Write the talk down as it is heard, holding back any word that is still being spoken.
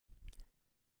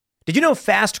Did you know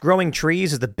Fast Growing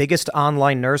Trees is the biggest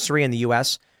online nursery in the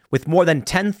U.S. with more than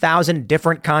 10,000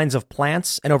 different kinds of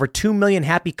plants and over 2 million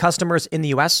happy customers in the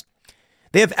U.S.?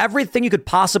 They have everything you could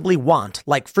possibly want,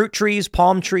 like fruit trees,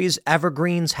 palm trees,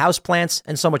 evergreens, houseplants,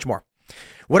 and so much more.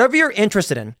 Whatever you're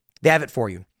interested in, they have it for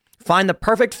you. Find the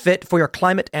perfect fit for your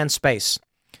climate and space.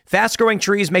 Fast Growing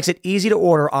Trees makes it easy to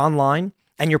order online,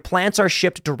 and your plants are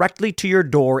shipped directly to your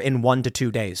door in 1 to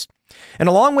 2 days. And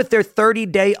along with their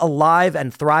 30-day Alive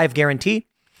and Thrive guarantee,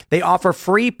 they offer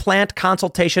free plant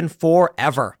consultation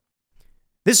forever.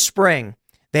 This spring,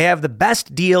 they have the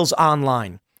best deals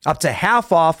online, up to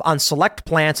half off on select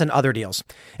plants and other deals.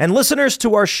 And listeners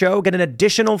to our show get an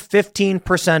additional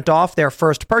 15% off their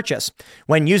first purchase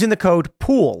when using the code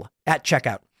POOL at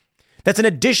checkout. That's an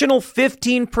additional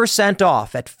 15%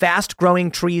 off at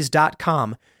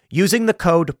fastgrowingtrees.com using the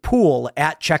code POOL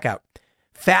at checkout.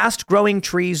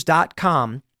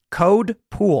 fastgrowingtrees.com, code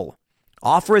POOL.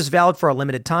 Offer is valid for a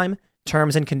limited time.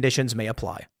 Terms and conditions may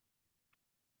apply.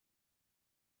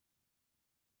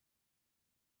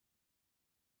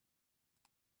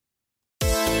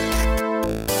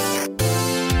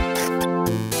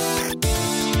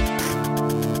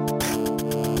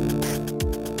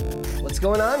 What's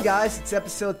going on, guys? It's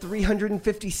episode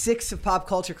 356 of Pop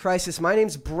Culture Crisis. My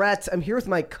name's Brett. I'm here with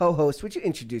my co-host. Would you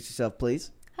introduce yourself, please?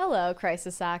 Hello,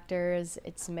 Crisis Actors.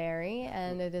 It's Mary,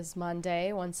 and it is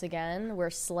Monday once again.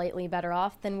 We're slightly better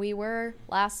off than we were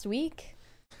last week.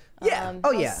 Yeah.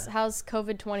 How's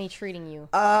COVID-20 treating you?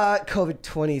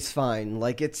 COVID-20 is fine.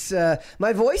 Like, it's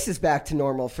my voice is back to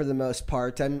normal for the most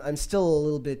part. I'm still a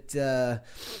little bit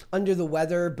under the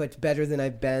weather, but better than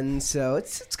I've been. So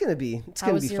it's gonna be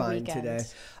fine weekend? today.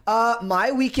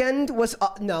 My weekend was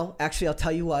no, actually, I'll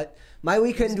tell you what. My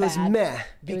weekend was meh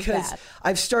because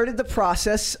I've started the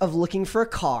process of looking for a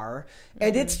car,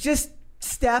 and it's just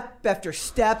step after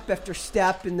step after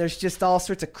step, and there's just all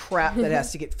sorts of crap that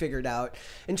has to get figured out.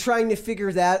 And trying to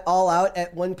figure that all out,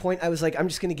 at one point I was like, I'm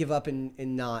just going to give up and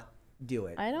not do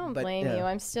it. I don't blame you.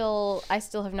 I still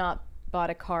have not bought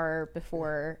a car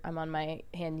before. I'm on my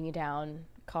hand-me-down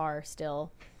car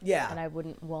still. Yeah. And I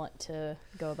wouldn't want to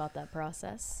go about that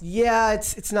process. Yeah,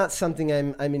 it's not something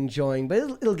I'm enjoying, but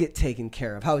it'll get taken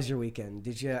care of. How was your weekend?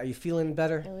 Are you feeling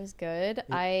better? It was good. Yeah.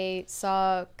 I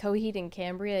saw Coheed and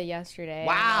Cambria yesterday.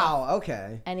 Wow,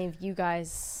 okay. Any of you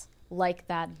guys like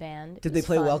that band? Did they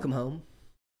play Welcome Home?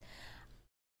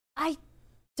 I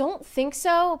don't think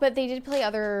so, but they did play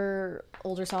other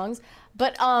older songs.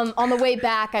 But on the way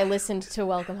back, I listened to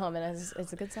Welcome Home, and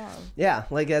it's a good song. Yeah,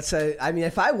 like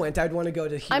if I went, I'd want to go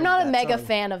to hear I'm not a mega song.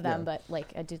 fan of them, but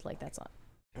like I did like that song.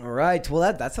 All right,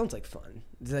 well that sounds like fun.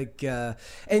 It's like,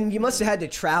 and you must have had to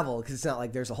travel because it's not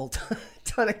like there's a whole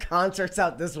ton of concerts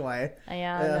out this way.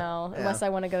 Yeah, no, unless I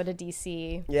want to go to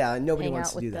DC. Yeah, nobody hang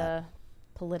wants out to do with that. The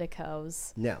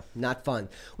politicos. No, not fun.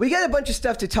 We got a bunch of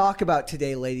stuff to talk about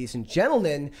today, ladies and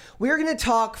gentlemen. We're going to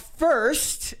talk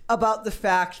first about the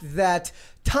fact that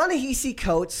Ta-Nehisi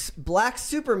Coates' Black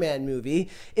Superman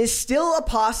movie is still a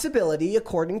possibility,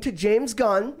 according to James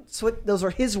Gunn. So those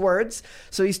are his words.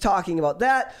 So he's talking about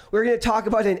that. We're going to talk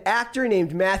about an actor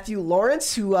named Matthew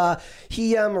Lawrence, who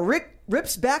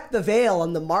rips back the veil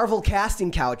on the Marvel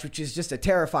casting couch, which is just a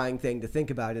terrifying thing to think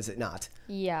about, is it not?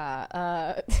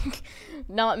 Yeah.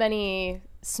 Not many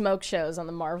smoke shows on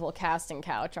the Marvel casting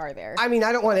couch, are there? I mean,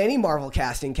 I don't want any Marvel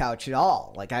casting couch at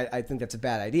all. Like, I think that's a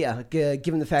bad idea,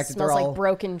 given the fact that they're all... Smells like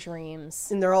broken dreams.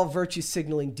 And they're all virtue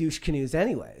signaling douche canoes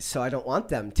anyways, so I don't want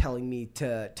them telling me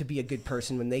to be a good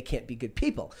person when they can't be good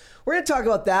people. We're going to talk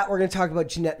about that. We're going to talk about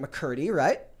Jeanette McCurdy,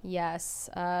 right? Yes.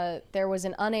 There was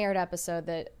an unaired episode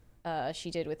that she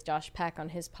did with Josh Peck on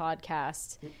his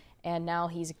podcast, and now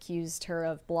he's accused her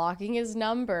of blocking his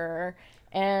number,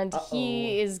 and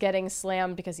he is getting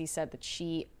slammed because he said that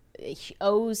she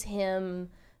owes him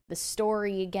the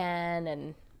story again,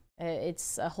 and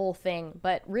it's a whole thing.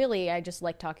 But really, I just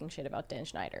like talking shit about Dan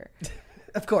Schneider.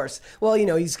 Of course. Well,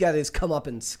 he's got his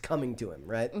comeuppance coming to him,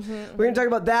 right? We're going to talk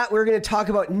about that. We're going to talk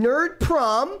about Nerd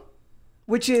Prom,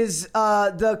 which is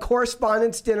the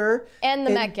correspondence dinner. And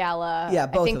the Met Gala. Yeah,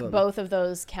 both of them. I think both of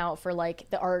those count for, like,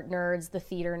 the art nerds, the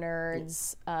theater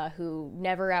nerds, who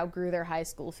never outgrew their high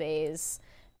school phase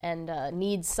and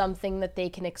need something that they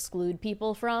can exclude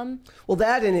people from. Well,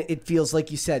 that, and it feels,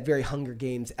 like you said, very Hunger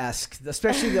Games-esque,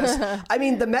 especially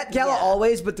the Met Gala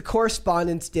always, but the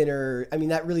correspondence dinner,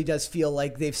 that really does feel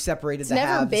like they've separated the haves.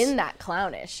 It's never been that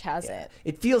clownish, has it?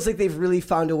 It feels like they've really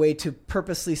found a way to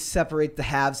purposely separate the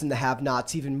haves and the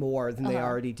have-nots even more than they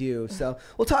already do. So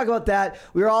we'll talk about that.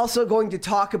 We're also going to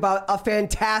talk about a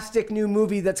fantastic new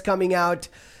movie that's coming out.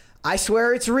 I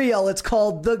swear it's real. It's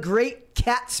called The Great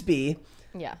Gatsby.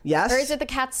 Yeah. Yes? Or is it The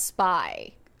Cat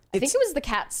Spy? I think it was The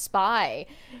Cat Spy.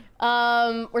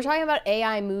 We're talking about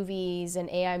AI movies and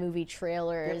AI movie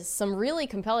trailers. Yep. Some really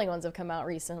compelling ones have come out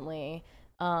recently.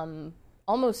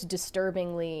 Almost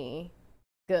disturbingly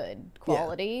good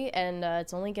quality, and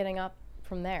it's only getting up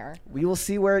from there. We will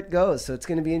see where it goes, so it's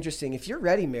going to be interesting. If you're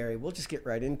ready, Mary, we'll just get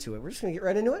right into it. We're just going to get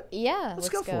right into it? Yeah, let's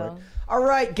go for it. All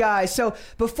right, guys. So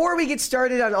before we get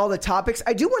started on all the topics,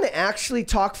 I do want to actually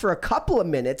talk for a couple of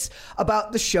minutes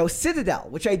about the show Citadel,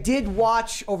 which I did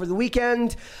watch over the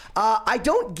weekend. I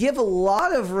don't give a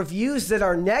lot of reviews that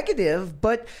are negative,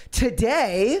 but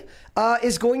today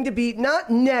is going to be not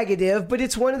negative, but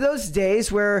it's one of those days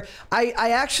where I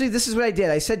actually, this is what I did.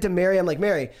 I said to Mary, I'm like,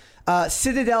 Mary,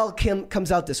 Citadel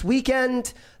comes out this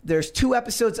weekend. There's 2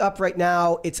 episodes up right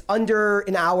now. It's under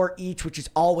an hour each, which is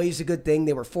always a good thing.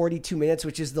 They were 42 minutes,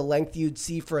 which is the length you'd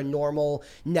see for a normal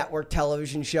network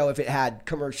television show if it had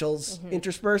commercials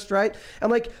interspersed, right? I'm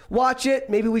like, watch it.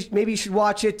 Maybe you should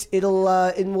watch it.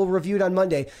 And we'll review it on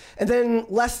Monday. And then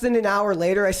less than an hour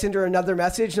later, I send her another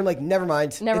message, and I'm like, never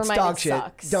mind. It's dog shit.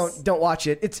 Sucks. Don't watch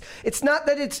it. It's not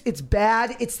that it's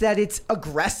bad. It's that it's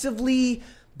aggressively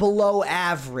below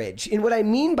average. And what I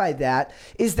mean by that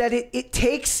is that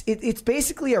it's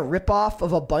basically a ripoff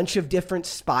of a bunch of different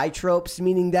spy tropes,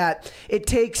 meaning that it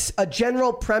takes a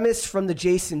general premise from the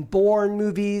Jason Bourne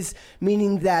movies,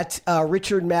 meaning that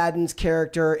Richard Madden's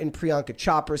character and Priyanka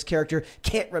Chopra's character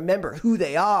can't remember who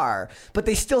they are, but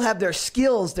they still have their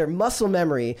skills, their muscle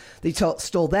memory. They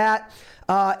stole that.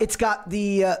 It's got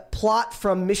the plot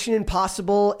from Mission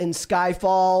Impossible and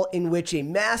Skyfall, in which a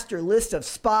master list of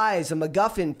spies, a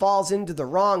MacGuffin, falls into the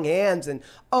wrong hands, and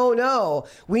oh no,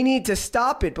 we need to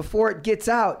stop it before it gets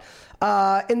out.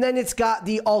 And then it's got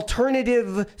the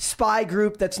alternative spy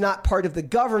group that's not part of the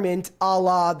government, a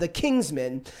la the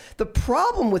Kingsmen. The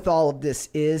problem with all of this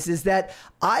is that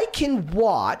I can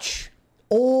watch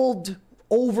old,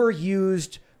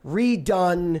 overused,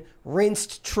 redone,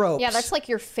 rinsed tropes. Yeah, that's like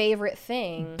your favorite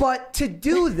thing. But to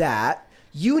do that,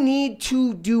 you need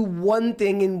to do one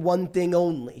thing and one thing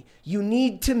only. You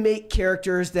need to make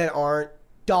characters that aren't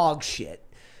dog shit.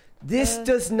 This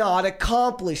does not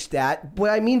accomplish that. What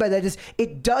I mean by that is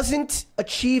it doesn't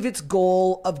achieve its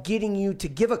goal of getting you to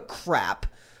give a crap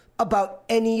about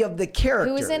any of the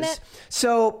characters. Who is in it?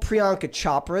 So Priyanka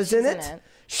Chopra's in it.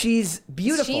 She's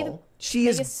beautiful. She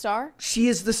is biggest star.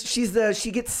 She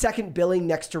gets second billing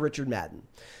next to Richard Madden.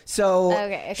 So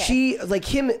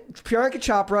Priyanka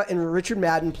Chopra and Richard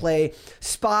Madden play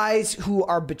spies who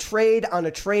are betrayed on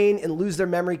a train and lose their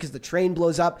memory because the train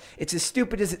blows up. It's as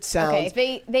stupid as it sounds.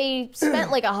 Okay, they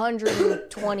spent like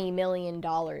 $120 million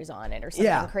on it or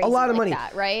something crazy. A lot of like money,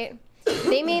 that, right?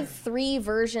 They made 3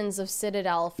 versions of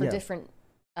Citadel for different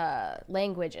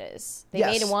languages. They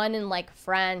made one in like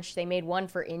French. They made one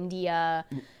for India.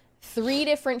 3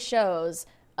 different shows,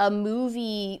 a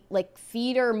movie, like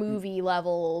theater movie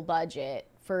level budget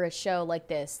for a show like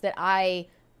this that I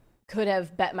could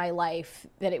have bet my life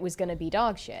that it was going to be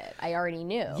dog shit. I already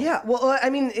knew. Yeah, well, I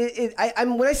mean,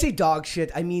 when I say dog shit,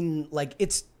 I mean like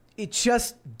it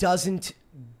just doesn't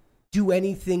do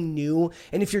anything new.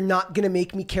 And if you're not going to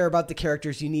make me care about the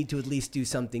characters, you need to at least do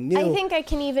something new. I think I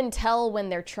can even tell when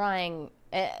they're trying.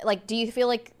 Like, do you feel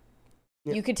like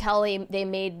you could tell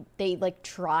they like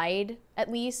tried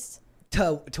at least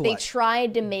to they what?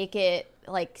 tried to make it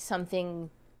like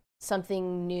something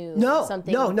new. No,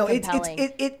 compelling.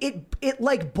 It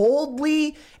like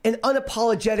boldly and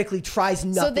unapologetically tries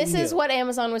nothing. So this is new. what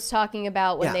Amazon was talking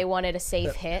about when they wanted a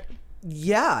safe hit.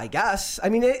 Yeah, I guess. I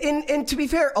mean, and to be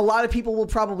fair, a lot of people will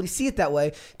probably see it that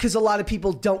way because a lot of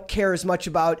people don't care as much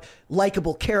about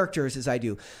likable characters as I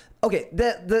do. Okay,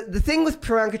 the thing with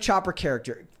Priyanka Chopra's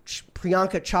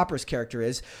character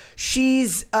is she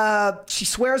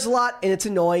swears a lot and it's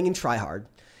annoying and try hard.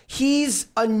 He's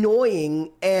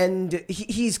annoying and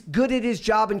he's good at his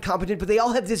job and competent, but they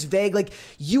all have this vague, like,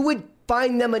 you would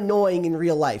find them annoying in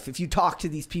real life if you talk to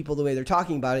these people the way they're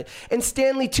talking about it. And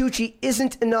Stanley Tucci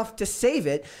isn't enough to save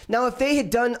it. Now, if they had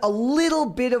done a little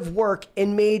bit of work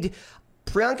and made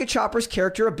Priyanka Chopra's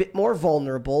character a bit more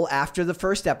vulnerable after the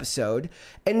first episode,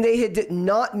 and they had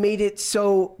not made it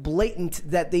so blatant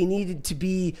that they needed to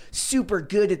be super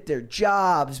good at their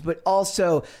jobs, but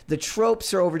also the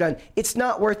tropes are overdone. It's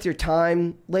not worth your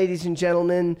time, ladies and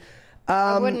gentlemen.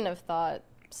 I wouldn't have thought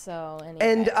so. Anyway.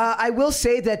 And I will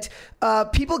say that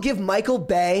people give Michael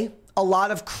Bay a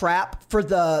lot of crap for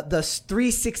the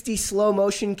 360 slow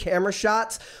motion camera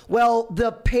shots. Well,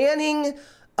 the panning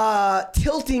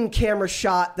tilting camera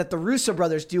shot that the Russo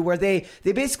brothers do, where they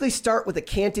basically start with a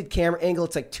canted camera angle.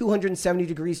 It's like 270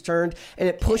 degrees turned, and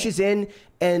it pushes in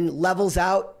and levels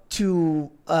out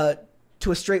to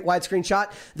to a straight widescreen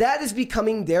shot. That is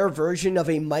becoming their version of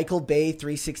a Michael Bay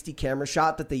 360 camera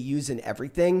shot that they use in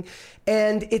everything.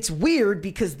 And it's weird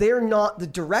because they're not the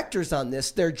directors on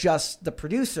this. They're just the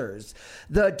producers.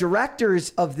 The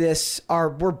directors of this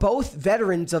were both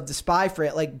veterans of the spy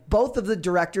franchise. Like both of the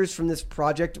directors from this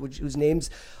project, whose names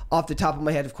off the top of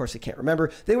my head, of course, I can't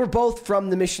remember. They were both from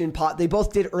the they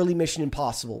both did early Mission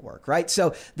Impossible work, right?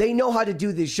 So they know how to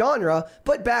do this genre,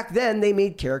 but back then they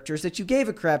made characters that you gave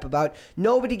a crap about.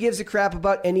 Nobody gives a crap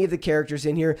about any of the characters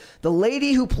in here. The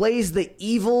lady who plays the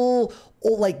evil,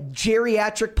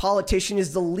 geriatric politician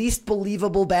is the least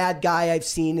believable bad guy I've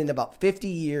seen in about 50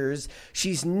 years.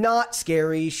 She's not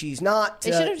scary. She's not...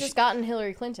 They should have just gotten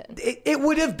Hillary Clinton. It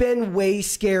would have been way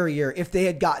scarier if they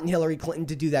had gotten Hillary Clinton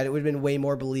to do that. It would have been way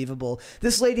more believable.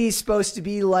 This lady is supposed to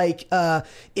be like,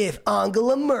 if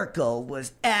Angela Merkel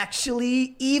was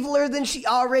actually eviler than she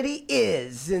already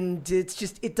is. And it's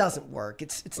just, it doesn't work.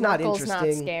 It's not Merkel's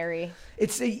interesting. Not scary.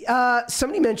 It's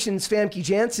somebody mentions Famke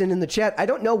Janssen in the chat. I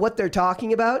don't know what they're talking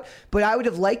about, but I would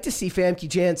have liked to see Famke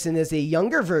Janssen as a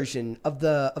younger version of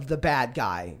the bad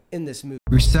guy in this movie.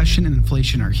 Recession and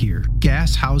inflation are here.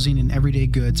 Gas, housing, and everyday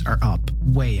goods are up,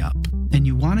 way up. And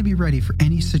you want to be ready for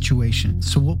any situation.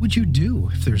 So what would you do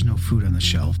if there's no food on the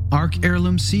shelf? ARC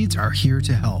Heirloom Seeds are here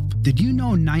to help. Did you know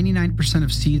 99%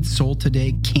 of seeds sold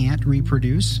today can't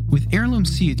reproduce? With Heirloom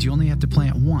Seeds, you only have to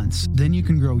plant once. Then you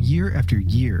can grow year after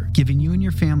year, giving you and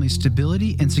your family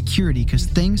stability and security because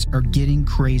things are getting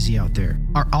crazy out there.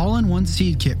 Our all-in-one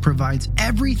seed kit provides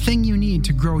everything you need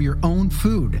to grow your own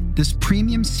food. This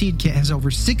premium seed kit has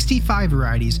over 65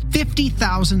 varieties,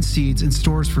 50,000 seeds, and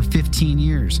stores for 15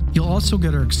 years. You'll also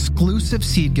get our exclusive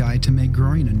seed guide to make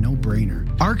growing a no-brainer.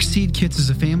 ARC Seed Kits is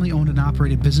a family-owned and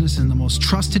operated business and the most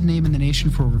trusted name in the nation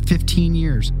for over 15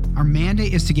 years. Our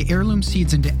mandate is to get heirloom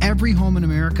seeds into every home in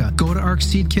America. Go to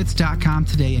arcseedkits.com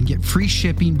today and get free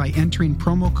shipping by entering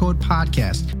promo code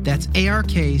podcast. That's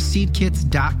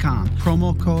ARKseedkits.com,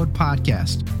 promo code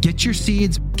podcast. Get your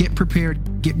seeds, get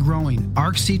prepared, get growing.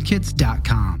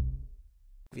 arcseedkits.com.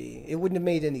 It wouldn't have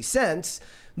made any sense.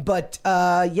 But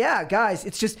yeah, guys,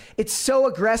 it's so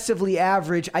aggressively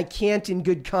average. I can't in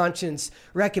good conscience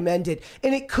recommend it.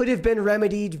 And it could have been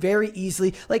remedied very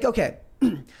easily. Like, okay,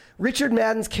 Richard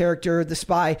Madden's character, the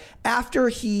spy, after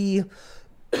he...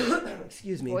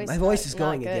 excuse me, my voice is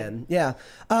going again. Yeah.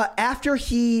 After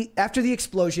the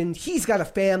explosion, he's got a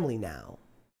family now,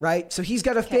 right? So he's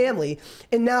got a family,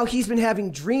 and now he's been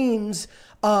having dreams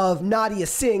of Nadia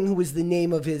Singh, who was the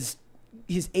name of his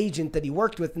agent that he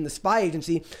worked with in the spy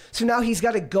agency. So now he's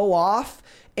got to go off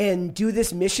and do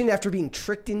this mission after being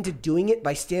tricked into doing it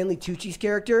by Stanley Tucci's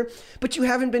character. But you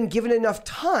haven't been given enough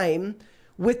time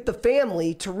with the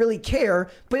family to really care.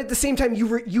 But at the same time,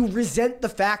 you resent the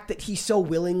fact that he so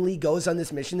willingly goes on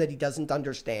this mission that he doesn't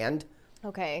understand.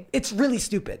 Okay. It's really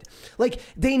stupid. Like,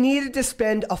 they needed to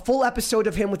spend a full episode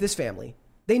of him with his family.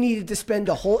 They needed to spend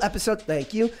a whole episode,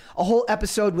 a whole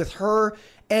episode with her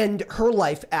and her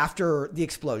life after the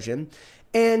explosion.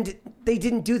 And they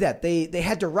didn't do that. They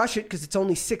had to rush it because it's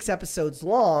only 6 episodes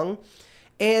long,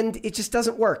 and it just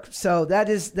doesn't work. So that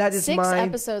is 6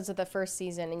 episodes of the first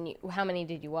season, and how many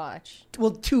did you watch?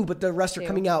 Well, 2, but the rest are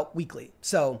coming out weekly.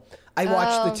 So I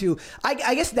watched the 2.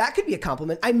 I guess that could be a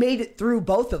compliment. I made it through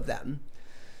both of them.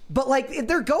 But, like,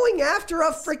 they're going after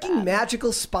a freaking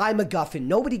magical spy MacGuffin.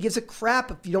 Nobody gives a crap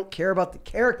if you don't care about the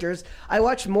characters. I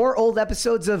watched more old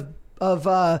episodes of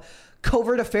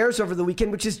Covert Affairs over the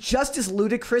weekend, which is just as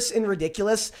ludicrous and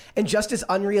ridiculous and just as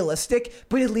unrealistic,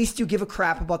 but at least you give a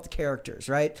crap about the characters,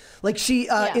 right? Like,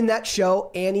 in that show,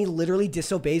 Annie literally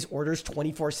disobeys orders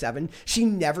 24/7. She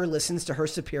never listens to her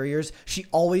superiors. She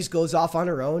always goes off on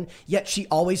her own, yet she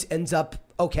always ends up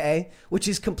okay, which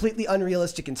is completely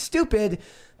unrealistic and stupid,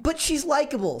 but she's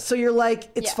likable. So you're like,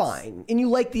 it's fine. And you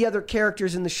like the other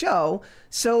characters in the show,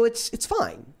 so it's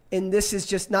fine. And this is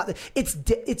just not,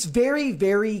 it's very,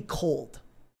 very cold.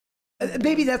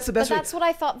 Maybe that's the best way. But that's what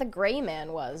I thought The Gray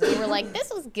Man was. You were like, this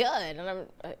was good. And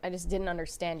I just didn't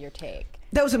understand your take.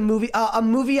 That was a movie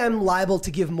I'm liable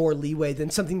to give more leeway than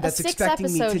something that's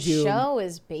expecting me to do. A 6-episode show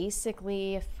is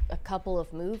basically a couple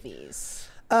of movies.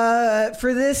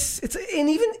 For this, and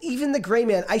even The Gray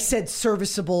Man, I said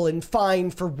serviceable and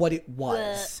fine for what it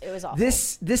was. It was awful.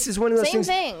 This is one of those things.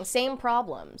 Same thing, same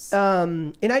problems.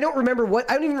 And I don't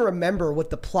even remember what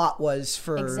the plot was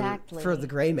for The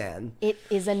Gray Man. It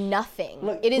is a nothing.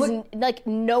 Like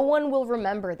no one will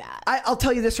remember that. I'll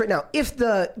tell you this right now.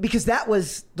 Because that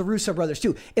was the Russo brothers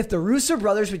too. If the Russo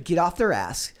brothers would get off their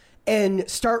ass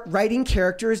and start writing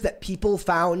characters that people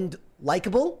found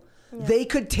likable, they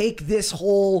could take this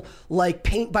whole like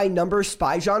paint by number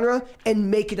spy genre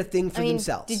and make it a thing for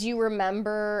themselves. Did you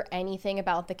remember anything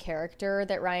about the character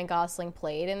that Ryan Gosling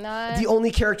played in that? The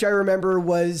only character I remember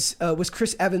was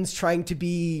Chris Evans trying to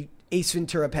be Ace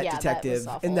Ventura, Pet Detective,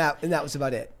 and that was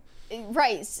about it.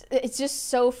 Right. It's just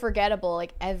so forgettable.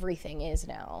 Like everything is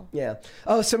now. Yeah.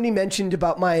 Oh, somebody mentioned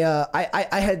about my.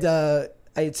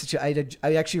 I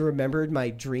actually remembered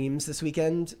my dreams this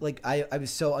weekend. Like I was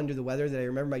so under the weather that I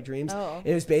remember my dreams. Oh.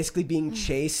 It was basically being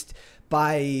chased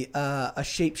by a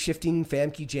shape-shifting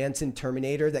Famke Janssen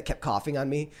Terminator that kept coughing on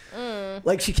me.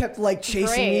 Like she kept like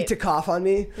chasing me to cough on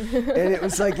me, and it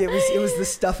was like it was the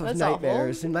stuff of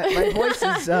nightmares. Awful.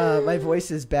 And my voice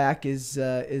is back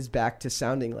to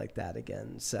sounding like that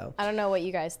again. So I don't know what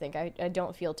you guys think. I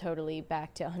don't feel totally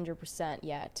back to 100%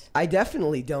 yet. I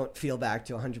definitely don't feel back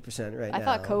to 100% right now. I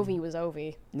thought Covey was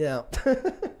Ovi. No.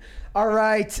 All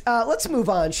right. Let's move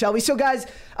on, shall we? So, guys,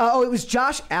 it was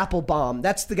Josh Applebaum.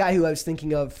 That's the guy who I was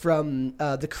thinking of from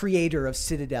the creator of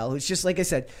Citadel, who's just, like I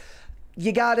said,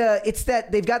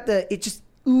 it just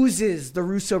oozes the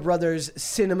Russo brothers'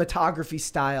 cinematography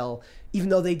style, even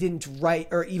though they didn't write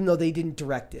or even though they didn't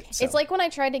direct it. So. It's like when I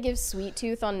tried to give Sweet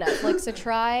Tooth on Netflix a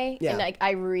try, and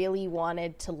I really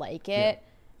wanted to like it,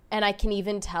 and I can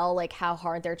even tell like how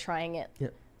hard they're trying it,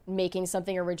 making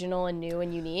something original and new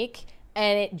and unique.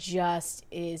 And it just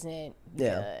isn't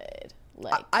good.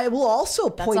 Like I will also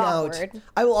point out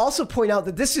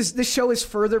that this show is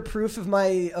further proof of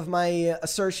my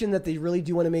assertion that they really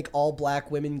do want to make all black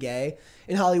women gay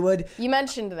in Hollywood. You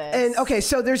mentioned this. And okay,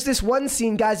 so there's this one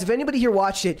scene, guys, if anybody here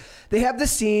watched it, they have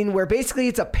this scene where basically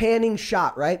it's a panning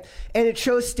shot, right? And it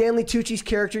shows Stanley Tucci's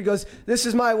character. He goes, "This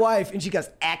is my wife," and she goes,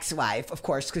 "Ex-wife," of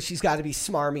course, because she's got to be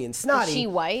smarmy and snotty. Is she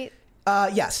white?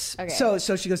 Yes. Okay.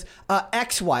 So she goes,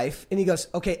 ex-wife, and he goes,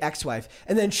 "Okay, ex-wife,"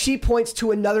 and then she points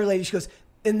to another lady. She goes,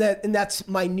 and that's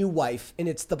my new wife, and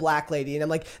it's the black lady. And I'm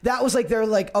like, that was like, they're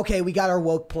like, okay, we got our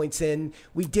woke points in,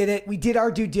 we did it, we did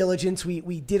our due diligence,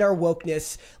 we did our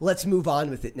wokeness. Let's move on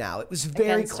with it now. It was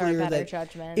very clear that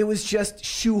judgment. It was just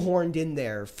shoehorned in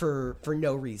there for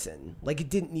no reason. Like it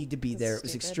didn't need to be there. It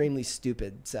was extremely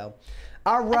stupid. So.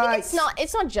 All right. I think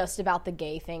it's not just about the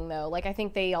gay thing though. Like I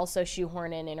think they also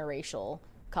shoehorn in interracial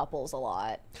couples a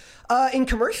lot. In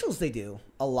commercials they do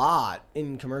a lot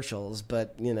in commercials,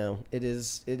 but you know, it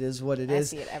is what it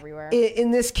is. I see it everywhere.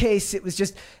 In this case, it was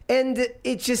just, and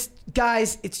it just,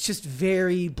 guys, it's just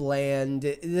very bland.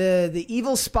 The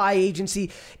evil spy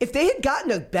agency, if they had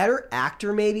gotten a better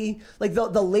actor, maybe like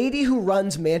the lady who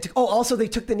runs Manticore. Oh, also they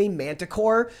took the name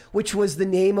Manticore, which was the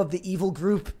name of the evil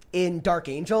group in Dark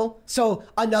Angel. So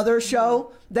another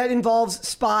show that involves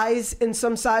spies and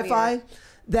some sci-fi. Weird.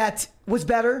 That was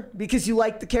better because you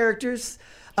liked the characters.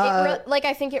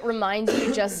 I think it reminds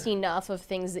you just enough of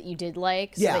things that you did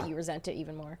like so that you resent it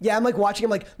even more. Yeah, I'm like watching,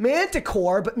 I'm like,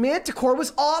 Manticore, but Manticore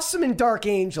was awesome in Dark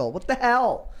Angel. What the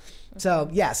hell? So,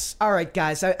 yes. All right,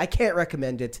 guys, I can't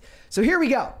recommend it. So here we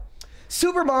go.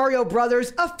 Super Mario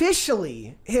Brothers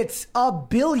officially hits $1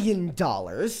 billion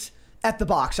at the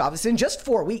box office in just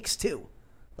 4 weeks, too.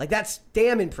 Like, that's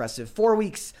damn impressive. 4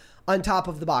 weeks on top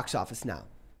of the box office now.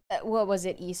 What was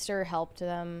it? Easter helped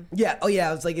them. Yeah. Oh, yeah.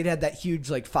 It was like it had that huge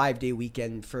like 5-day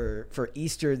weekend for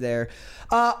Easter there.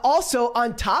 Also,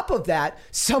 on top of that,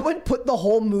 someone put the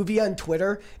whole movie on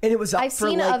Twitter, and it was up. I've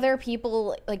seen other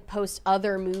people like post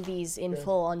other movies in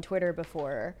full on Twitter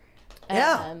before.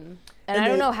 And I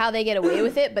don't know how they get away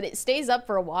with it, but it stays up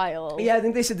for a while. Yeah, I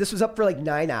think they said this was up for like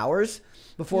 9 hours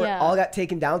before it all got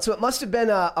taken down. So it must have been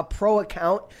a pro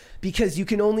account because you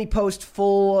can only post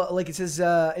full, like it says,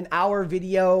 an hour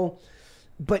video,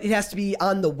 but it has to be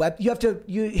on the web. You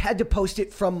had to post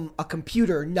it from a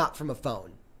computer, not from a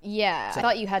phone. Yeah, so. I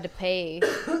thought you had to pay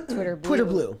Twitter Blue. Twitter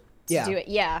Blue, to do it.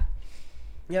 Yeah.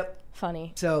 Yep.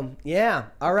 Funny. So, yeah.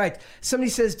 All right. Somebody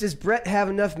says, does Brett have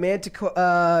enough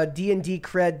Manticore, D&D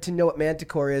cred to know what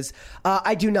Manticore is?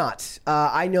 I do not.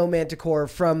 I know Manticore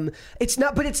from, it's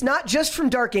not just from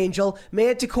Dark Angel.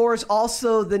 Manticore is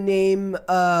also the name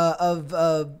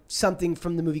of something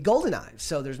from the movie GoldenEye.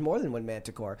 So there's more than one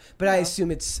Manticore. But I assume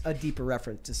it's a deeper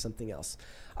reference to something else.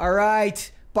 All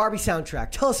right. Barbie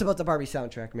soundtrack. Tell us about the Barbie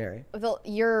soundtrack, Mary.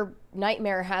 Your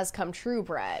nightmare has come true,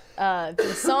 Brett.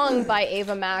 The song by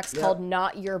Ava Max called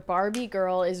Not Your Barbie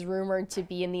Girl is rumored to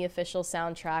be in the official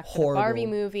soundtrack for the Barbie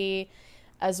movie,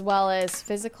 as well as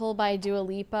Physical by Dua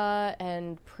Lipa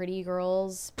and Pretty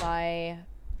Girls by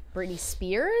Britney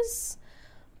Spears.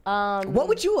 What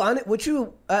would you want? Would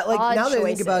you, now that I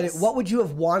think about it, choices. what would you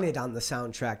have wanted on the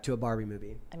soundtrack to a Barbie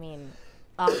movie? I mean,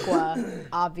 Aqua,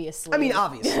 obviously. I mean,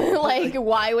 obviously. like,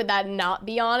 why would that not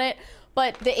be on it?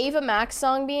 But the Ava Max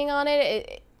song being on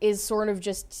it, is sort of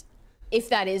just, if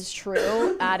that is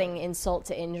true, adding insult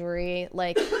to injury.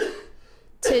 Like,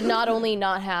 to not only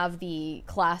not have the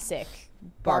classic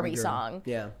Barbie song,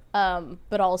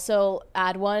 but also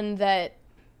add one that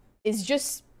is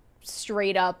just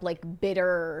straight up like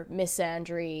bitter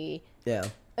misandry. Yeah.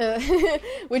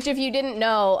 Which, if you didn't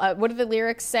know, what do the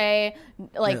lyrics say?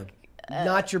 Like,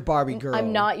 not your Barbie girl.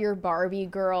 I'm not your Barbie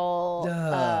girl.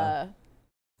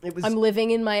 I'm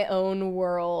living in my own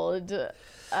world.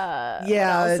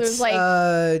 It's like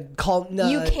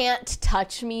you can't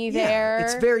touch me there.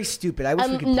 It's very stupid. I wish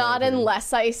we could not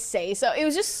unless I say so. It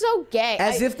was just so gay.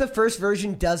 As if the first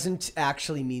version doesn't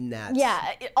actually mean that.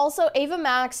 Yeah. Also, Ava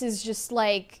Max is just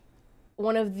like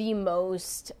one of the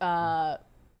most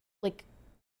like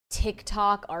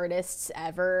TikTok artists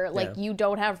ever. Like, you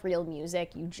don't have real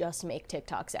music, you just make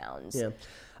TikTok sounds. Yeah.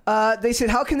 They said,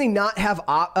 how can they not have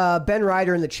Ben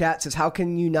Ryder in the chat says, how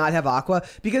can you not have Aqua?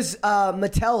 Because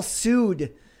Mattel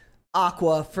sued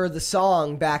Aqua for the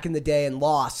song back in the day and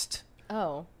lost.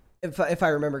 Oh. If I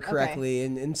remember correctly.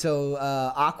 Okay. And so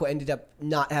Aqua ended up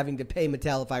not having to pay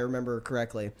Mattel, if I remember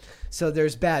correctly. So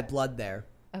there's bad blood there.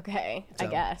 Okay, so, I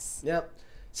guess. Yep.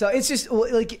 So it's just,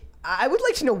 like, I would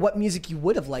like to know what music you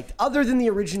would have liked, other than the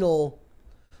original,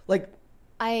 like...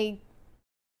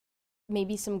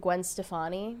 Maybe some Gwen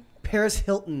Stefani. Paris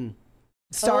Hilton.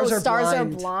 Stars Are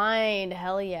Blind.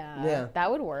 Hell yeah. Yeah. That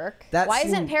would work. Why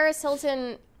doesn't Paris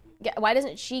Hilton... Why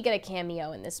doesn't she get a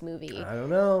cameo in this movie? I don't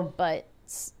know. But,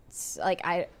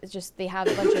 they have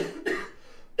a bunch of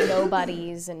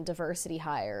nobodies and diversity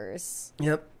hires.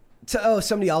 Yep. So,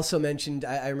 somebody also mentioned,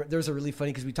 there was a really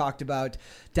funny, because we talked about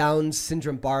Down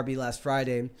syndrome Barbie last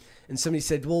Friday, and somebody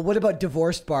said, well, what about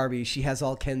divorced Barbie? She has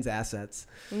all Ken's assets.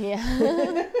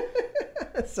 Yeah.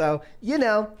 So,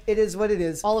 it is what it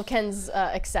is. All of Ken's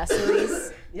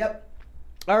accessories. Yep.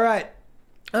 All right.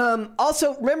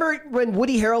 Also, remember when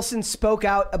Woody Harrelson spoke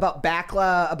out about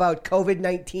about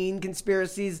COVID-19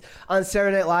 conspiracies on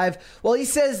Saturday Night Live? Well, he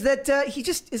says that he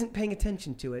just isn't paying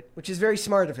attention to it, which is very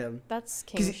smart of him. That's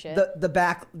king shit. The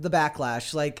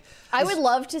backlash, like, I would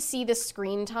love to see the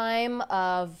screen time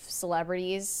of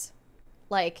celebrities,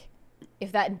 like,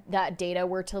 if that data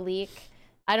were to leak.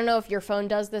 I don't know if your phone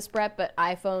does this, Brett, but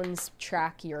iPhones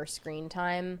track your screen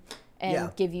time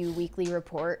and give you weekly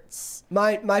reports.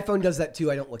 My phone does that too.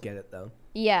 I don't look at it though.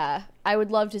 Yeah, I would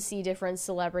love to see different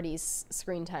celebrities'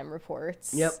 screen time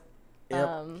reports. Yep.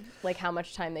 Like how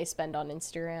much time they spend on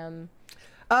Instagram.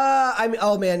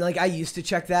 Like I used to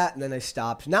check that and then I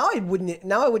stopped. Now I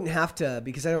wouldn't have to,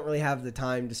 because I don't really have the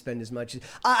time to spend as much.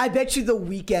 I bet you the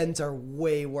weekends are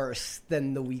way worse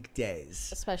than the weekdays.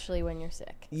 Especially when you're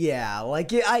sick. Yeah,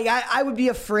 like I would be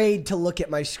afraid to look at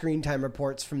my screen time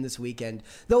reports from this weekend,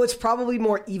 though it's probably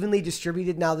more evenly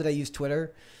distributed now that I use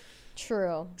Twitter.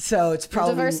 True. So it's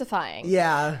probably diversifying.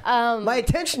 Yeah. My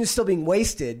attention is still being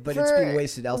wasted, but it's being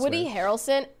wasted elsewhere. Woody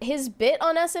Harrelson, his bit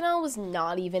on SNL was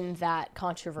not even that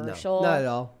controversial. No, not at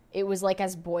all. It was like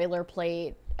as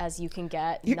boilerplate as you can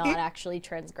get, not actually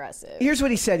transgressive. Here's what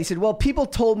he said. He said, well, people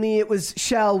told me it was,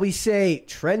 shall we say,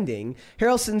 trending.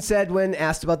 Harrelson said when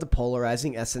asked about the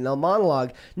polarizing SNL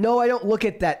monologue, no, I don't look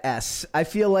at that S. I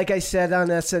feel like I said on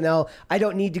SNL, I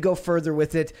don't need to go further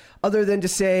with it other than to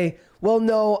say, well,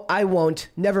 no, I won't.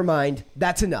 Never mind.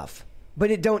 That's enough. But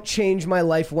it don't change my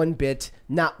life one bit.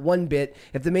 Not one bit.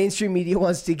 If the mainstream media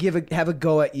wants to have a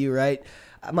go at you, right?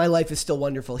 My life is still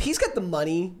wonderful. He's got the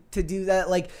money to do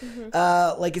that. Like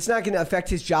it's not going to affect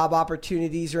his job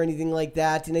opportunities or anything like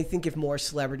that. And I think if more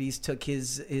celebrities took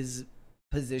his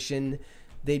position,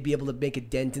 they'd be able to make a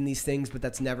dent in these things, but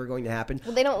that's never going to happen.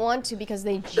 Well, they don't want to because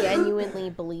they genuinely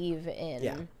believe in.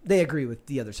 Yeah, they agree with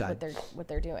the other side. What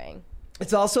they're doing.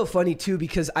 It's also funny, too,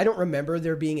 because I don't remember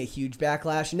there being a huge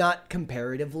backlash, not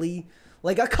comparatively.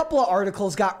 Like, a couple of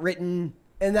articles got written,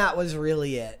 and that was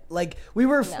really it. Like, we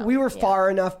were far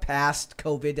enough past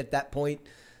COVID at that point.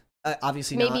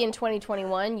 Obviously Maybe not. in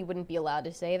 2021, you wouldn't be allowed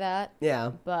to say that.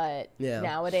 Yeah. But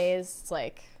nowadays, it's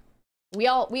like, we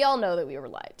all know that we were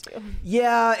lied to.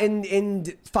 Yeah, and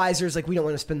Pfizer's like, we don't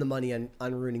want to spend the money on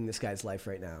ruining this guy's life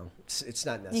right now. It's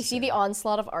not necessary. You see the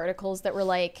onslaught of articles that were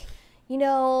like,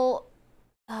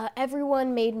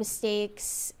 everyone made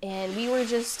mistakes and we were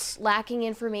just lacking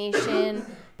information,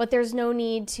 but there's no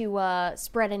need to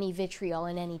spread any vitriol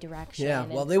in any direction. Yeah,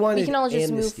 well, they wanted we can all just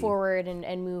amnesty. move forward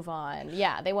and move on.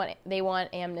 Yeah, they want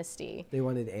amnesty. They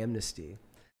wanted amnesty.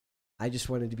 I just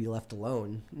wanted to be left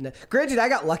alone. Granted, I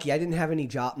got lucky. I didn't have any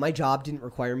job. My job didn't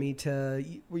require me to.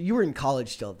 You were in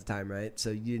college still at the time, right? So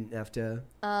you didn't have to.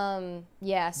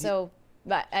 Yeah. So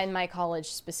And my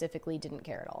college specifically didn't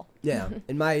care at all. Yeah,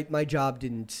 and my job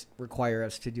didn't require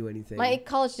us to do anything. My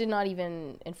college did not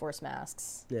even enforce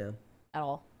masks. Yeah. At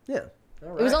all. Yeah. All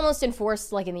right. It was almost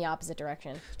enforced like in the opposite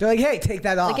direction. They're like, hey, take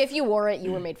that off. Like if you wore it,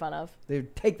 you were made fun of. They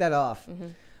take that off.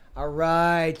 All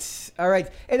right. All right.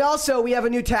 And also, we have a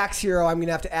new tax hero. I'm going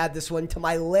to have to add this one to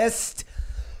my list.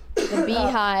 The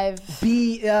Beehive just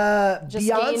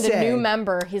Beyonce. gained a new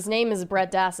member. His name is Brett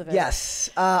Dasovic. Yes.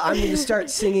 I'm going to start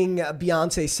singing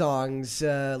Beyonce songs.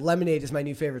 Lemonade is my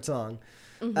new favorite song.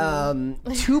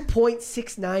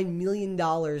 $2.69 million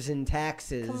in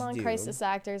taxes. Come on, crisis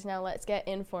actors. Now let's get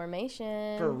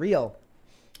information. For real.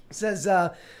 It says,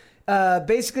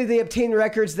 basically, they obtained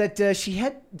records that she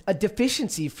had a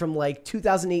deficiency from like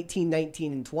 2018,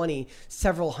 19, and 20,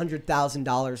 several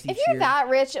 $100,000 each year. If you're that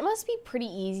rich, it must be pretty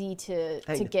easy to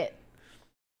get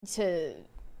to,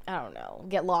 I don't know,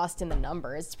 get lost in the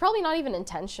numbers. It's probably not even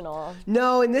intentional.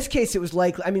 No, in this case, it was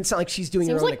like, I mean, it's not like she's doing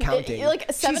her own accounting. Like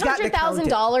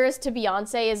 $700,000 to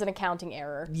Beyonce is an accounting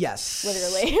error. Yes.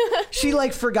 Literally. She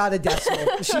like forgot a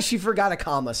decimal. she forgot a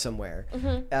comma somewhere.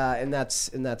 And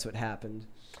that's what happened.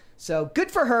 So good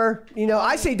for her. You know,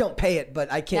 I say don't pay it,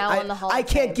 but I can't. I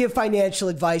can't give financial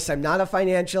advice. I'm not a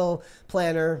financial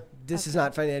planner. This is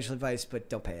not financial advice, but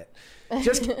don't pay it.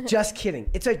 Just kidding.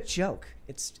 It's a joke.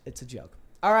 It's a joke.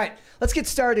 All right, let's get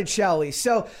started, shall we?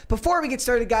 So before we get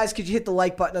started, guys, could you hit the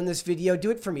like button on this video? Do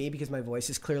it for me because my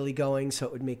voice is clearly going, so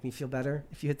it would make me feel better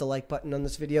if you hit the like button on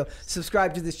this video.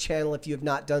 Subscribe to this channel if you have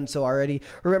not done so already.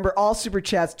 Remember, all super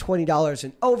chats $20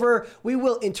 and over. We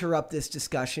will interrupt this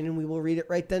discussion, and we will read it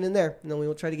right then and there, and then we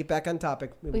will try to get back on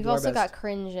topic. We've also got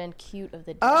cringe and cute of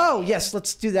the day. Oh, yes,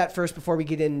 let's do that first before we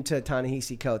get into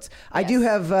Ta-Nehisi Coates. I do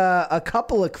have a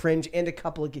couple of cringe and a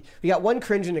couple of... We got one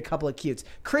cringe and a couple of cutes.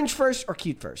 Cringe first or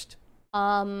cute first?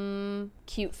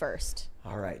 Cute first.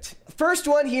 All right. First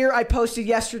one here I posted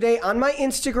yesterday on my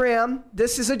Instagram.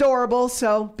 This is adorable,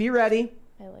 so be ready.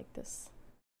 I like this.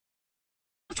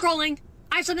 Scrolling.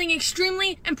 I have something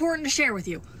extremely important to share with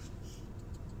you.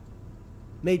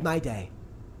 Made my day.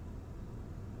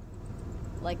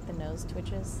 Like the nose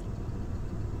twitches.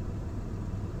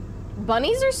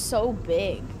 Bunnies are so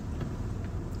big.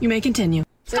 You may continue.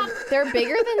 They're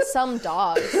bigger than some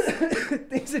dogs.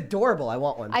 It's adorable. I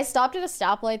want one. I stopped at a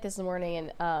stoplight this morning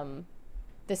and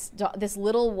this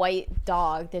little white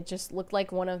dog that just looked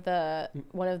like one of the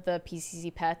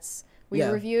PCC pets we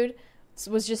reviewed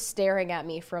was just staring at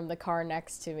me from the car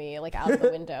next to me, like out of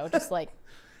the window,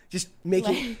 just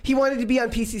making. He wanted to be on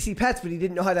PCC Pets, but he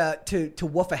didn't know how to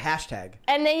woof a hashtag.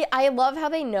 And I love how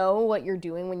they know what you're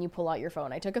doing when you pull out your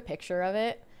phone. I took a picture of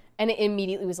it, and it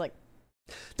immediately was like.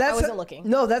 I wasn't looking.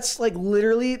 No, that's like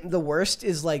literally the worst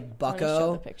is like Bucko.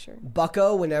 Show the picture.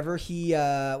 Bucko, whenever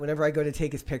I go to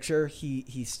take his picture, he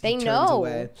turns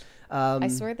away. I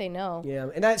swear they know. Yeah,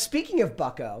 and speaking of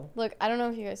Bucko, look, I don't know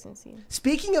if you guys can see.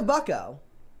 Speaking of Bucko,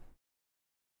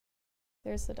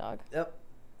 there's the dog. Yep.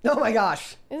 Oh my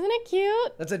gosh! Isn't it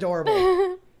cute? That's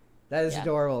adorable. That is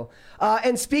adorable.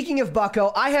 And speaking of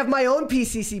Bucko, I have my own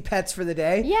PCC Pets for the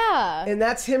day. Yeah. And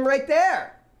that's him right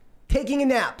there, taking a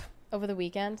nap. Over the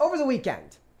weekend? Over the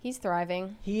weekend. He's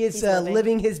thriving. He is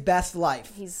living his best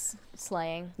life. He's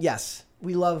slaying. Yes.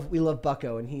 We love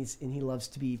Bucko, and he loves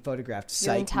to be photographed.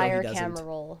 Your entire camera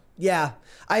roll. Yeah.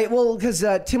 Because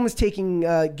Tim was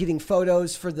getting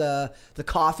photos for the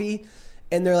coffee,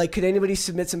 and they're like, could anybody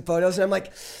submit some photos? And I'm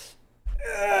like,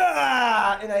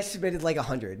 and I submitted like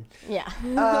 100. Yeah.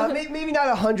 Maybe not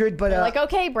 100, but like,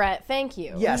 okay, Brett, thank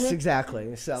you. Yes,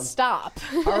 exactly. So stop.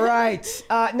 All right.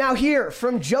 Now here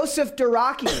from Joseph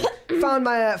Duraki,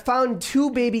 found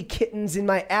 2 baby kittens in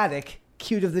my attic.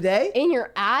 Cute of the day. In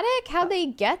your attic? How'd they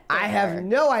get there? I have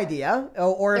no idea.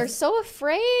 They're so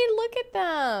afraid. Look at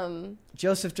them.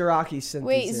 Joseph Duraki sent.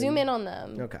 Wait, zoom in on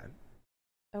them. Okay.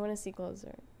 I want to see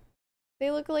closer.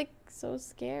 They look like so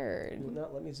scared. Will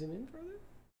not let me zoom in further?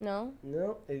 No?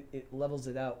 No, it levels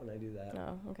it out when I do that.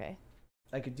 Oh, okay.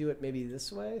 I could do it maybe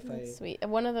this way if Sweet.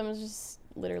 One of them is just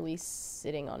literally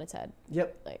sitting on its head.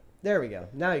 Yep. There we go.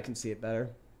 Now you can see it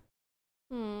better.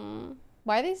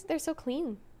 Why are they're so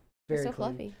clean? Very so clean.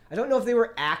 Fluffy. I don't know if they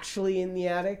were actually in the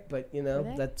attic, but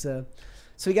that's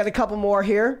So we got a couple more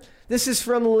here. This is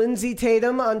from Lindsay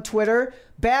Tatum on Twitter.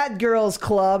 Bad Girls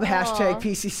Club, hashtag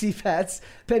PCC Pets.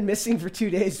 Been missing for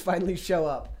 2 days, finally show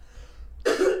up.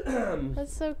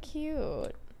 That's so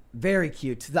cute. Very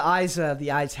cute. The eyes have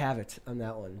it on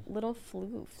that one. Little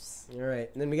floofs. All right.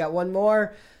 And then we got one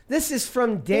more. This is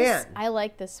from Dan. I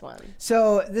like this one.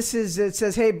 So it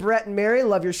says, hey, Brett and Mary,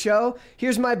 love your show.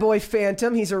 Here's my boy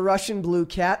Phantom. He's a Russian blue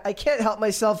cat. I can't help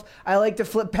myself. I like to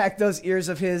flip back those ears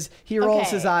of his. He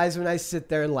rolls his eyes when I sit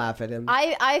there and laugh at him.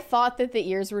 I thought that the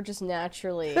ears were just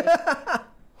naturally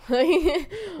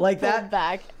like that?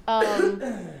 back.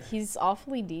 He's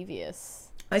awfully devious.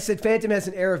 I said Phantom has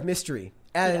an air of mystery.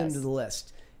 Add him to the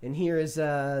list. And here is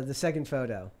the second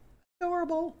photo.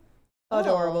 Adorable.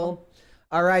 Adorable.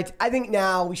 All right. I think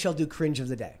now we shall do cringe of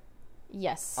the day.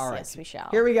 Yes. All right. Yes, we shall.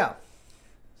 Here we go.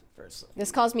 First,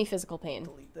 this caused me physical pain.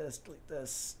 Delete this.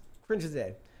 Cringe of the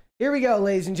day. Here we go,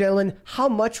 ladies and gentlemen. How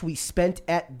much we spent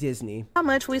at Disney. How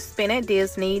much we spent at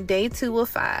Disney, day 2 of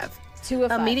 5. 2 of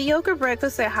 5. A mediocre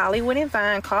breakfast at Hollywood and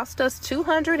Vine cost us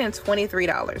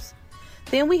 $223.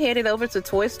 Then we headed over to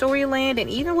Toy Story Land, and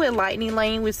even with Lightning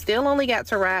Lane, we still only got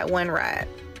to ride one ride.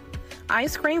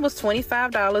 Ice cream was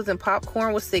 $25 and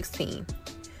popcorn was $16.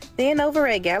 Then over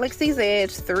at Galaxy's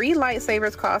Edge, 3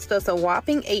 lightsabers cost us a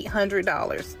whopping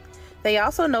 $800. They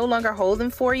also no longer hold them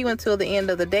for you until the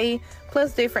end of the day,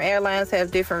 plus different airlines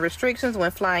have different restrictions when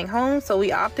flying home, so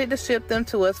we opted to ship them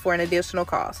to us for an additional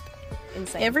cost.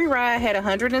 Insane. Every ride had a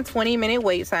 120-minute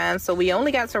wait time, so we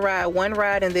only got to ride one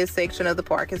ride in this section of the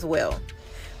park as well.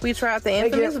 We tried the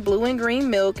infamous blue and green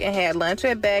milk and had lunch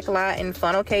at Backlot and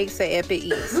funnel cakes at Epic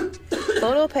Eats.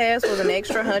 Photo Pass was an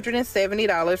extra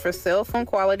 $170 for cell phone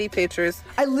quality pictures.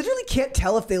 I literally can't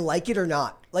tell if they like it or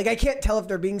not. Like, I can't tell if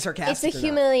they're being sarcastic. It's a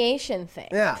humiliation thing.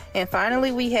 Yeah. And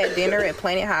finally, we had dinner at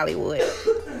Planet Hollywood.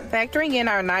 Factoring in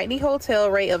our nightly hotel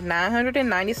rate of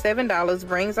 $997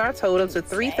 brings our total to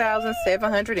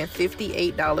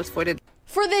 $3,758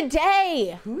 for the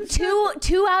day.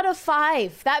 Two out of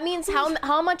 5. That means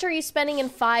how much are you spending in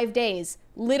 5 days?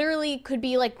 Literally could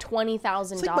be like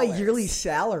 $20,000. It's like my yearly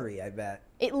salary, I bet.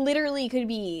 It literally could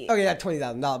be. Okay, not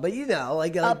 $20,000, but you know,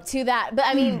 like up to that. But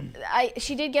I mean,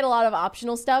 she did get a lot of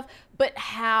optional stuff. But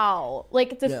how?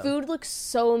 Like the food looks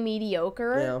so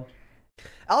mediocre. Yeah.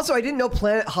 Also, I didn't know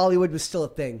Planet Hollywood was still a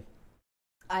thing.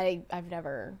 I'm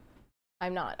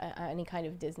not any kind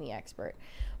of Disney expert,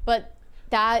 but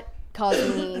that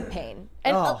caused me pain.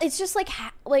 And it's just like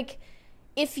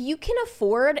if you can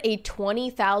afford a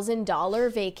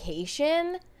 $20,000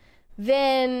 vacation,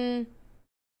 then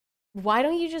why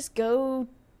don't you just go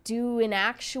do an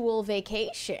actual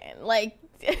vacation? Like,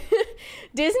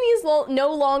 Disney is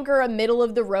no longer a middle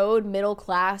of the road, middle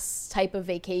class type of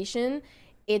vacation.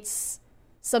 It's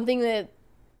something that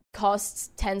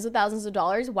costs tens of thousands of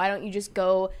dollars. Why don't you just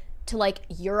go to like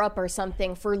Europe or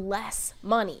something for less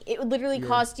money? It would literally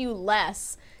cost you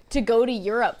less to go to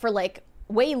Europe for like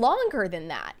way longer than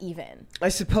that even. I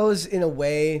suppose in a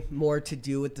way more to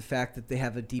do with the fact that they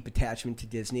have a deep attachment to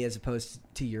Disney as opposed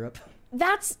to Europe.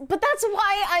 That's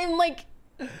why I'm like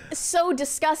so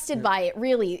disgusted by it,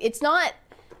 really. It's not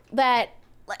that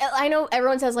I know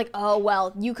everyone says like, oh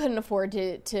well, you couldn't afford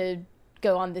to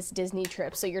go on this Disney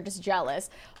trip, so you're just jealous.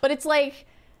 But it's like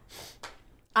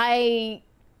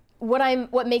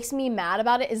what makes me mad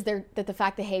about it is that the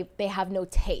fact that they have no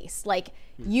taste. Like,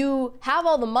 you have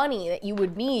all the money that you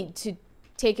would need to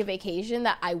take a vacation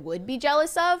that I would be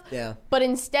jealous of. Yeah. But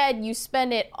instead you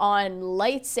spend it on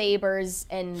lightsabers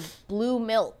and blue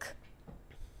milk.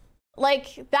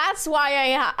 Like, that's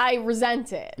why I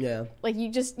resent it. Yeah. Like,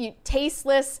 you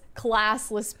tasteless,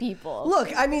 classless people.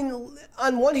 Look, I mean,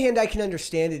 on one hand, I can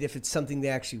understand it if it's something they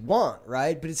actually want,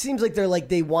 right? But it seems like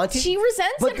they want it. She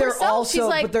resents it herself. She's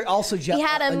like, but they're also he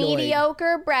had a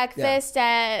mediocre breakfast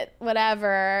at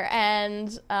whatever, and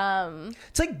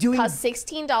it's like doing cost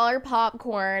 $16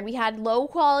 popcorn. We had low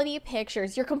quality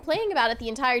pictures. You're complaining about it the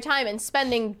entire time and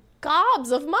spending gobs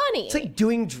of money. It's like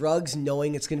doing drugs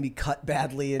knowing it's going to be cut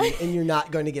badly and you're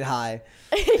not going to get high.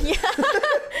 Yeah,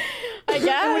 I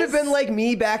guess. It would have been like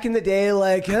me back in the day,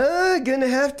 like, gonna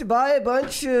have to buy a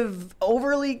bunch of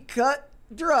overly cut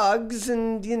drugs,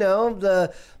 and you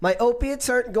know, my opiates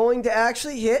aren't going to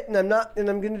actually hit, and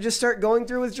I'm going to just start going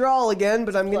through withdrawal again,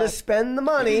 but I'm going to spend the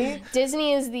money.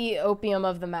 Disney is the opium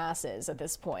of the masses at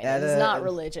this point. It's not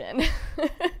religion.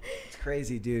 It's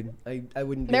crazy, dude. I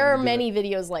wouldn't. There are many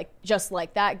videos just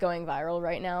like that going viral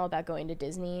right now about going to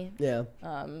Disney. Yeah.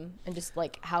 And just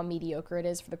like how mediocre it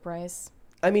is for the price.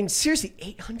 I mean, seriously,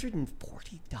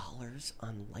 $840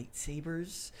 on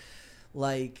lightsabers.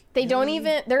 Like,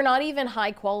 they're not even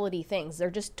high quality things.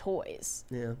 They're just toys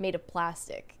made of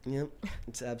plastic. Yep.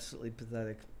 It's absolutely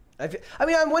pathetic. I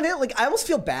mean, on one hand, like, I almost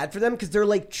feel bad for them because they're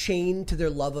like chained to their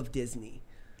love of Disney.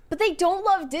 But they don't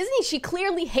love Disney. She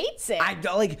clearly hates it. I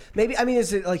don't like. Maybe I mean,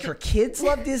 is it like her kids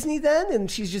love Disney then,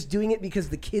 and she's just doing it because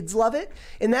the kids love it?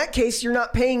 In that case, you're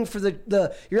not paying for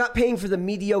you're not paying for the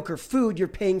mediocre food. You're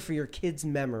paying for your kids'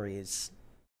 memories.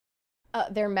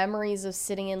 Their memories of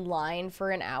sitting in line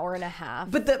for an hour and a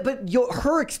half. But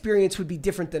her experience would be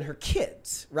different than her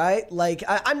kids, right? Like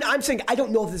I'm saying, I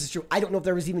don't know if this is true. I don't know if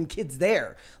there was even kids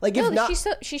there. Like if not,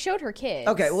 she showed her kids.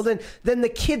 Okay, well then the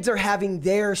kids are having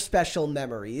their special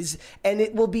memories, and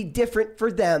it will be different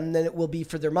for them than it will be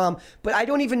for their mom. But I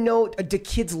don't even know, do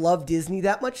kids love Disney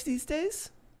that much these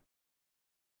days?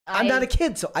 I'm not a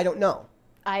kid, so I don't know.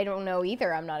 I don't know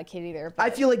either. I'm not a kid either. But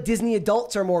I feel like Disney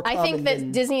adults are more common. I think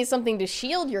that Disney is something to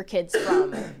shield your kids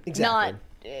from, exactly. not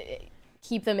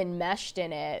keep them enmeshed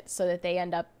in it so that they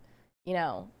end up,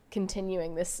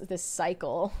 continuing this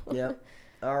cycle. Yeah.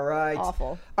 All right.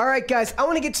 Awful. All right, guys, I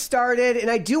want to get started, and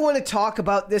I do want to talk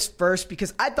about this first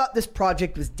because I thought this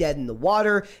project was dead in the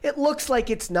water. It looks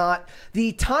like it's not.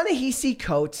 The Ta-Nehisi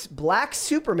Coates Black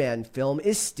Superman film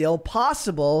is still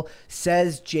possible,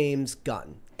 says James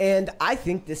Gunn. And I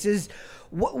think this is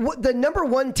what the number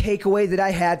one takeaway that I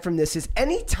had from this is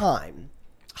anytime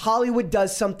Hollywood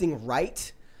does something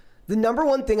right, the number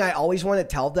one thing I always want to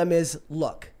tell them is,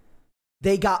 look,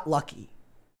 they got lucky.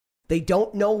 They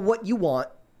don't know what you want.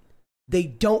 They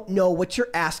don't know what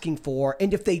you're asking for.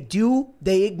 And if they do,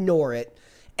 they ignore it.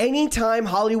 Anytime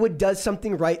Hollywood does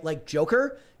something right, like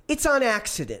Joker, it's on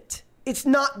accident. It's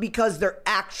not because they're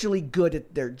actually good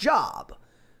at their job.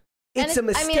 It's a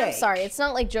mistake. I mean, I'm sorry. It's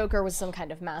not like Joker was some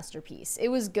kind of masterpiece. It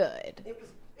was good.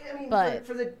 But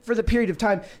for the period of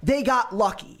time, they got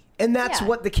lucky. And that's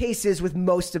what the case is with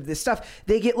most of this stuff.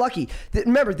 They get lucky.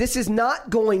 Remember, this is not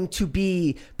going to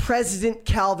be President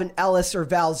Calvin Ellis or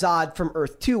Val Zod from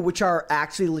Earth 2, which are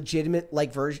actually legitimate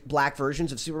black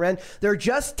versions of Superman. They're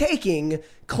just taking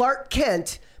Clark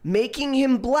Kent, making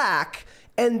him black,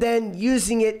 and then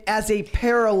using it as a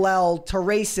parallel to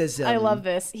racism. I love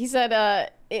this. He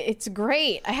said, it's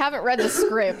great. I haven't read the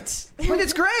script. But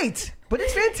it's great. But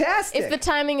it's fantastic. If the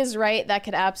timing is right, that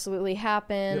could absolutely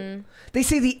happen. Yep. They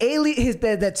say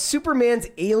that Superman's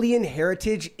alien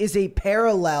heritage is a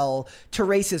parallel to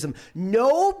racism.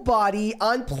 Nobody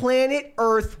on planet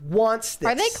Earth wants this.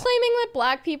 Are they claiming that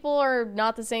black people are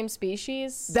not the same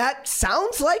species? That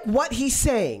sounds like what he's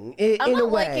saying. I'm not a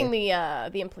way. liking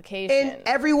the implication. And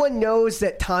everyone knows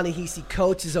that Ta-Nehisi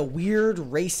Coates is a weird,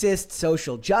 racist,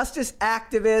 social justice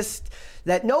activist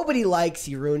that nobody likes.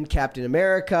 He ruined Captain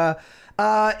America.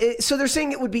 So they're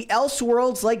saying it would be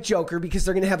Elseworlds like Joker because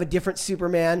they're going to have a different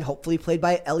Superman, hopefully played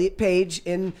by Elliot Page.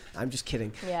 I'm just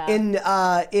kidding. Yeah. In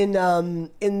their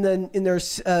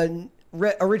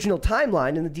original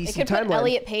timeline in the DC they could timeline, put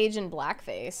Elliot Page in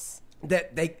blackface. How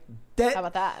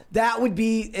about that? That would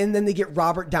be, and then they get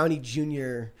Robert Downey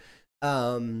Jr.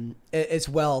 As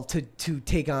well to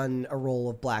take on a role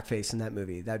of blackface in that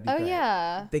movie. That'd be great.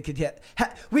 Yeah. They could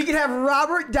we could have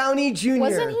Robert Downey Jr.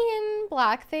 Wasn't he in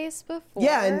blackface before?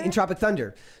 Yeah, in Tropic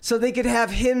Thunder. So they could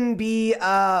have him be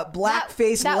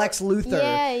blackface Lex Luthor.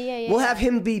 Yeah. We'll have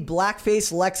him be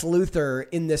blackface Lex Luthor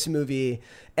in this movie,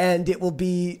 and it will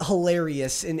be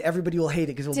hilarious, and everybody will hate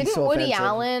it because it will be so offensive. Didn't Woody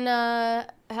Allen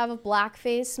have a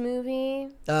blackface movie?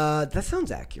 That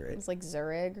sounds accurate. It was like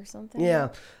Zurich or something. Yeah.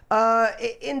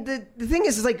 And the thing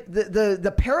is like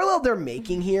the parallel they're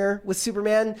making here with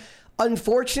Superman,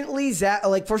 unfortunately, Zack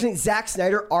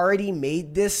Snyder already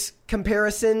made this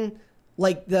comparison.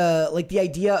 Like the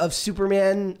idea of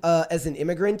Superman as an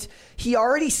immigrant, he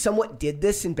already somewhat did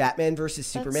this in Batman versus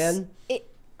Superman.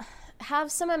 Have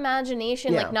some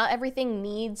imagination. Yeah. Like, not everything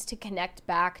needs to connect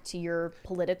back to your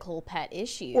political pet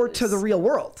issues. Or to the real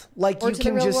world. Like, or you to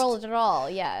can the real just, world at all,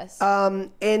 yes. And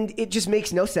it just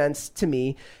makes no sense to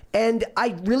me. And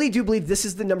I really do believe this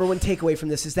is the number one takeaway from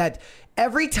this, is that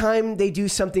every time they do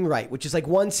something right, which is like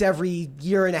once every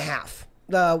year and a half,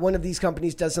 one of these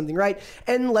companies does something right.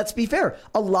 And let's be fair,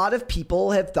 a lot of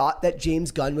people have thought that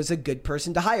James Gunn was a good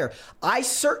person to hire. I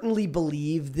certainly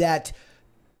believe that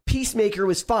Peacemaker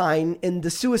was fine, and the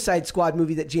Suicide Squad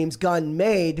movie that James Gunn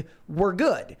made were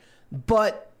good.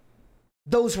 But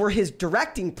those were his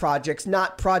directing projects,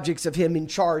 not projects of him in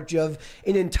charge of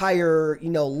an entire,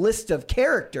 list of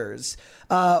characters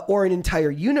or an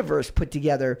entire universe put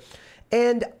together.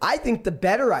 And I think the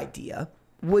better idea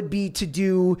would be to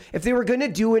do, if they were going to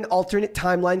do an alternate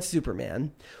timeline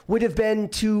Superman, would have been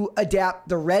to adapt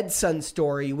the Red Sun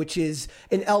story, which is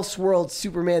an Elseworld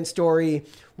Superman story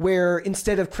where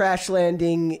instead of crash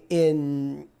landing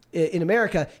in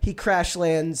America, he crash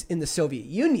lands in the Soviet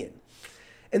Union.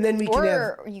 And then we can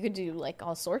have... Or you could do like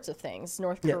all sorts of things.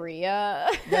 North Korea.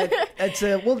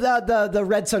 The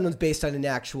Red Sun was based on an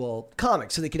actual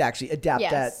comic, so they could actually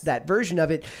adapt that version of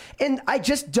it. And I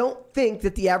just don't think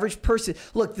that the average person...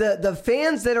 Look, the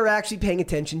fans that are actually paying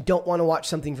attention don't want to watch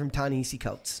something from Ta-Nehisi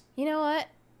Coates. You know what?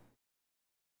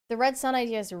 The Red Sun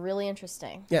idea is really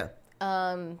interesting. Yeah.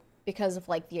 Because of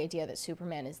like the idea that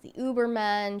Superman is the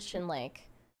Ubermensch and like...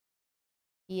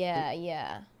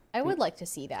 Yeah. I would like to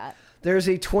see that. There's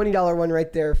a $20 one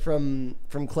right there from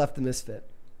Clef the Misfit.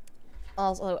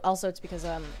 Also, it's because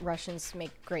Russians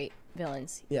make great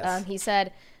villains. Yes. He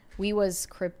said, "We was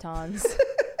Kryptons."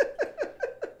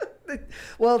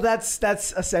 Well, that's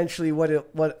essentially what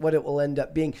it will end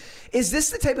up being. Is this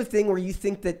the type of thing where you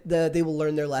think that they will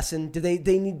learn their lesson? Do they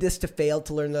need this to fail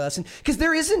to learn their lesson? Because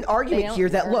there is an argument here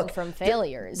that look from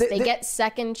failures. They get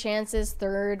second chances,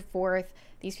 third, fourth.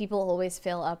 These people always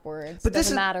fail upwards. But it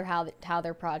doesn't matter how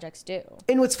their projects do.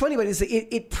 And what's funny about it is that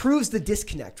it proves the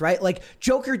disconnect, right? Like,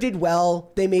 Joker did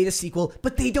well, they made a sequel,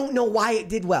 but they don't know why it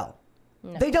did well.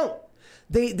 No. They don't.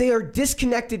 They are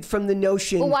disconnected from the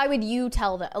notion. Well, why would you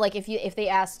tell them? Like, if they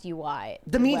asked you why?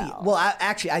 The media. Well,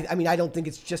 I don't think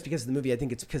it's just because of the movie. I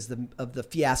think it's because of the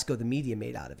fiasco the media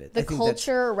made out of it. The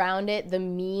culture around it, the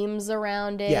memes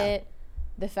around it,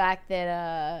 the fact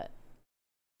that...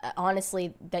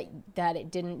 honestly, that it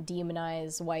didn't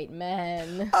demonize white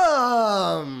men.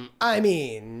 I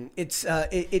mean,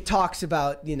 it talks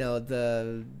about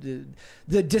the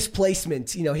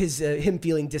displacement, him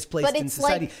feeling displaced in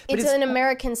society. But it's an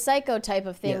American Psycho type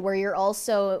of thing where you're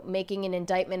also making an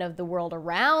indictment of the world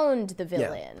around the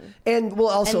villain, and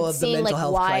also of the mental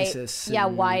health crisis.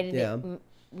 Why did it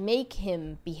make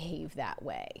him behave that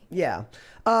way? Yeah,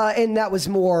 and that was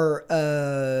more.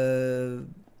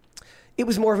 It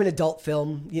was more of an adult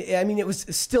film. I mean, it was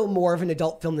still more of an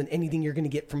adult film than anything you're going to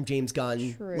get from James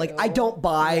Gunn. True. Like, I don't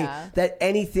buy that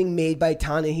anything made by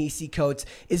Ta-Nehisi Coates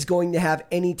is going to have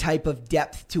any type of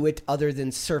depth to it other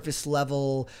than surface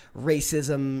level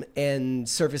racism and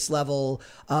surface level,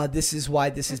 this is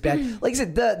why this is bad. Like I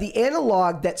said, the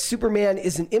analog that Superman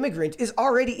is an immigrant is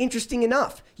already interesting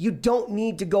enough. You don't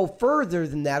need to go further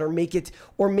than that or make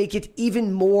it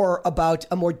even more about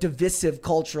a more divisive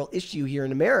cultural issue here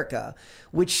in America,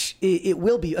 which it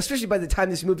will be, especially by the time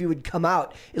this movie would come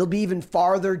out. It'll be even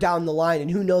farther down the line,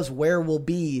 and who knows where we'll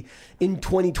be in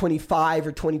 2025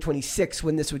 or 2026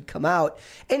 when this would come out.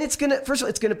 And it's gonna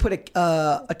put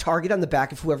a target on the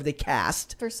back of whoever they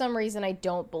cast. For some reason, I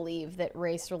don't believe that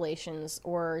race relations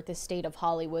or the state of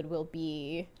Hollywood will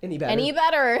be any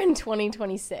better in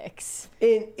 2026.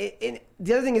 And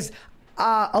the other thing is,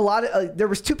 there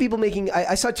was two people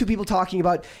I saw two people talking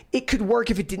about it could work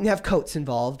if it didn't have Coates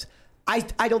involved.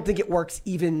 I don't think it works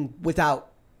even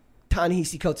without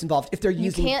Ta-Nehisi Coates involved. If they're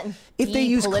using, if they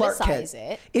use Clark Kent,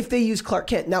 if they use Clark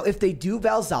Kent. Now, if they do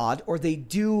Val Zod or they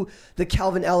do the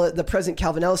present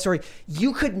Calvin Ellis story,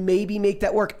 you could maybe make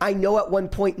that work. I know at one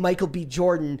point Michael B.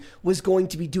 Jordan was going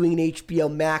to be doing an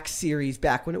HBO Max series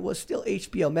back when it was still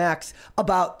HBO Max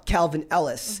about Calvin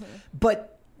Ellis, but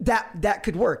that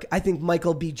could work. I think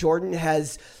Michael B. Jordan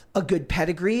has a good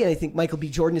pedigree, and I think Michael B.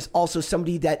 Jordan is also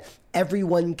somebody that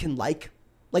everyone can like.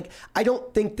 Like, I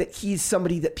don't think that he's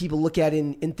somebody that people look at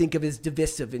and think of as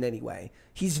divisive in any way.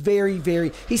 He's very,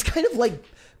 very... He's kind of like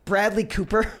Bradley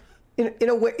Cooper in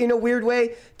a weird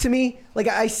way to me. Like,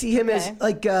 I see him as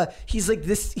like he's like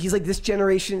this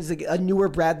generation's like a newer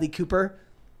Bradley Cooper.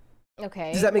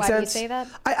 Okay. Does that make sense? Why do you say that?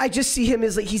 I just see him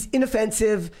as like he's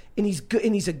inoffensive and he's good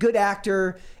and he's a good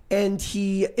actor and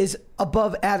he is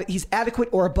he's adequate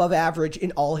or above average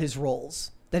in all his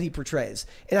roles that he portrays.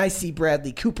 And I see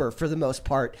Bradley Cooper for the most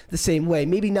part the same way.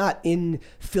 Maybe not in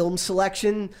film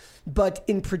selection, but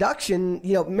in production.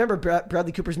 Remember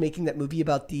Bradley Cooper's making that movie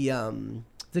about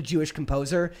the Jewish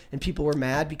composer, and people were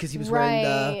mad because he was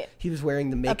wearing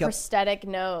the makeup. A prosthetic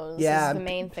nose is the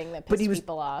main thing that pissed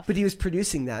people off. But he was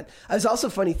producing that. I was also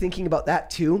thinking about that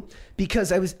too,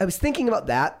 because I was thinking about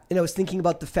that, and I was thinking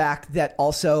about the fact that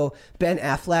also Ben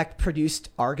Affleck produced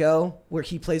Argo, where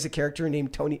he plays a character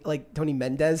named Tony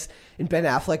Mendez, and Ben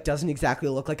Affleck doesn't exactly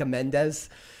look like a Mendez.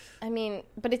 I mean,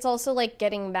 but it's also like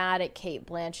getting mad at Cate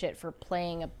Blanchett for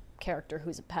playing a character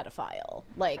who's a pedophile.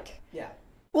 Like, yeah.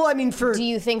 Well, I mean, do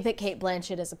you think that Cate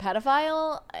Blanchett is a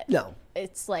pedophile? No.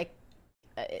 It's like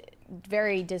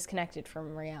very disconnected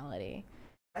from reality.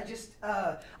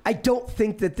 I don't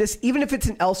think that this, even if it's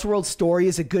an Elseworld story,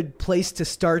 is a good place to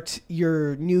start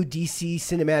your new DC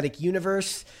cinematic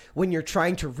universe when you're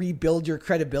trying to rebuild your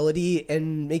credibility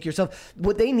and make yourself.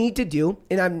 What they need to do,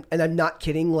 and I'm not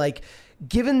kidding, like,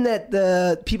 given that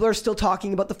the people are still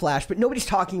talking about the Flash, but nobody's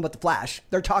talking about the Flash.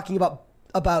 They're talking about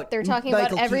about They're talking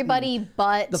Michael about everybody Keaton,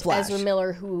 but the Flash. Ezra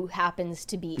Miller, who happens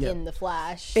to be in The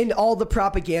Flash. And all the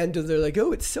propaganda, they're like,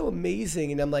 oh, it's so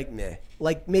amazing. And I'm like, meh.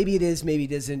 Like, maybe it is, maybe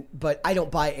it isn't. But I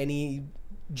don't buy any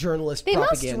journalist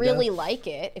propaganda. They must really like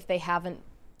it if they haven't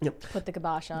put the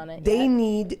kibosh on it They yet.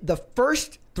 need the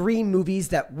first 3 movies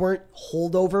that weren't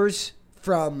holdovers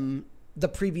from the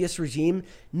previous regime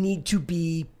need to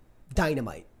be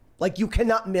dynamite. Like, you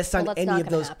cannot miss on that's any not of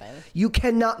gonna those. happen. You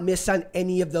cannot miss on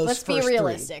any of those Let's first be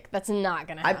realistic. That's not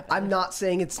going to happen. I'm not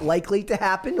saying it's likely to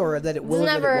happen or that it will It's or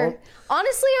that it never. won't.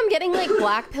 Honestly, I'm getting like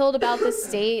blackpilled about the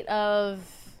state of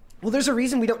Well, there's a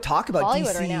reason we don't talk about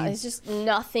Hollywood DC. right now. It's just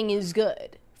nothing is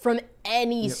good from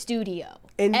any studio.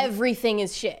 Everything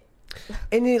is shit.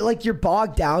 And you're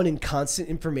bogged down in constant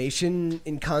information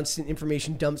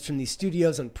dumps from these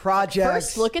studios on projects.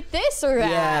 First, look at this or that,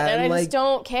 Yeah, and and I just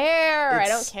don't care. I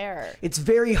don't it's- care. It's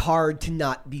very hard to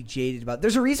not be jaded about.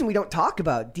 There's a reason we don't talk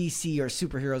about DC or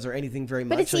superheroes or anything very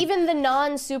much. But it's even the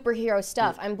non-superhero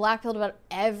stuff. I'm blackpilled about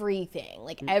everything.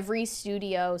 Like every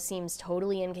studio seems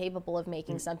totally incapable of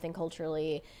making something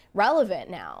culturally relevant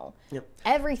now.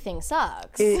 Everything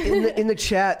sucks. in the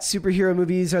chat, superhero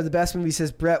movies are the best movies,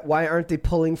 says Brett. Why aren't they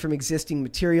pulling from existing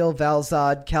material?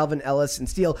 Valzad, Calvin Ellis, and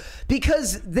Steele.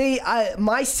 Because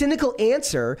my cynical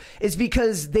answer is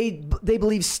because they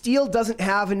believe Steele doesn't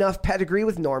have enough pedigree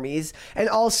with normies, and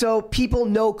also people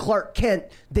know Clark Kent.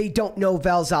 They don't know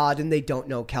Valzad and they don't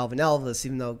know Calvin Ellis,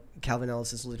 even though Calvin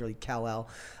Ellis is literally Kal-El.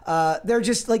 They're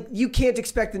just like, you can't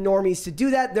expect the normies to do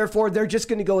that. Therefore, they're just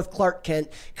going to go with Clark Kent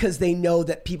because they know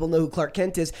that people know who Clark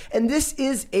Kent is. And this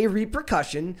is a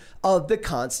repercussion of the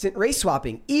constant race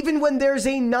swapping. Even when there's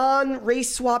a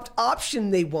non-race swapped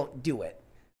option, they won't do it.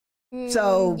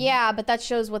 So yeah, but that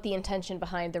shows what the intention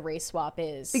behind the race swap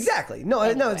is. Exactly. No,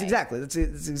 Anyway. it's exactly. That's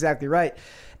exactly right.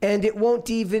 And it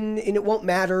won't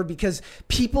matter because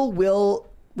people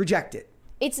will reject it.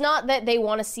 It's not that they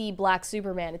want to see Black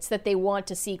Superman. It's that they want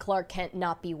to see Clark Kent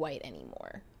not be white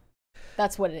anymore.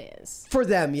 That's what it is. For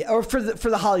them, yeah, or for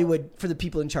the Hollywood, for the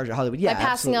people in charge of Hollywood, yeah. By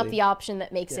passing absolutely. up the option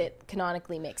that makes it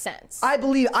canonically make sense. I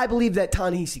believe that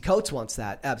Ta-Nehisi Coates wants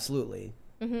that. Absolutely.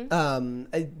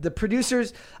 The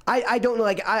producers, I don't know.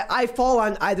 Like I fall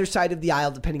on either side of the aisle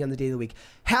depending on the day of the week.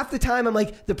 Half the time, I'm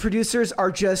like, the producers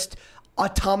are just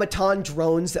automaton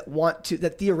drones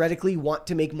that theoretically want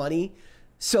to make money.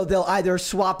 So they'll either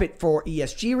swap it for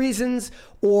ESG reasons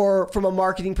or from a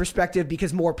marketing perspective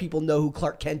because more people know who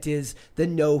Clark Kent is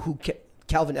than know who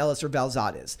Calvin Ellis or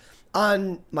Valzad is.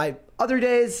 On my other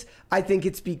days, I think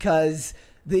it's because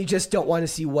they just don't want to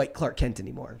see white Clark Kent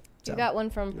anymore. So. You got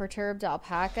one from Perturbed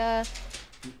Alpaca.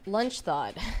 Lunch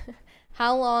thought.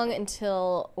 How long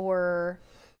until or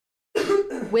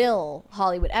will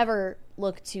Hollywood ever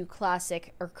look to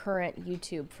classic or current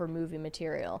YouTube for movie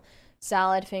material?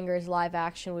 Salad Fingers live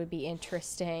action would be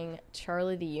interesting.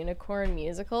 Charlie the Unicorn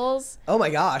musicals? Oh my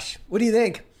gosh. What do you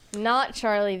think? Not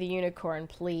Charlie the Unicorn,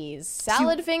 please.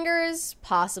 Salad Fingers?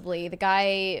 Possibly. The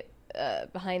guy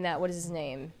behind that, what is his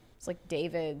name? It's like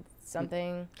David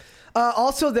something.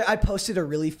 Also, I posted a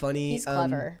really funny... He's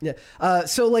clever. Yeah.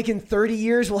 So like in 30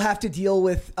 years, we'll have to deal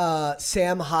with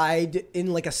Sam Hyde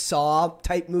in like a Saw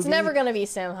type movie. It's never going to be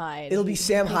Sam Hyde. It'll be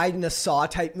Sam Hyde in a Saw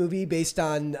type movie based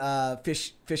on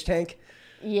Fish Tank.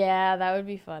 Yeah, that would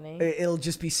be funny. It'll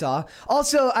just be Saw.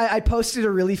 Also, I posted a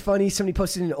really funny... Somebody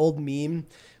posted an old meme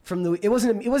from the... It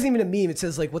wasn't even a meme. It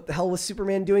says like, what the hell was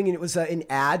Superman doing? And it was an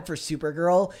ad for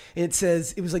Supergirl. And it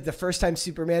says, it was like the first time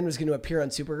Superman was going to appear on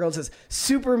Supergirl. It says,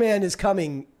 Superman is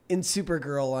coming in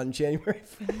Supergirl on January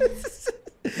 5th.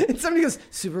 And somebody goes,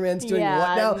 Superman's doing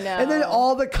what now? No. And then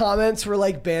all the comments were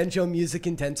like, banjo music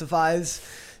intensifies.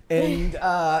 And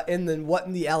then what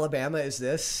in the Alabama is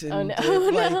this? And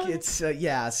it's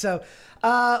yeah. So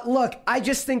look, I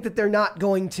just think that they're not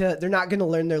going to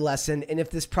learn their lesson. And if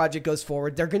this project goes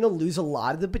forward, they're going to lose a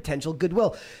lot of the potential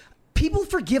goodwill. People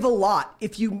forgive a lot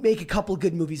if you make a couple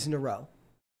good movies in a row.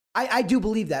 I do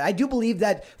believe that. I do believe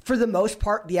that for the most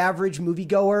part, the average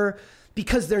moviegoer,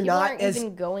 because they're People not aren't as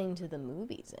even going to the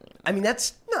movies anymore. I mean,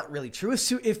 that's not really true.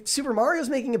 If Super Mario's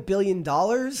making $1 billion,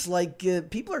 like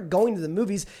people are going to the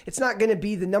movies. It's not going to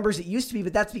be the numbers it used to be,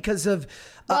 but that's because of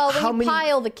how many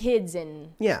pile the kids in.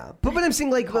 Yeah, but I'm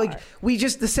saying like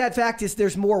the sad fact is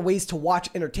there's more ways to watch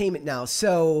entertainment now.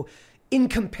 So in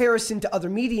comparison to other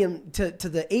medium to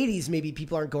the 80s, maybe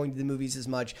people aren't going to the movies as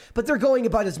much, but they're going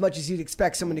about as much as you'd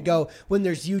expect someone to go when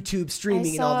there's YouTube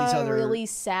streaming and all these other. I saw a really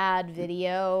sad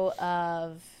video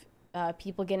of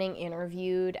people getting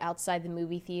interviewed outside the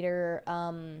movie theater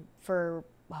for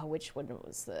which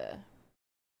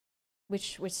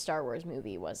Star Wars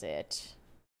movie was it?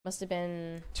 Must have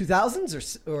been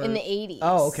 2000s or in the 80s.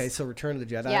 Oh, okay. So Return of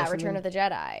the Jedi. Yeah, Return of the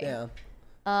Jedi. Yeah.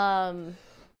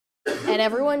 And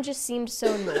everyone just seemed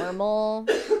so normal,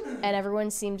 and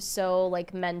everyone seemed so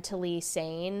like mentally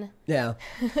sane. Yeah.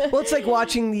 Well, it's like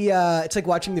watching the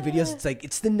videos. It's like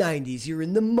it's the 90s. You're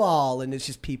in the mall, and it's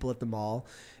just people at the mall.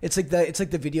 It's like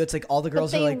the video. It's like all the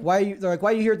girls are like, why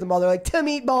are you here at the mall? They're like, to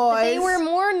meet boys. They were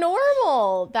more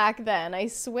normal back then. I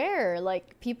swear.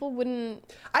 Like people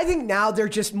wouldn't. I think now they're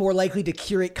just more likely to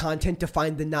curate content to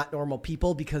find the not normal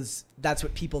people because that's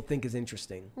what people think is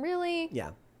interesting. Really? Yeah.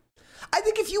 I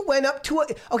think if you went up to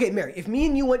Mary, if me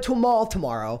and you went to a mall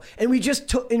tomorrow and we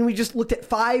just looked at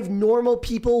 5 normal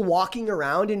people walking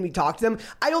around and we talked to them,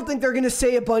 I don't think they're going to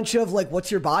say a bunch of like,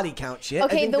 what's your body count shit.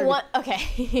 Okay,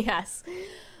 yes.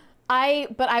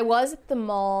 But I was at the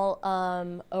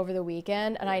mall over the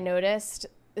weekend and I noticed,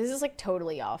 this is like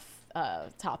totally off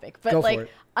topic, but Go for like it.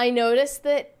 I noticed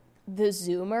that the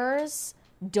Zoomers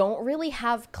don't really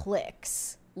have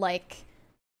clicks like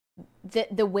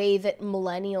the way that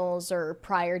millennials or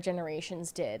prior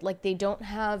generations did. Like they don't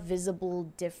have visible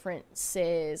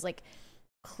differences, like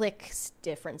clicks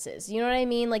differences. You know what I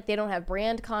mean? Like they don't have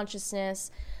brand consciousness.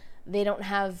 They don't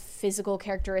have physical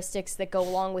characteristics that go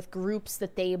along with groups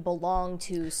that they belong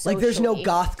to socially. Like there's no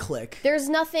goth clique. There's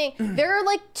nothing. There are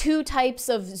like 2 types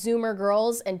of Zoomer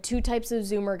girls and 2 types of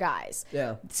Zoomer guys.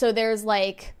 Yeah. So there's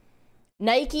like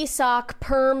Nike sock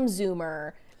perm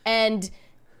Zoomer and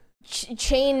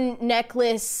chain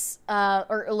necklace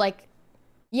chain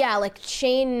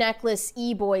necklace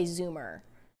e-boy Zoomer.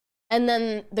 And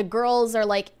then the girls are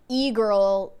like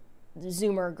e-girl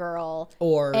Zoomer girl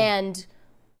and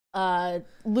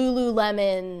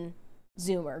Lululemon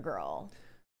Zoomer girl.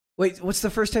 Wait, what's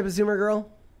the first type of Zoomer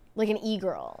girl? Like an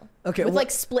e-girl. Okay. With like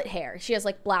split hair. She has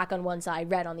like black on one side,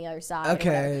 red on the other side.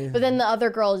 Okay. But then the other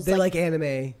girls they like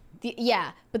anime.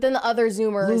 But then the other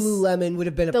Zoomers. Lululemon would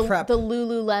have been a prep. The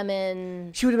Lululemon.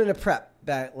 She would have been a prep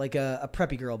back, like a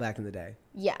preppy girl back in the day.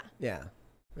 Yeah. Yeah.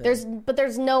 There's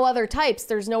no other types.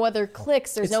 There's no other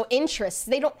cliques. There's no interests.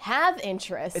 They don't have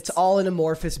interests. It's all an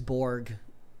amorphous Borg.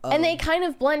 And they kind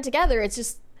of blend together. It's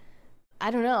just, I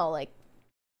don't know, like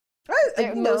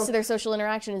most of their social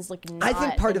interaction is like not I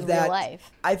think part in of that. real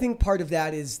life. I think part of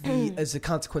that is as a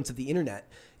consequence of the internet.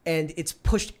 And it's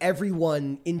pushed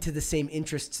everyone into the same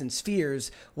interests and spheres,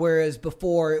 whereas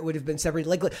before it would have been separated.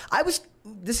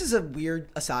 This is a weird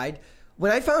aside.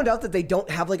 When I found out that they don't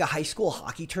have like a high school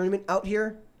hockey tournament out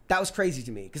here, that was crazy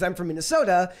to me because I'm from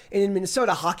Minnesota, and in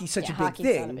Minnesota, hockey's such a big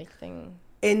thing. Not a big thing.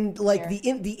 And like the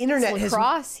internet it's has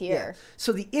lacrosse here. Yeah.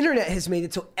 So the internet has made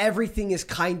it so everything is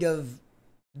kind of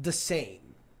the same.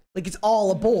 Like it's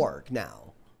all a Borg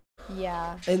now.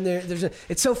 Yeah. And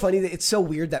it's so funny that it's so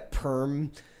weird that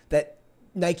that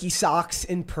Nike socks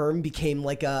and perm became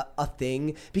like a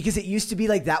thing because it used to be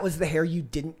like that was the hair you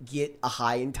didn't get a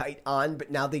high and tight on,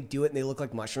 but now they do it and they look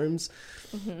like mushrooms.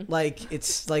 Mm-hmm. Like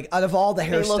it's like out of all the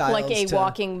hairstyles, they look like a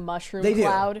walking mushroom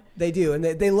cloud. They do, and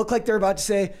they look like they're about to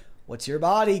say, "What's your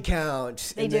body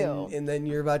count?" They do, and then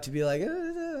you're about to be like,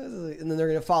 and then they're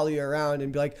gonna follow you around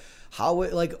and be like, how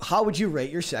would you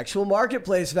rate your sexual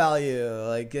marketplace value?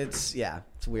 Like it's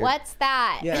weird. What's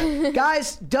that? Yeah,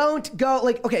 guys, don't go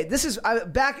okay. This is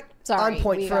back on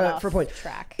point for point.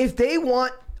 Track. If they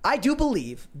want, I do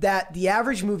believe that the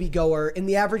average moviegoer and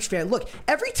the average fan. Look,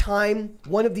 every time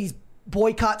one of these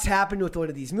boycotts happen with one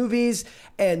of these movies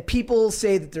and people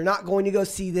say that they're not going to go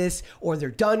see this or they're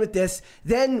done with this,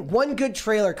 then one good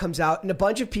trailer comes out and a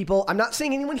bunch of people, I'm not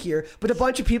saying anyone here, but a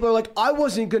bunch of people are like, I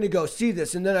wasn't going to go see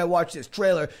this and then I watched this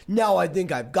trailer, now I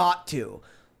think I've got to.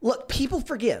 Look, people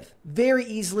forgive very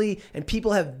easily and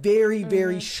people have very,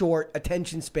 very short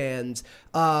attention spans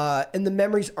and the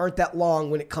memories aren't that long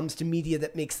when it comes to media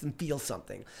that makes them feel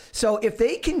something. So if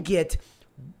they can get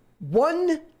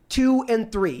 1, 2,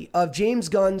 and 3 of James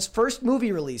Gunn's first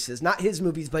movie releases, not his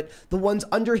movies, but the ones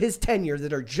under his tenure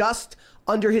that are just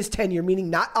under his tenure, meaning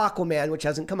not Aquaman, which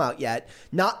hasn't come out yet,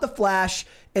 not The Flash,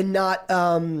 and not,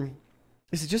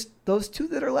 is it just those 2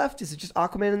 that are left? Is it just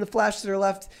Aquaman and The Flash that are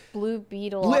left? Blue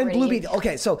Beetle Blue Beetle.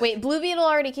 Okay, so. Wait, Blue Beetle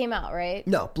already came out, right?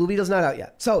 No, Blue Beetle's not out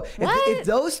yet. So if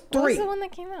those 3. What was the one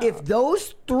that came out? If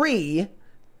those 3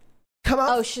 come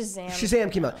out. Oh, Shazam.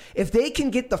 Shazam came out. If they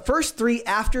can get the first 3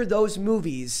 after those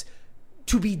movies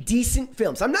to be decent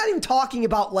films. I'm not even talking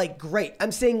about like great.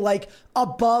 I'm saying like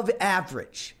above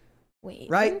average. Wait,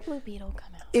 right? When did Blue Beetle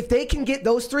come out? If they can get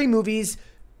those 3 movies,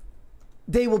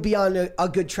 they will be on a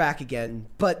good track again.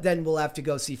 But then we'll have to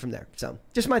go see from there. So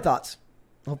just my thoughts.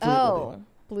 Hopefully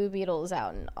Blue Beetle is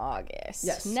out in August.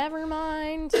 Yes. Never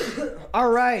mind. All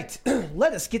right,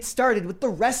 let us get started with the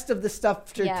rest of the stuff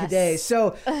for today.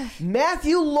 So,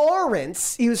 Matthew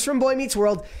Lawrence, he was from Boy Meets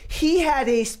World. He had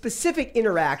a specific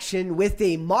interaction with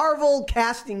a Marvel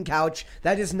casting couch.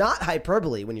 That is not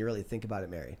hyperbole when you really think about it,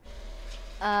 Mary.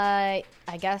 I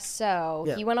guess so.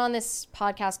 Yeah. He went on this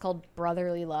podcast called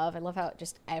Brotherly Love. I love how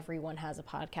just everyone has a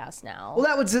podcast now. Well,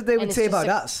 that was what they would And say it's just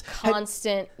about a us.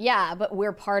 Constant, yeah, but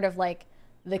we're part of like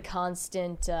the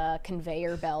constant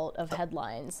conveyor belt of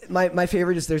headlines. My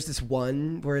favorite is there's this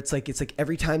one where it's like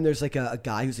every time there's like a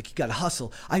guy who's like, you gotta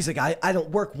hustle. He's like, I don't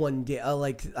work one day.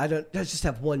 I just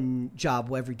have one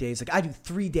job every day. It's like I do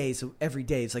 3 days every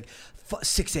day. It's like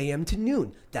 6 a.m. to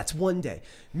noon. That's one day.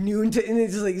 Noon to, and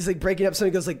he's like breaking up. So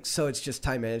he goes like, so it's just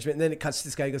time management. And then it cuts to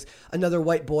this guy. He goes, another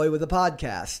white boy with a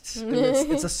podcast. And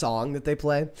it's a song that they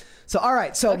play. So all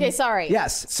right. So Okay, sorry.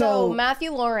 Yes. So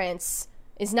Matthew Lawrence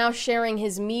is now sharing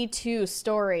his Me Too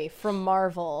story from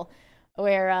Marvel,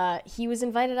 where he was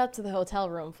invited up to the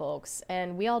hotel room, folks,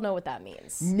 and we all know what that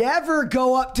means. Never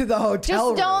go up to the hotel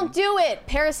room. Just don't do it.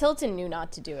 Paris Hilton knew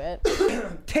not to do it.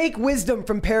 Take wisdom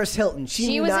from Paris Hilton. She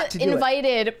knew not to do it. She was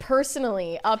invited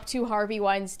personally up to Harvey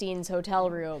Weinstein's hotel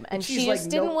room, and she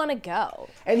just didn't want to go.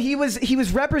 And he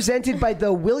was represented by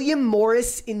the William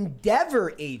Morris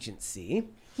Endeavor Agency.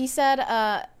 He said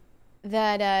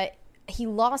that he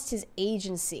lost his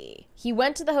agency. He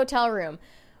went to the hotel room,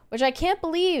 which I can't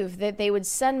believe that they would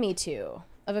send me to,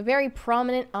 of a very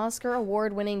prominent Oscar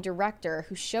award-winning director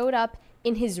who showed up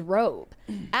in his robe,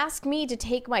 asked me to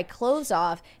take my clothes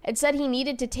off, and said he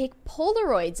needed to take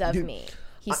Polaroids of me,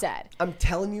 he said. I'm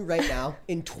telling you right now,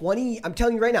 I'm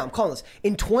calling this.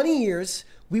 In 20 years,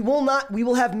 we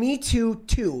will have Me Too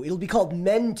 2. It'll be called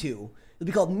Men Too. It'll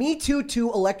be called Me Too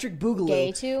 2 Electric Boogaloo.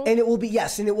 Gay Too? And it will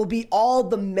be all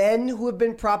the men who have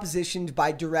been propositioned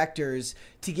by directors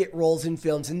to get roles in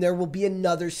films, and there will be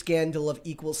another scandal of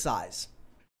equal size.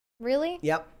 Really?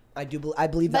 Yep. I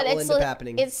believe that will end up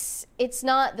happening. It's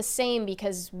not the same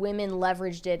because women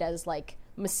leveraged it as like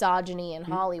misogyny in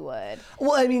Hollywood.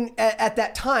 Well, I mean, at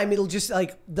that time, it'll just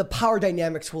like the power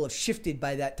dynamics will have shifted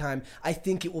by that time. I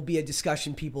think it will be a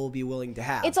discussion people will be willing to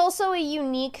have. It's also a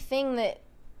unique thing that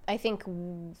I think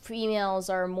females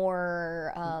are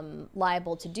more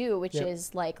liable to do, which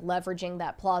is like leveraging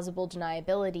that plausible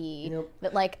deniability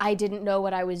that like I didn't know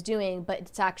what I was doing, but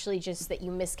it's actually just that you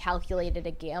miscalculated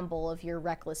a gamble of your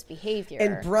reckless behavior.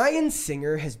 And Bryan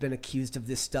Singer has been accused of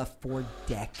this stuff for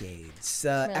decades.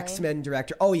 Really? X-Men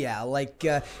director. Oh yeah, like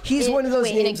he's one of those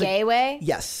names. In a gay way?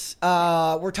 Yes.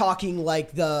 We're talking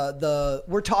like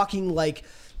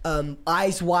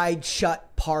Eyes Wide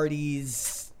Shut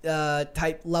parties.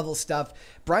 Type level stuff.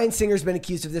 Bryan Singer's been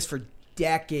accused of this for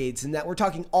decades, and that we're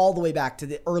talking all the way back to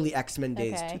the early X-Men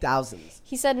days, 2000s.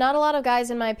 He said, not a lot of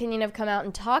guys, in my opinion, have come out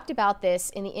and talked about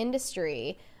this in the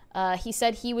industry. He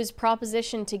said he was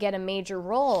propositioned to get a major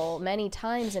role many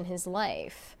times in his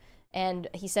life. And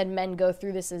he said men go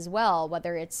through this as well,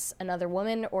 whether it's another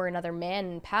woman or another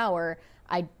man in power.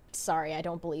 I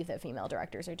don't believe that female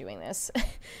directors are doing this.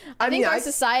 I think our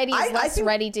society is less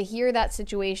ready to hear that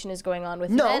situation is going on with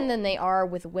men than they are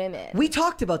with women. We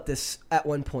talked about this at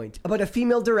one point, about a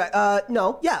female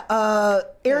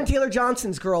Aaron Taylor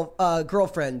Johnson's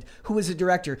girlfriend, who was a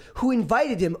director, who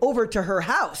invited him over to her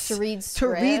house to read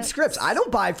scripts. I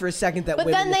don't buy for a second that. But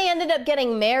then they ended up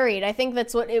getting married. I think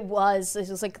that's what it was. It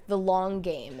was like the long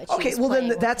game that she was playing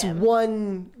then that's with him.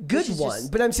 One good one.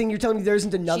 But I'm saying you're telling me there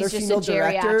isn't another female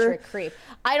director. Creep.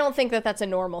 I don't think that that's a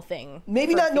normal thing.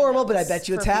 Maybe not normal, but I bet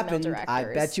you it's happened. I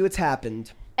bet you it's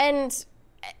happened. And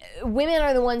women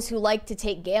are the ones who like to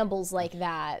take gambles like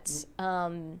that,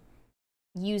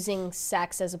 using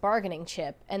sex as a bargaining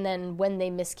chip. And then when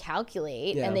they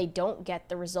miscalculate and they don't get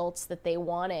the results that they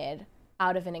wanted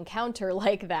out of an encounter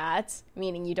like that,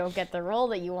 meaning you don't get the role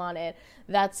that you wanted,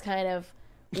 that's kind of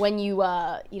when you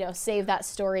save that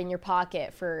story in your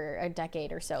pocket for a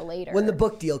decade or so later. When the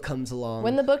book deal comes along.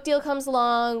 When the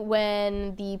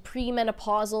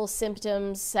premenopausal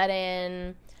symptoms set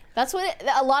in. That's what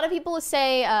a lot of people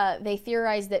say. They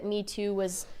theorize that Me Too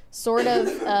was sort of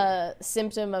a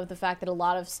symptom of the fact that a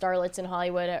lot of starlets in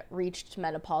Hollywood reached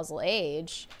menopausal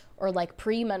age or like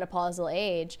premenopausal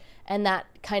age, and that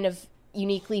kind of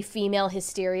uniquely female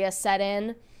hysteria set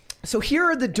in. So here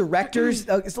are the directors.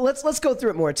 So let's go through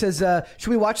it more. It says,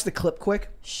 should we watch the clip quick?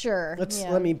 Sure.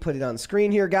 Let me put it on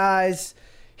screen here, guys.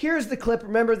 Here's the clip.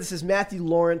 Remember, this is Matthew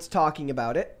Lawrence talking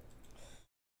about it.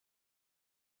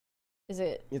 Is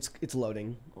it? It's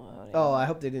loading. Oh, I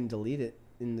hope they didn't delete it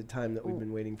in the time that we've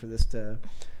been waiting for this to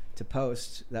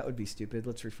post. That would be stupid.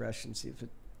 Let's refresh and see if it.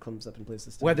 comes up and plays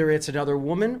this. Whether it's another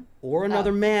woman or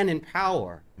another man in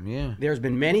power. Yeah. There's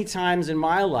been many times in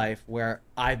my life where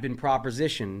I've been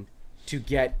propositioned to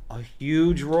get a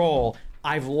huge role.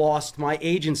 I've lost my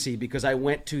agency because I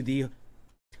went to the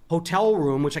hotel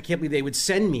room, which I can't believe they would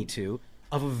send me to,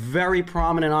 of a very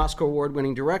prominent Oscar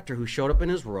award-winning director who showed up in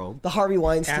his robe. The Harvey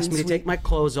Weinstein asked me to take my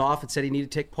clothes off and said he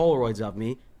needed to take Polaroids of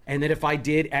me. And that if I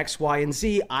did X, Y, and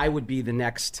Z, I would be the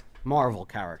next Marvel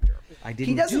character. I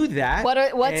didn't do that.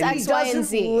 What's and X, Y, and He doesn't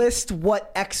Z? list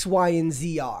what X, Y, and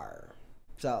Z are.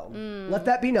 So let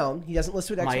that be known. He doesn't list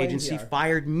what X, my Y, and Z agency are.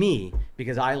 fired me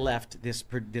because I left this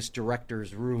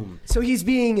director's room. So he's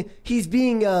being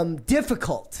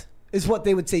difficult, is what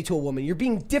they would say to a woman. You're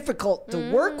being difficult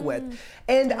to work with.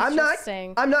 And I'm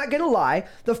not gonna lie,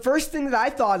 the first thing that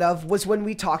I thought of was when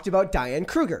we talked about Diane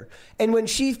Kruger. And when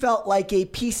she felt like a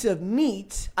piece of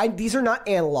meat, these are not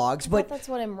analogs, but That's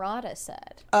what Imrata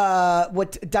said.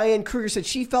 what Diane Kruger said,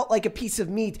 she felt like a piece of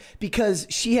meat because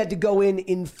she had to go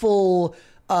in full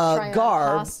on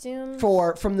garb costumes?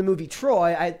 from the movie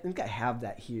Troy. I think I have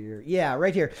that here. Yeah,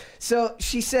 right here. So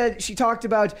she talked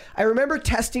about, I remember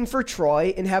testing for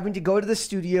Troy and having to go to the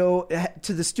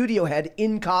studio head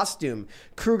in costume.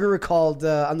 Kruger recalled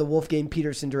on the Wolfgang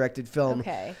Peterson directed film.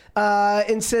 Okay.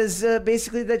 And says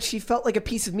basically that she felt like a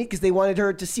piece of meat because they wanted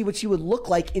her to see what she would look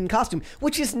like in costume,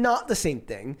 which is not the same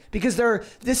thing because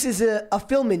this is a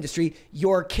film industry.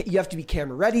 You have to be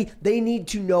camera ready. They need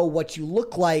to know what you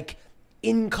look like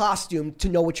in costume to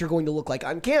know what you're going to look like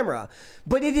on camera.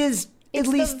 But it is at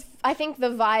least I think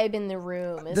the vibe in the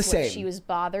room is the same. what she was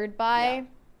bothered by.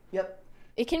 Yeah. Yep.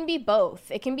 It can be both.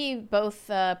 It can be both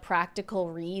a practical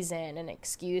reason and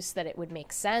excuse that it would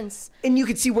make sense. And you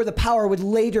could see where the power would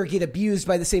later get abused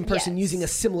by the same person Yes. using a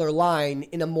similar line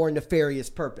in a more nefarious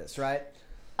purpose, right?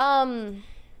 I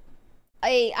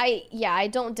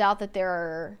don't doubt that there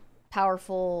are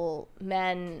powerful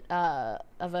men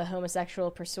of a homosexual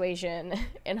persuasion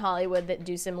in Hollywood that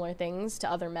do similar things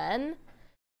to other men.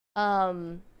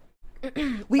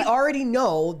 We already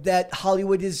know that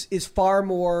Hollywood is far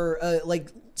more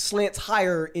slants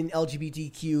higher in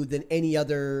LGBTQ than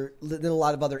a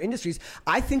lot of other industries.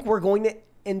 I think we're going to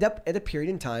end up at a period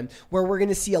in time where we're going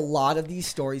to see a lot of these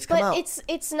stories come out. But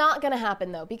it's not going to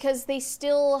happen though, because they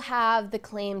still have the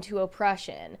claim to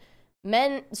oppression.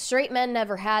 Straight men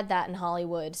never had that in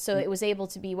Hollywood, so it was able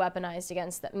to be weaponized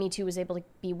against them. Me Too was able to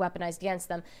be weaponized against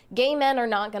them. Gay men are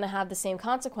not going to have the same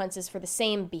consequences for the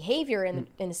same behavior in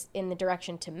the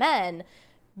direction to men,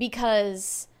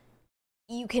 because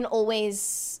you can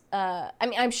always.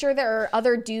 I'm sure there are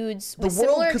other dudes with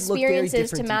similar experiences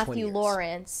to Matthew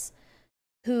Lawrence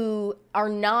who are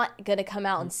not going to come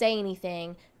out and say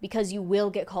anything because you will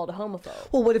get called a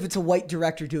homophobe. Well, what if it's a white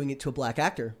director doing it to a black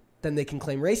actor? Then they can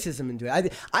claim racism and do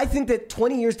it. I think that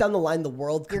 20 years down the line, the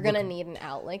world could You're going to need an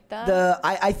out like that?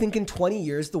 I think in 20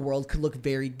 years, the world could look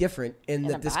very different, and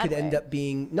that this could end up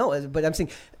being... No, but I'm saying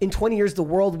in 20 years, the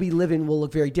world we live in will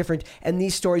look very different, and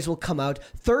these stories will come out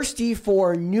thirsty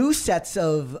for new sets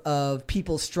of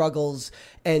people's struggles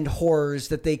and horrors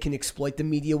that they can exploit. The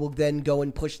media will then go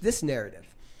and push this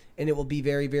narrative, and it will be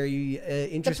very, very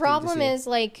interesting. The problem is,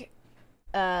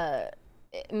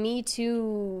 Me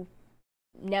Too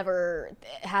never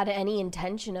had any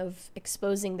intention of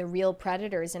exposing the real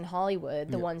predators in Hollywood,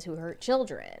 the ones who hurt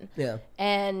children. Yeah.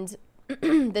 And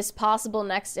this possible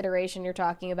next iteration you're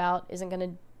talking about isn't going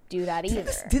to do that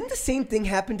either. Didn't the same thing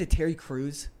happen to Terry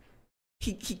Crews?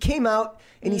 He came out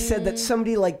and he said that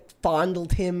somebody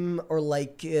fondled him or I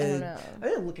don't know. I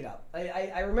didn't look it up.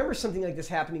 I remember something like this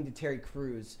happening to Terry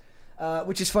Crews.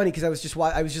 Which is funny because I was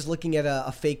just looking at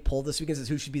a fake poll this weekend that says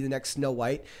who should be the next Snow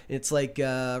White. And it's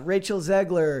Rachel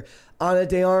Zegler, Ana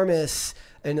de Armas,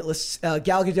 and it lists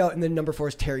Gal Gadot, and then number 4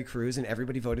 is Terry Crews, and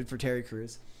everybody voted for Terry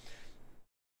Crews.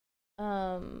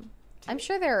 I'm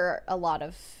sure there are a lot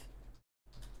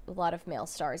of male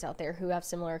stars out there who have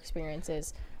similar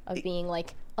experiences of being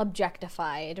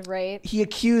objectified, right? He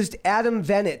accused Adam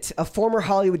Vennett, a former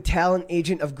Hollywood talent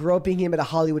agent, of groping him at a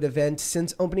Hollywood event.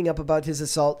 Since opening up about his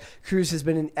assault, Crews has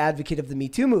been an advocate of the Me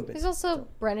Too movement. There's also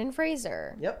Brendan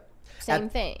Fraser. Yep. Same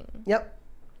thing. Yep.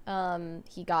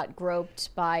 He got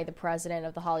groped by the president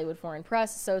of the Hollywood Foreign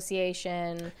Press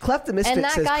Association. Clef the Misfit and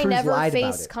that says guy Crews never lied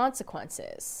about faced it.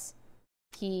 consequences.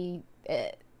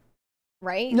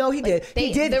 Right? No, he did.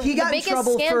 He did. He got in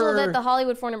trouble The biggest scandal for... that the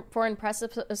Hollywood Foreign Press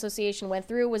Association went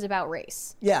through was about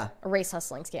race. Yeah. A race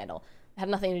hustling scandal. It had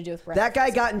nothing to do with That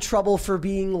guy got in trouble for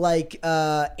being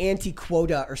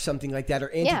anti-quota or something like that,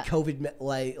 or anti-COVID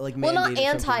mandate. Well, not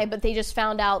anti, but they just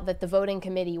found out that the voting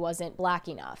committee wasn't black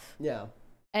enough. Yeah.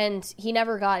 And he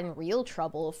never got in real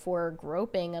trouble for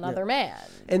groping another man.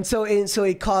 And so it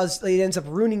ends up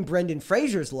ruining Brendan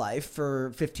Fraser's life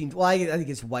for 15. Well, I think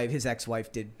his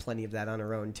ex-wife did plenty of that on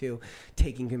her own too,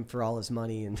 taking him for all his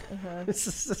money. And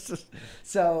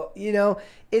so,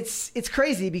 it's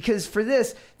crazy because for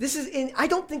this is, I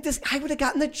don't think I would have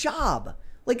gotten the job.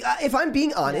 Like, if I'm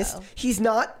being honest, he's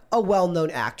not a well-known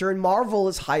actor, and Marvel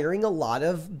is hiring a lot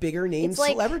of bigger name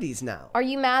celebrities now. Are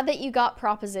you mad that you got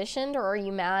propositioned, or are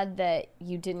you mad that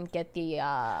you didn't get the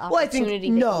opportunity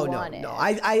you wanted? No.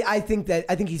 I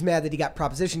think he's mad that he got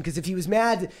propositioned, because if he was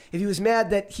mad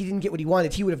that he didn't get what he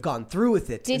wanted, he would have gone through with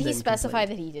it. Did he specify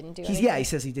that he didn't do it? Yeah, he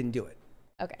says he didn't do it.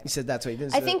 Okay. He said that's what he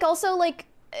did. I think also, like,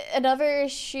 another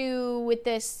issue with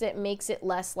this that makes it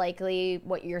less likely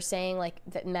what you're saying, like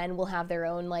that men will have their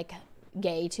own like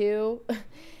gay too,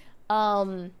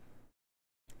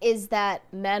 is that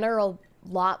men are a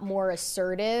lot more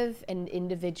assertive and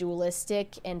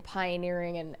individualistic and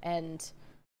pioneering and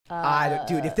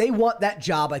dude, if they want that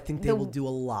job, I think they will do a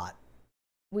lot.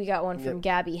 We got one from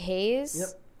Gabby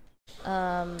Hayes.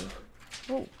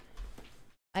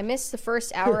 I missed the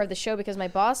first hour of the show because my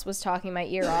boss was talking my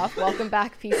ear off. Welcome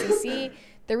back, PCC.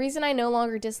 The reason I no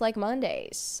longer dislike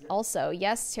Mondays. Also,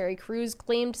 yes, Terry Crews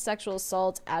claimed sexual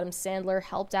assault. Adam Sandler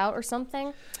helped out or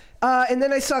something. And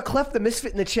then I saw Clef the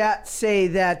Misfit in the chat say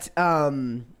that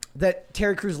that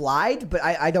Terry Crews lied, but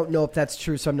I don't know if that's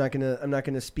true, so I'm not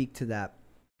gonna speak to that.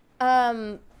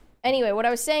 Anyway, what I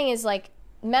was saying is, like,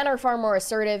 men are far more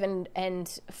assertive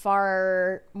and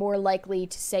far more likely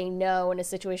to say no in a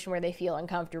situation where they feel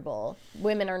uncomfortable.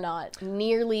 Women are not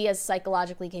nearly as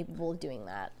psychologically capable of doing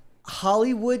that.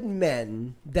 Hollywood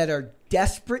men that are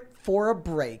desperate for a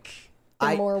break,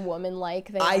 The more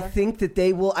woman-like they are. I think that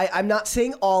they will. I'm not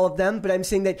saying all of them, but I'm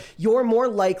saying that you're more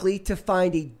likely to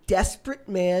find a desperate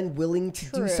man willing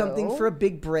to do something for a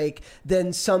big break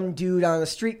than some dude on a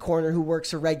street corner who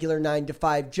works a regular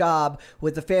 9-to-5 job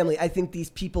with a family. I think these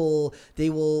people, they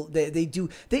do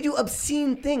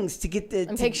obscene things to get the.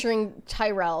 I'm picturing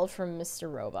Tyrell from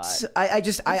Mr. Robot. So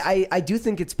I do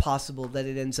think it's possible that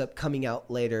it ends up coming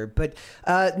out later, but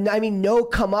I mean, no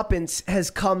comeuppance has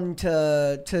come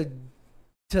to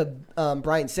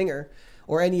Bryan Singer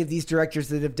or any of these directors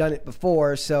that have done it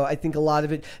before. So I think a lot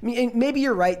of it, I mean, maybe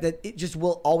you're right that it just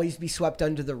will always be swept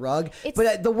under the rug,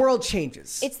 but the world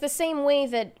changes. It's the same way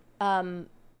that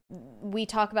we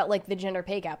talk about, like, the gender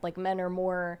pay gap. Like, men are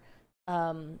more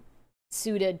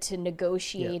suited to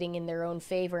negotiating in their own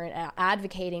favor and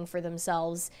advocating for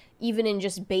themselves, even in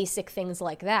just basic things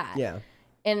like that. Yeah.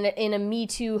 And in a Me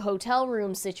Too hotel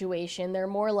room situation, they're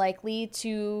more likely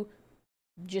to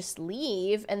just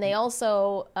leave, and they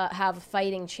also have a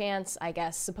fighting chance, I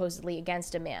guess, supposedly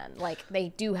against a man. Like,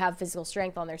 they do have physical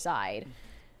strength on their side.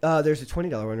 There's a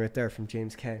 $20 one right there from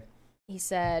James K. He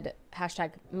said,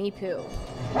 #MePoo.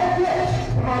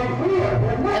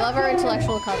 I love our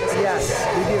intellectual conversation. Yes,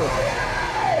 we do.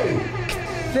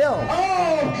 Phil,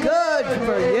 good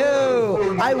for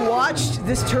you. I watched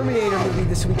this Terminator movie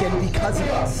this weekend because of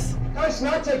this. Let's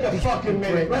not take a fucking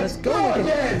minute. Let's go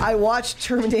again. I watched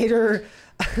Terminator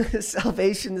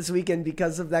Salvation this weekend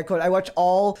because of that quote. I watched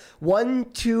all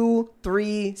 1, 2,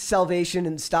 3 Salvation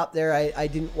and stopped there. I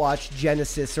didn't watch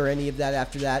Genesis or any of that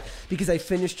after that because I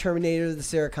finished Terminator: The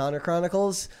Sarah Connor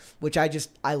Chronicles, which I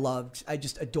loved. I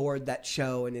just adored that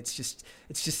show, and it's just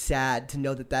sad to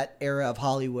know that era of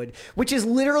Hollywood, which is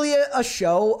literally a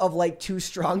show of like 2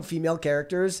 strong female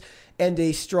characters and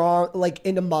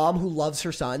a mom who loves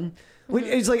her son.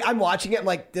 It's like, I'm watching it, I'm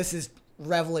like, this is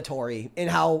revelatory in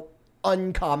how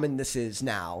uncommon this is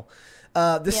now.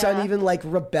 The son even like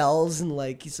rebels and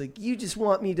like, he's like, you just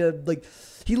want me to like,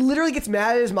 he literally gets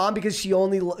mad at his mom because she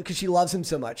loves him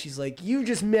so much. He's like, you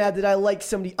just mad that I like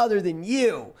somebody other than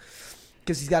you,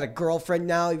 because he's got a girlfriend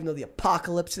now, even though the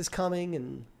apocalypse is coming.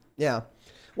 And yeah,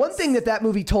 one thing that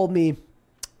movie told me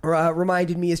or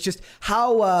reminded me is just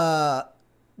how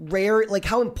rare, like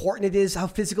how important it is, how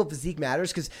physical physique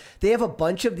matters, because they have a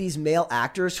bunch of these male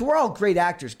actors who are all great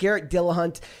actors. Garrett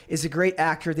Dillahunt is a great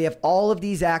actor. They have all of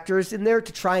these actors in there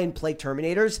to try and play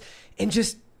Terminators, and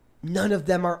just none of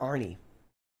them are Arnie.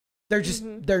 They're just,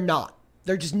 they're not.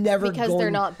 They're just never because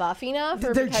they're not buff enough,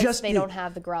 or because they don't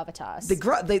have the gravitas.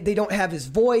 They don't have his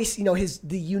voice,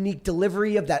 the unique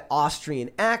delivery of that Austrian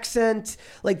accent.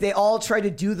 Like, they all try to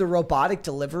do the robotic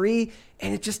delivery,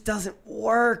 and it just doesn't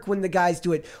work when the guys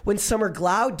do it. When Summer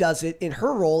Glau does it in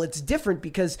her role, it's different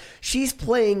because she's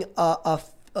playing a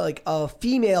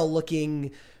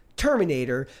female-looking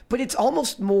Terminator, but it's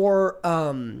almost more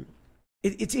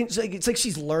It's like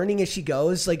she's learning as she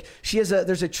goes. Like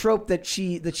there's a trope that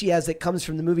she has that comes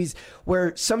from the movies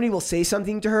where somebody will say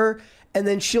something to her and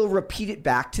then she'll repeat it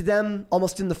back to them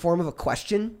almost in the form of a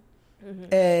question.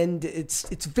 Mm-hmm. And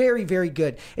it's very, very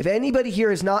good. If anybody here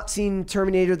has not seen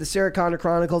Terminator, the Sarah Connor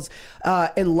Chronicles,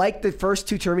 and like the first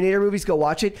 2 Terminator movies, go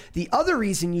watch it. The other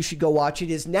reason you should go watch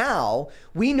it is now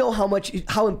we know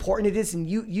how important it is, and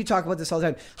you talk about this all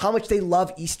the time, how much they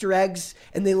love Easter eggs,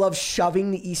 and they love shoving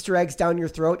the Easter eggs down your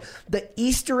throat. The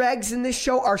Easter eggs in this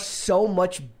show are so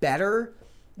much better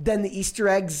than the Easter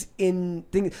eggs in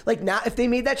things. Like now, if they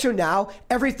made that show now,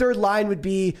 every third line would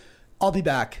be, "I'll be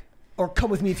back." Or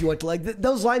 "Come with me if you want to." Like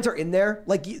those lines are in there.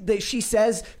 Like she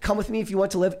says, "Come with me if you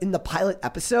want to live" in the pilot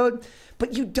episode,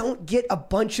 but you don't get a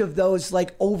bunch of those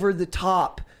like over the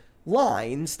top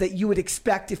lines that you would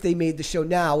expect if they made the show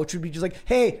now, which would be just like,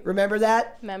 "Hey, remember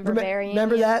that? Member berrying.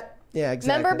 Remember that?" Yeah,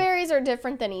 exactly. Member berries are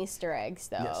different than Easter eggs,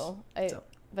 though. Yes.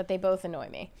 But they both annoy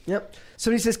me. Yep.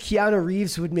 Somebody says Keanu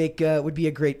Reeves would be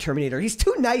a great Terminator. He's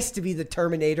too nice to be the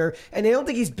Terminator, and I don't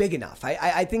think he's big enough.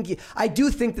 I do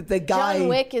think that the guy John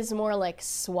Wick is more like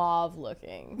suave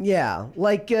looking. Yeah,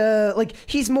 like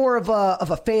he's more of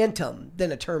a Phantom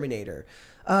than a Terminator.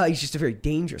 He's just a very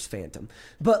dangerous Phantom.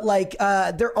 But like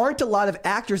there aren't a lot of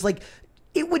actors like.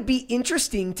 It would be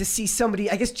interesting to see somebody.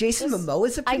 I guess Jason Momoa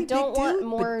is a pretty big dude. I don't want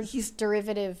more he's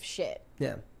derivative shit.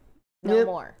 Yeah. No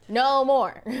more. No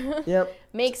more. Yep.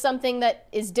 Make something that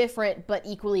is different but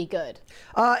equally good.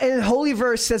 And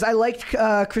Holyverse says, I liked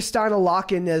Kristana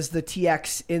Loken as the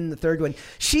TX in the third one.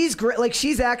 She's great. Like,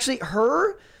 she's actually,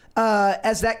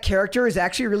 as that character is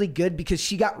actually really good because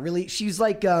she got really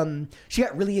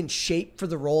in shape for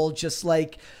the role, just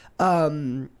like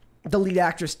the lead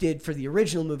actress did for the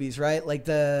original movies, right? Like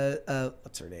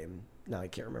what's her name? No, I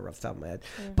can't remember off the top of my head.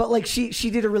 But like she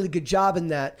did a really good job in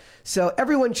that. So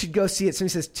everyone should go see it. Somebody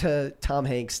says to Tom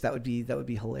Hanks, that would be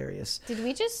hilarious. Did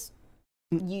we just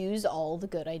use all the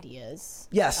good ideas?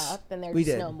 Yes, up and there's we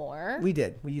did. No more. We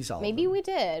did. We used all. Maybe we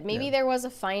did. Maybe there was a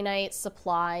finite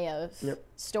supply of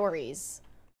stories.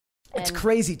 It's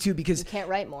crazy too because you can't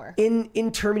write more.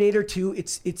 In Terminator 2,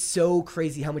 it's so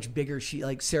crazy how much bigger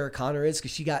Sarah Connor is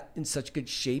because she got in such good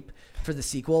shape for the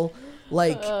sequel.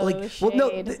 They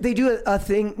do a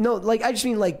thing. No, like I just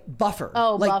mean like buffer.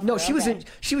 Oh, like buffer, no, she okay.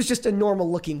 she was just a normal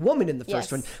looking woman in the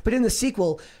first one, but in the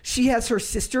sequel, she has her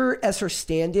sister as her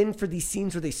stand-in for these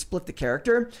scenes where they split the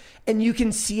character, and you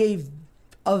can see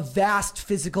a vast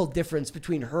physical difference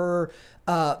between her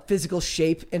physical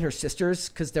shape and her sister's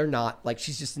because they're not like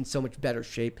she's just in so much better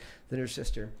shape than her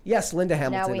sister. Yes, Linda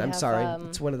Hamilton. I'm sorry,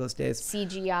 it's one of those days.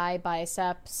 CGI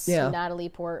biceps. Natalie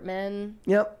Portman.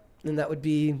 Yep. And that would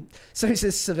be somebody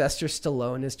says Sylvester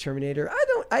Stallone as Terminator.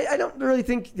 I don't really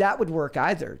think that would work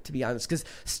either, to be honest, because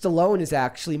Stallone is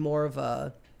actually more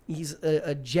of he's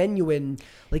a genuine,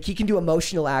 like he can do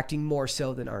emotional acting more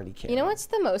so than Arnie can. You know what's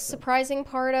the most surprising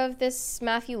part of this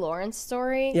Matthew Lawrence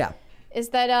story? Yeah. Is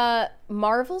that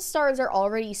Marvel stars are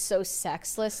already so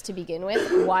sexless to begin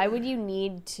with. Why would you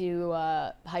need to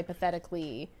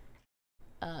hypothetically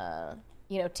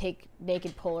take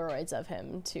naked Polaroids of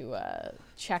him to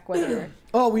check whether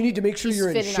we need to make sure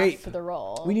you're in shape for the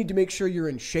role. We need to make sure you're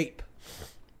in shape.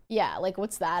 Yeah, like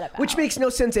what's that about? Which makes no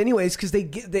sense anyways because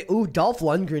Dolph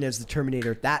Lundgren as the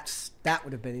Terminator. That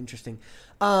would have been interesting.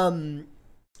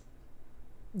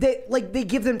 They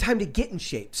give them time to get in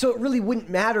shape, so it really wouldn't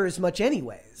matter as much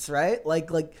anyways, right? Like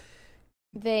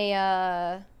they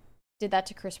did that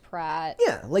to Chris Pratt.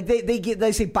 Yeah, like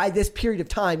they say by this period of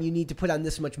time you need to put on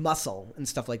this much muscle and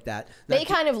stuff like that. They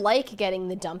kind of like getting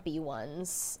the dumpy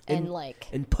ones and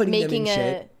putting making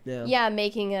them in shape.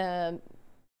 Making a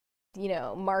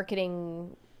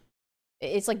marketing.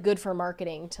 It's like good for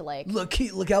marketing to like look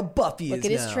how buff he is. Look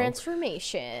at his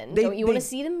transformation. Don't you want to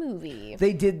see the movie?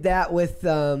 They did that with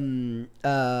somebody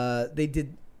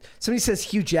says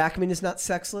Hugh Jackman is not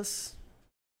sexless.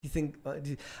 You think?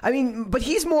 I mean, but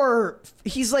he's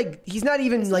not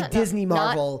even like Disney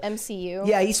Marvel, not MCU.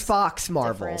 Yeah, he's Fox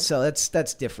Marvel, different. So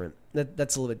that's different.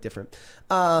 That's a little bit different.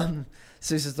 So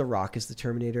this is The Rock is the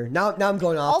Terminator. Now I'm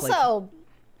going off. Also,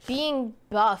 being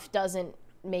buff doesn't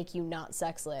make you not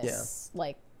sexless. Yeah.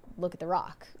 Like, look at The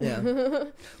Rock. Yeah.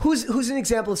 Who's an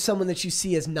example of someone that you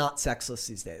see as not sexless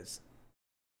these days?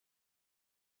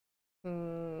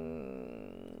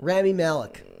 Rami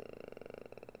Malek.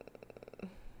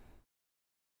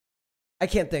 I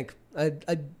can't think.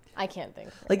 I can't think.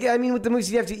 Like, I mean, with the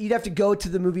movies, you'd have to go to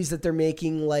the movies that they're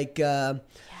making, like that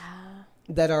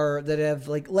have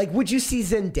like. Would you see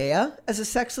Zendaya as a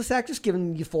sexless actress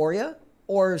given Euphoria?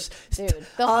 Dude,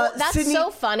 that's so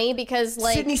funny because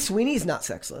like Sydney Sweeney's not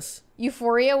sexless.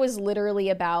 Euphoria was literally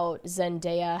about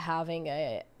Zendaya having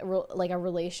a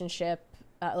relationship,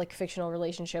 like a fictional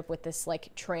relationship with this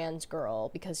like trans girl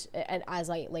because and as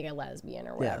like a lesbian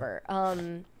or whatever.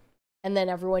 And then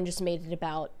everyone just made it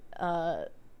about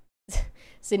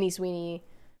Sydney Sweeney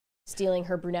stealing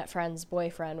her brunette friend's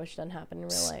boyfriend, which doesn't happen in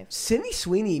real life. Sydney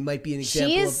Sweeney might be an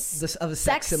example of a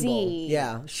sex symbol.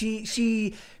 Yeah, she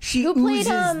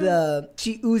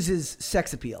oozes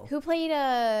sex appeal. Who played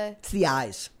It's the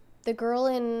eyes. the girl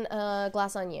in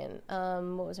Glass Onion?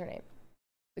 What was her name?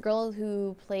 The girl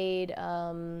who played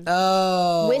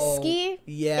Whiskey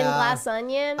in Glass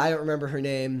Onion. I don't remember her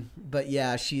name, but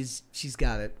yeah, she's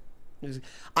got it.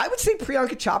 I would say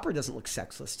Priyanka Chopra doesn't look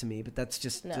sexless to me, but that's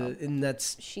just and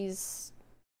that's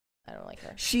I don't like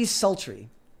her. She's sultry.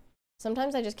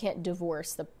 Sometimes I just can't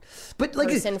divorce the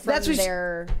person from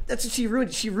their. That's what she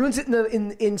ruined. She ruins it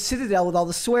in Citadel with all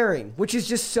the swearing, which is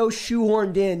just so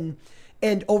shoehorned in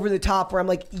and over the top. Where I'm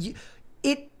like,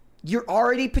 you're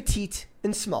already petite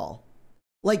and small.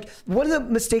 Like one of the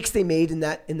mistakes they made in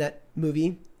that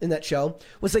movie, in that show,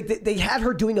 was like they had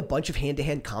her doing a bunch of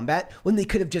hand-to-hand combat when they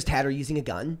could have just had her using a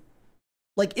gun.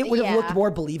 Like it would have looked more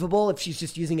believable if she's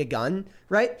just using a gun,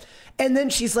 right? And then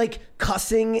she's like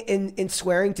cussing and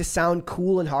swearing to sound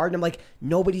cool and hard. And I'm like,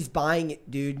 nobody's buying it,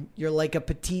 dude. You're like a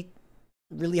petite,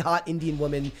 really hot Indian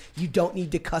woman. You don't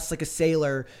need to cuss like a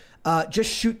sailor. Just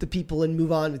shoot the people and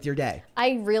move on with your day.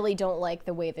 I really don't like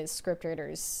the way the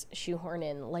scriptwriters shoehorn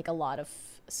in like a lot of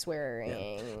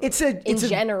swearing. It's a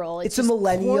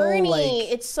millennial corny.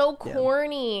 It's so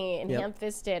corny and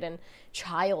ham-fisted and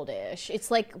childish.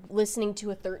 It's like listening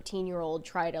to a 13-year-old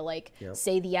try to like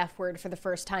say the F word for the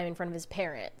first time in front of his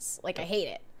parents. Like I hate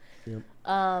it.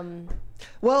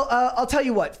 Well, I'll tell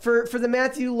you what. For the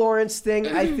Matthew Lawrence thing,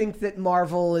 I think that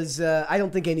Marvel is. I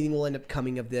don't think anything will end up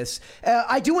coming of this.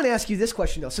 I do want to ask you this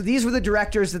question though. So these were the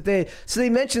directors that they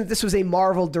mentioned that this was a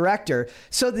Marvel director.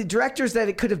 So the directors that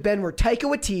it could have been were Taika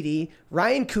Waititi,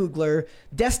 Ryan Coogler,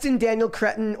 Destin Daniel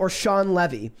Cretton, or Sean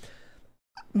Levy.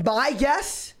 My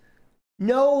guess.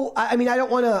 No, I mean, I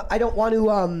don't want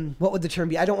to, what would the term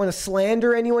be? I don't want to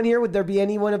slander anyone here. Would there be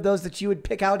any one of those that you would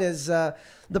pick out as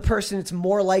the person that's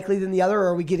more likely than the other, or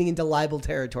are we getting into libel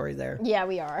territory there? Yeah,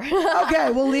 we are. Okay,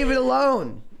 we'll leave it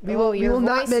alone. We will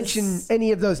not mention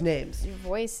any of those names. Your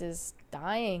voice is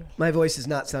dying. My voice is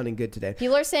not sounding good today.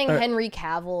 People are saying Henry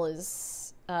Cavill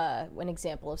is an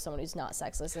example of someone who's not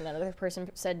sexless, and another person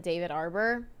said David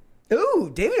Arbor.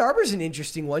 Ooh, David Arbor's an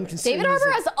interesting one. David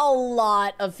Arbor has a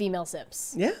lot of female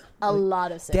simps. Yeah. A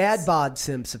lot of simps. Dad bod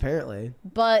simps, apparently.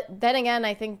 But then again,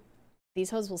 I think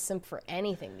these hoes will simp for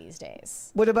anything these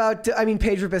days. What about,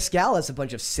 Pedro Pascal has a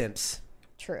bunch of simps.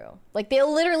 True. Like,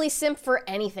 they'll literally simp for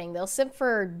anything. They'll simp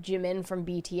for Jimin from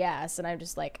BTS, and I'm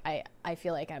just like, I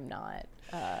feel like I'm not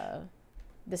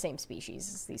the same species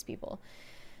as these people.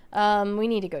 We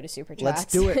need to go to Super Chats. Let's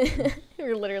do it.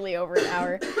 We're literally over an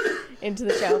hour into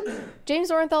the show. James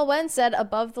Orenthal Wen said,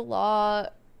 Above the Law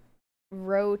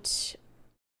wrote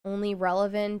only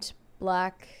relevant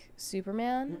black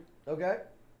Superman. Okay.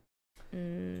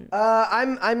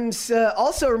 I'm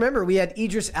also remember we had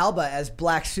Idris Elba as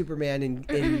Black Superman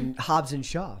in Hobbs and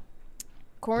Shaw.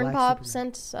 Corn Pop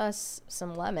sent us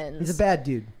some lemons. He's a bad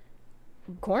dude.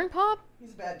 Corn Pop?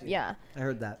 He's a bad dude. Yeah. I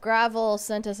heard that. Gravel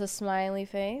sent us a smiley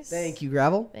face. Thank you,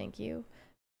 Gravel. Thank you.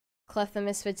 Clef the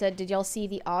Misfit said, did y'all see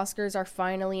the Oscars are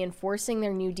finally enforcing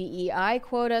their new DEI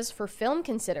quotas for film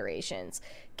considerations?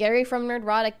 Gary from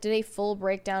Nerdrotic did a full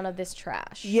breakdown of this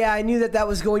trash. Yeah, I knew that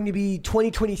was going to be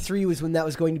 2023 was when that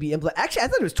was going to be implemented. Actually, I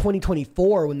thought it was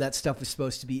 2024 when that stuff was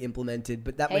supposed to be implemented,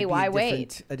 but that might be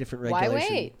a different regulation. Why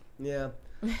wait? Yeah.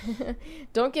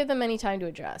 Don't give them any time to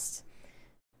adjust.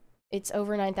 It's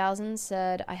over 9,000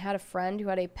 said, I had a friend who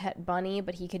had a pet bunny,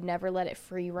 but he could never let it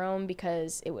free roam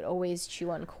because it would always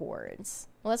chew on cords.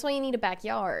 Well, that's why you need a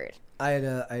backyard. I had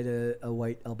a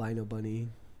white albino bunny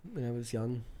when I was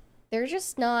young. They're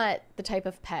just not the type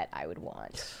of pet I would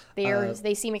want.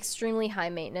 They seem extremely high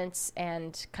maintenance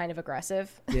and kind of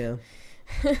aggressive. Yeah.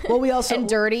 Well, we also and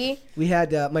dirty. We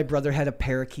had my brother had a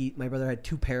parakeet. My brother had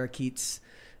two parakeets,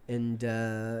 and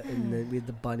then we had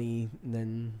the bunny, and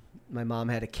then my mom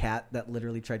had a cat that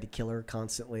literally tried to kill her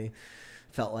constantly.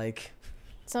 Felt like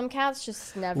some cats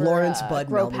just never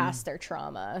grow past their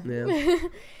trauma. Yeah.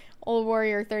 Old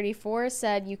Warrior 34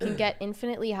 said you can get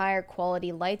infinitely higher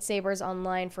quality lightsabers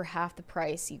online for half the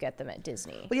price you get them at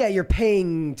Disney. Well, yeah, you're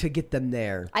paying to get them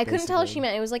there. I couldn't tell if she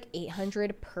meant it was like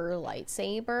 $800 per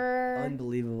lightsaber.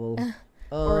 Unbelievable.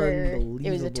 Or it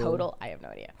was a total. I have no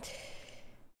idea.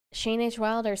 Shane H.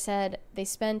 Wilder said they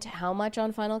spent how much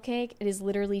on funnel cake? It is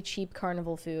literally cheap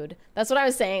carnival food. That's what I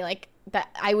was saying. Like that,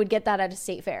 I would get that at a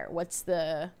state fair. What's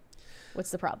the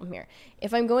problem here?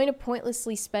 If I'm going to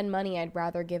pointlessly spend money, I'd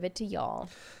rather give it to y'all.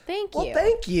 Thank you. Well,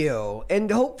 thank you.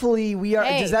 And hopefully we are.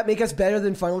 Hey. Does that make us better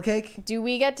than funnel cake? Do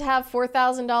we get to have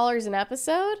 $4,000 an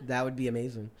episode? That would be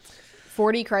amazing.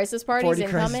 40 crisis parties 40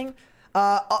 incoming?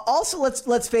 Also,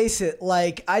 let's face it.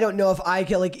 Like, I don't know if I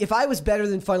could, like, if I was better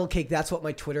than funnel cake, that's what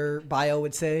my Twitter bio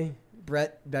would say.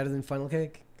 Brett, better than funnel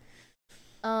cake.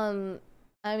 I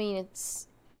mean, it's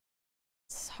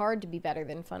hard to be better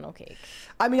than funnel cake.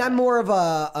 I mean, I'm more of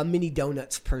a mini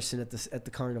donuts person at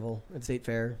the carnival at State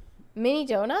Fair. Mini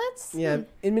donuts? Yeah,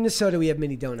 in Minnesota we have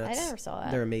mini donuts. I never saw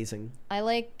that. They're amazing. I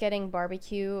like getting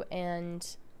barbecue and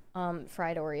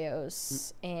fried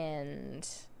Oreos and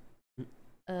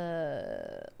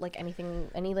like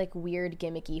any like weird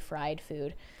gimmicky fried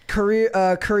food. Courier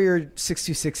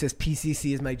 626 says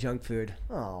PCC is my junk food.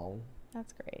 Oh,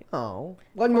 that's great. Oh,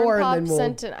 one more Pop and then we'll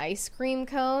sent an ice cream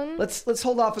cone. Let's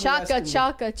hold off on the rest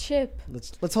Chaka chip.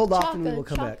 Let's hold off and then we'll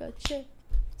come back. Chip.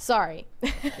 Sorry.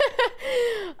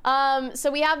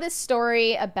 So we have this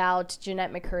story about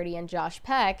Jeanette McCurdy and Josh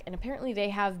Peck, and apparently they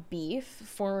have beef,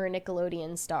 former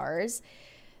Nickelodeon stars.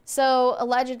 So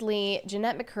allegedly,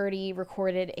 Jeanette McCurdy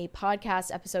recorded a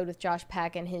podcast episode with Josh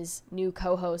Peck and his new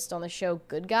co-host on the show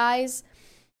Good Guys,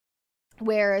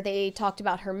 where they talked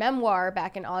about her memoir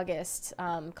back in August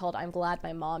called I'm Glad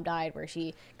My Mom Died, where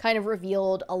she kind of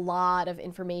revealed a lot of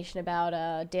information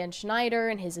about Dan Schneider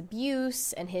and his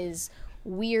abuse and his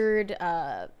weird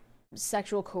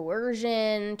sexual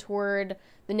coercion toward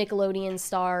the Nickelodeon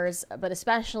stars, but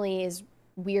especially his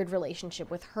weird relationship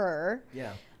with her.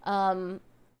 Yeah.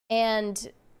 And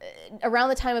around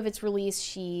the time of its release,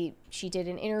 she did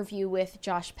an interview with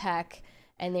Josh Peck,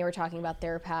 and they were talking about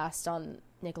their past on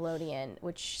Nickelodeon,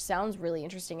 which sounds really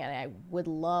interesting, and I would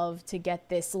love to get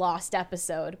this lost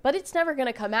episode, but it's never going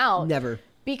to come out. Never.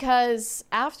 Because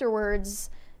afterwards,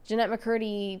 Jeanette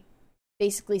McCurdy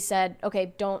basically said,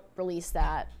 okay, don't release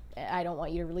that. I don't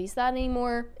want you to release that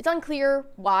anymore. It's unclear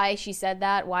why she said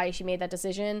that, why she made that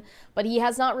decision, but he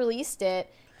has not released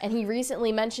it. And he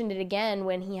recently mentioned it again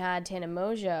when he had Tana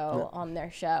Mojo on their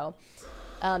show.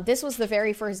 This was the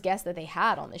very first guest that they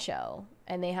had on the show,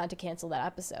 and they had to cancel that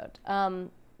episode.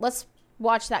 Let's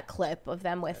watch that clip of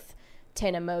them with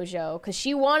Tana Mojo, because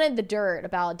she wanted the dirt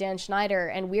about Dan Schneider,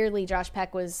 and weirdly, Josh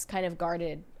Peck was kind of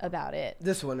guarded about it.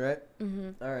 This one, right?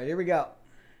 Mm-hmm. All right, here we go.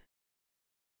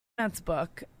 That's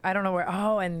book. I don't know where.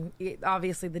 Oh, and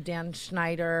obviously the Dan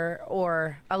Schneider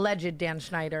or alleged Dan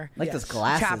Schneider Like those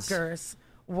glasses. chapters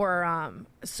were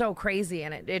so crazy,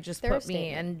 and it just They're put me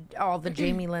and all the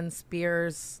Jamie Lynn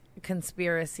Spears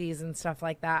conspiracies and stuff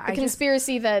like that. The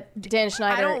conspiracy that Dan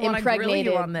Schneider I don't want to grill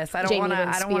impregnated you on this. I don't Jamie want Lynn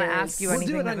to ask you Spears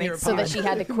anything that makes so that she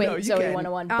had to quit No, you Zoe can.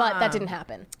 101, but that didn't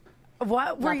happen.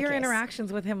 What were Not the your case.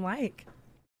 interactions with him like,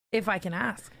 if I can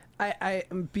ask? I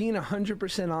am being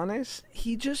 100% honest.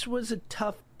 He just was a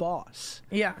tough boss.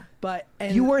 Yeah. But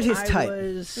and You weren't his I type.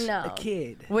 was No. a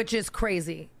kid. Which is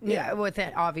crazy. Yeah. With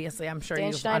it, obviously, I'm sure Dan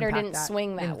you've Schneider unpacked didn't that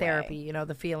swing that in way. therapy. You know,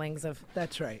 the feelings of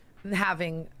That's right.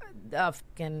 having a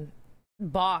fucking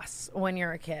boss when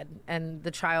you're a kid, and the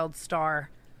child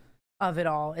star of it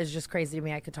all is just crazy to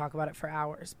me. I could talk about it for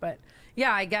hours, but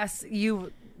yeah, I guess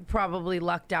you probably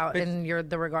lucked out in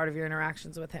the regard of your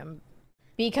interactions with him.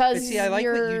 Because But see, I like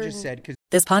what you just said, because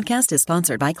This podcast is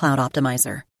sponsored by Cloud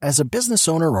Optimizer. As a business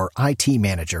owner or IT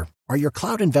manager, are your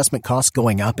cloud investment costs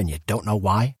going up and you don't know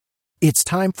why? It's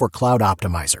time for Cloud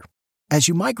Optimizer. As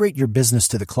you migrate your business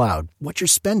to the cloud, what you're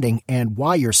spending and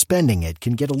why you're spending it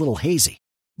can get a little hazy.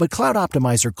 But Cloud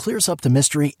Optimizer clears up the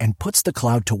mystery and puts the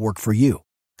cloud to work for you.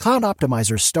 Cloud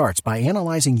Optimizer starts by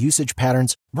analyzing usage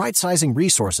patterns, right-sizing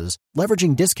resources,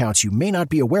 leveraging discounts you may not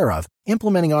be aware of,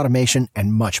 implementing automation,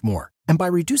 and much more. And by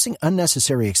reducing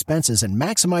unnecessary expenses and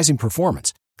maximizing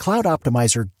performance, Cloud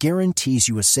Optimizer guarantees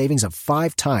you a savings of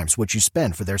 5 times what you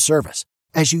spend for their service.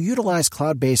 As you utilize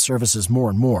cloud-based services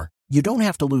more and more, you don't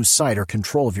have to lose sight or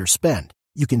control of your spend.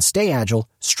 You can stay agile,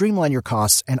 streamline your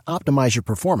costs, and optimize your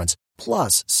performance,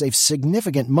 plus save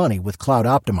significant money with Cloud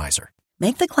Optimizer.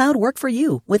 Make the cloud work for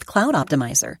you with Cloud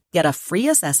Optimizer. Get a free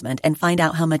assessment and find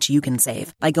out how much you can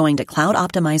save by going to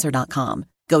cloudoptimizer.com.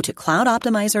 Go to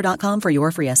cloudoptimizer.com for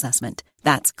your free assessment.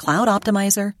 That's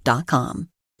cloudoptimizer.com.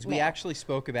 we actually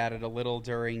spoke about it a little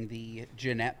during the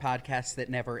Jeanette podcast that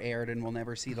never aired and will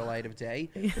never see the light of day.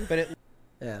 But it,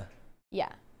 Yeah.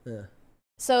 Yeah. Yeah.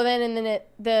 So then in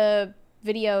the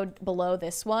video below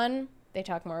this one, they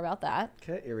talk more about that.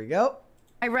 Okay, here we go.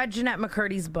 I read Jeanette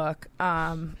McCurdy's book.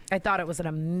 I thought it was an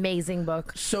amazing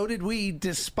book. So did we,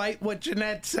 despite what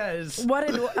Jeanette says. What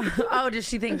did? Oh, did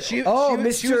she think? She was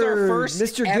our first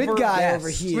Mr. ever Good Guy guest. over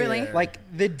here. Really? Like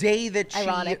the day that she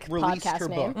Ironic released podcast her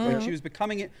name. book, like she was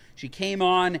becoming it. She came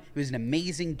on. It was an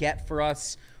amazing get for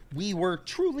us. We were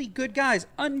truly good guys.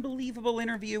 Unbelievable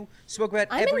interview. Spoke about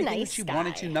I'm a everything nice that she guy.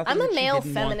 wanted to. Nothing I'm a that she male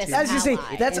didn't want feminist to. I was just saying,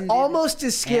 ally. that's almost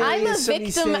as scary I'm a as somebody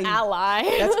victim saying, ally.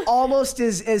 That's almost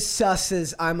as sus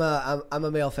as I'm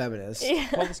a male feminist.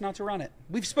 Told us not to run it.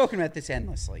 We've spoken about this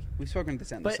endlessly.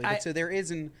 But So there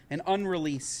is an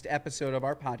unreleased episode of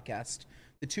our podcast.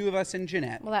 The two of us and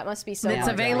Jeanette. Well, that must be so. It's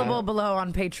much. available below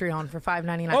on Patreon for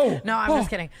 $5.99. Oh, no, I'm just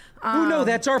kidding. No,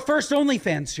 that's our first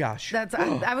OnlyFans, Josh. That's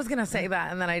I was gonna say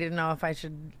that, and then I didn't know if I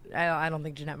should. I don't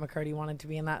think Jeanette McCurdy wanted to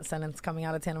be in that sentence coming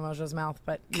out of Tana Mojo's mouth,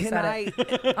 but you said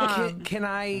it. Can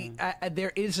I?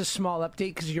 There is a small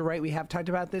update because you're right. We have talked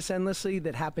about this endlessly.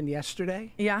 That happened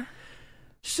yesterday. Yeah.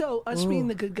 So us being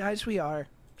the good guys we are.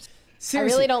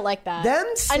 Seriously, I really don't like that.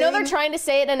 I know they're trying to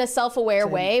say it in a self-aware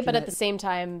way, but at the same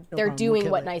time, they're problem, doing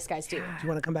we'll what kill it. nice guys do. Do you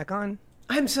want to come back on?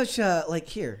 I'm such a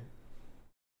here.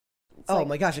 Oh like-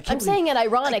 my gosh! I can't I'm believe, saying it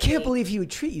ironically. I can't believe he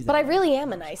would treat you that But I way. really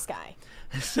am a nice guy.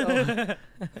 So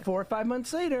 4 or 5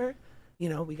 months later,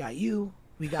 we got you.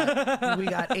 We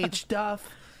got H Duff.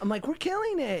 I'm like, we're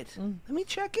killing it. Let me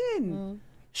check in.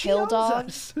 She Hill owns dog.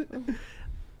 us.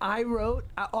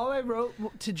 All I wrote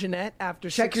to Jeanette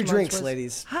after Check 6 your months drinks, was,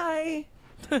 ladies. Hi.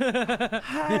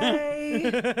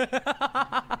 Hi.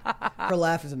 Her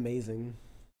laugh is amazing.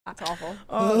 That's awful.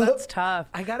 Oh, that's tough.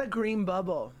 I got a green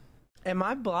bubble. Am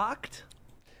I blocked?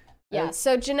 Yeah,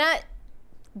 so Jeanette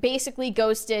basically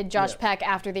ghosted Josh Peck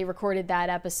after they recorded that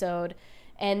episode.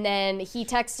 And then he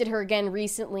texted her again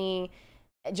recently,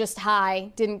 just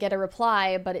hi, didn't get a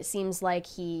reply, but it seems like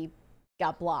he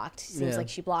got blocked. Seems like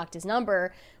she blocked his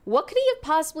number. What could he have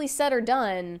possibly said or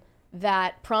done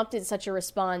that prompted such a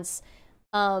response,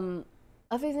 other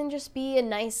than just be a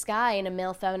nice guy and a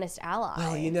male feminist ally?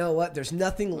 Well, you know what? There's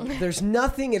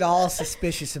nothing at all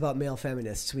suspicious about male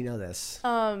feminists. We know this.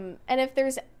 And if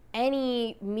there's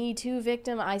any Me Too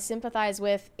victim I sympathize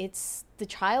with, it's the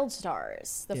child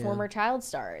stars, the former child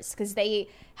stars, because they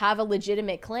have a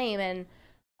legitimate claim. And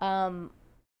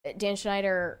Dan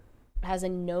Schneider has a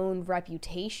known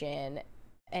reputation,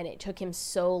 and it took him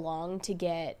so long to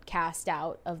get cast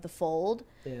out of the fold.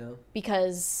 Yeah,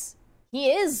 because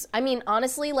he is. I mean,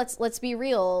 honestly, let's be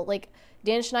real. Like,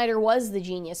 Dan Schneider was the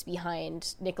genius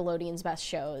behind Nickelodeon's best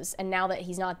shows, and now that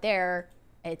he's not there,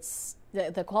 it's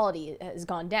the quality has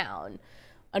gone down.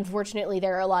 Unfortunately,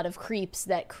 there are a lot of creeps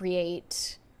that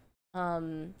create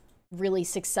really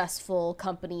successful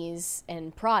companies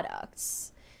and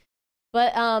products.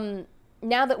 But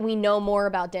now that we know more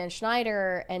about Dan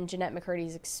Schneider and Jeanette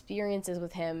McCurdy's experiences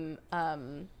with him, I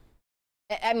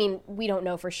mean, we don't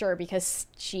know for sure because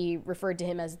she referred to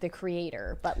him as the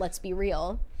creator, but let's be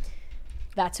real.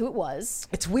 That's who it was.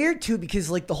 It's weird too because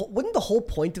like wouldn't the whole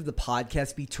point of the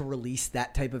podcast be to release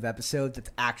that type of episode that's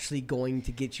actually going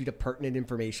to get you to pertinent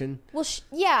information? Well,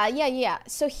 yeah.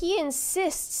 So he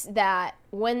insists that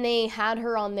when they had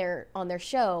her on their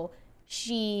show,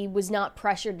 she was not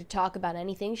pressured to talk about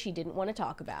anything she didn't want to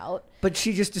talk about. But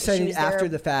she just decided was after there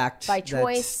the fact by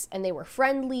choice, and they were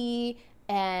friendly,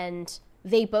 and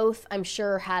they both, I'm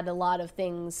sure, had a lot of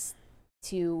things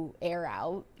to air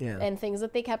out and things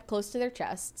that they kept close to their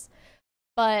chests.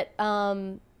 But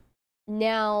now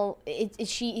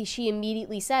she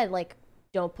immediately said, like,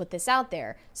 don't put this out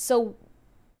there. So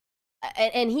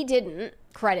and he didn't,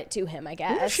 credit to him, I guess.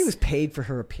 I wonder if she was paid for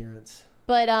her appearance.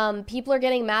 But people are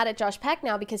getting mad at Josh Peck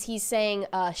now because he's saying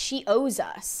she owes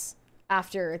us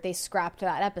after they scrapped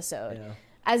that episode.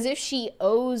 As if she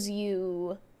owes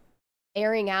you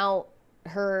airing out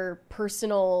her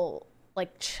personal,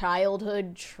 like,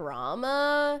 childhood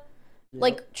trauma.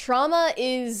 Like, trauma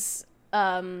is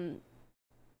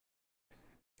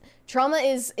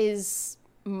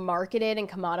marketed and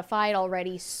commodified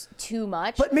already too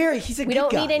much. But Mary, he's a we good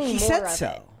don't guy. need any He more said of so.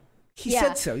 it. He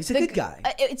said so. He's a good guy.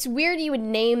 It's weird you would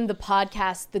name the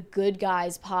podcast the Good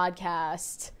Guys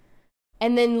Podcast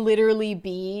and then literally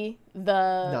be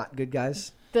the Not good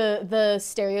guys. the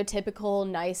stereotypical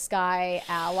nice guy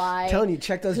ally. I'm telling you,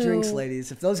 check those drinks,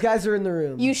 ladies. If those guys are in the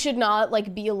room, You should not,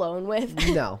 like, be alone with.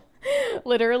 no.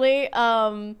 Literally.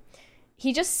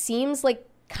 He just seems like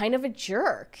kind of a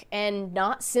jerk and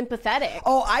not sympathetic.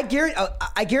 Oh, I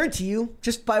guarantee you,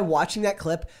 just by watching that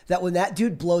clip, that when that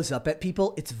dude blows up at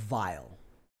people, it's vile.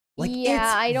 Like, yeah,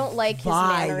 it's I don't like his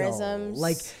vile. mannerisms.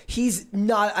 Like, he's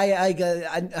not.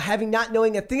 I having not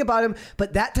knowing a thing about him,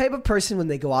 but that type of person, when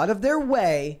they go out of their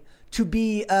way to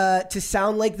be to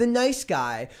sound like the nice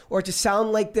guy, or to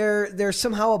sound like they're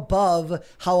somehow above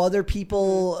how other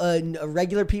people,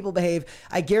 regular people behave.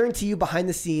 I guarantee you, behind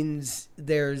the scenes,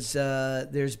 there's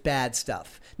bad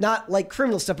stuff. Not like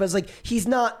criminal stuff, but it's like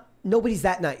nobody's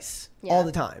that nice all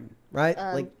the time, right?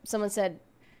 Like someone said,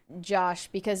 Josh,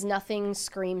 because nothing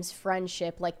screams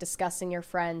friendship like discussing your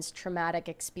friend's traumatic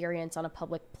experience on a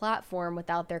public platform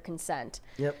without their consent.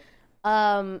 Yep.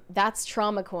 That's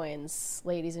trauma coins,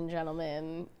 ladies and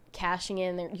gentlemen, cashing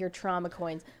in your trauma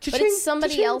coins. Cha-ching, but it's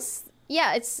somebody cha-ching. else.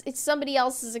 Yeah, it's somebody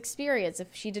else's experience. If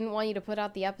she didn't want you to put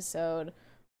out the episode,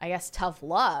 I guess tough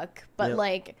luck. But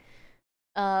like,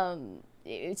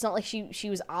 it's not like she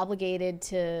was obligated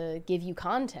to give you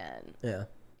content. Yeah.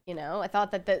 You know, I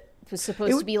thought that was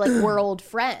supposed to be like we're old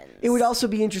friends. It would also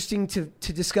be interesting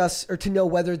to discuss, or to know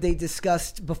whether they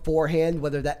discussed beforehand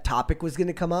whether that topic was going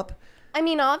to come up. I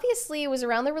mean, obviously, it was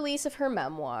around the release of her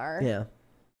memoir. Yeah.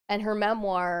 And her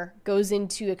memoir goes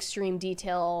into extreme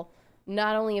detail,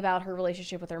 not only about her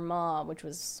relationship with her mom, which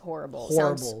was horrible.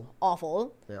 Sounds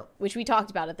awful, which we talked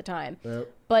about at the time,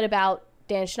 but about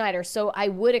Dan Schneider. So I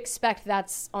would expect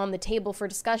that's on the table for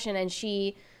discussion. And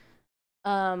she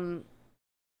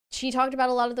talked about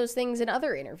a lot of those things in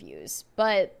other interviews.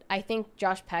 But I think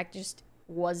Josh Peck just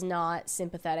was not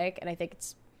sympathetic. And I think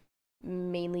it's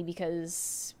mainly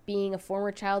because being a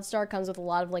former child star comes with a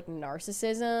lot of like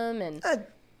narcissism and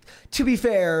to be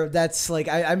fair, that's like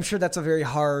I'm sure that's a very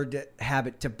hard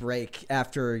habit to break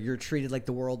after you're treated like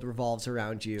the world revolves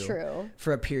around you. True.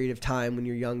 For a period of time when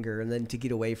you're younger, and then to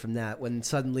get away from that when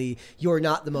suddenly you're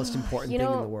not the most important thing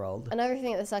in the world. Another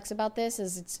thing that sucks about this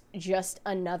is it's just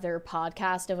another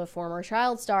podcast of a former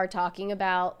child star talking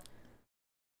about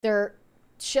their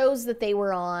shows that they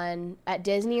were on at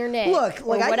Disney or Nick. Look,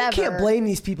 like or I can't blame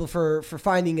these people for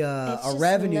finding a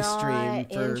revenue stream.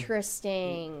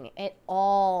 Interesting at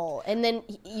all. And then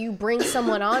you bring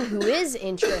someone on who is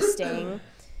interesting,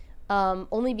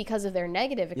 only because of their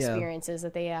negative experiences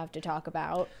that they have to talk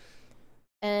about.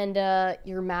 And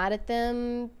you're mad at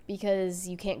them because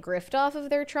you can't grift off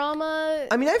of their trauma.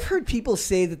 I mean, I've heard people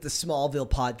say that the Smallville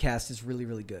podcast is really,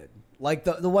 really good. Like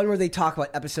the one where they talk about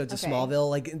episodes of Smallville,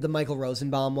 like the Michael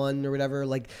Rosenbaum one or whatever.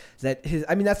 Like that.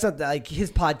 That's not like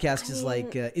his podcast is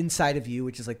like Inside of You,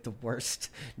 which is like the worst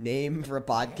name for a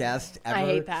podcast ever. I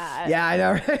hate that. Yeah, I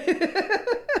know, right?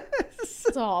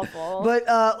 It's awful. But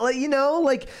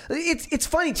it's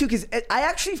funny too, because I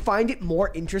actually find it more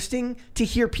interesting to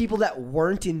hear people that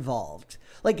weren't involved.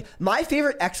 Like my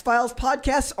favorite X-Files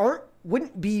podcasts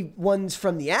wouldn't be ones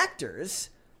from the actors.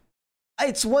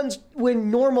 It's ones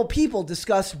when normal people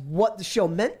discuss what the show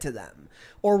meant to them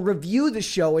or review the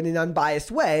show in an unbiased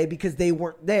way because they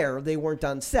weren't there, they weren't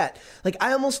on set. Like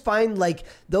I almost find like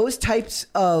those types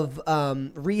of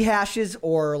rehashes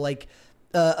or like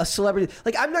a celebrity,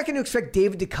 like I'm not going to expect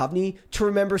David Duchovny to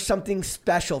remember something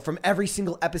special from every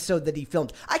single episode that he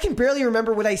filmed. I can barely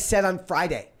remember what I said on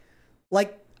Friday,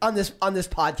 like on this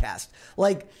podcast.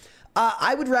 Like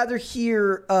I would rather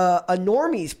hear a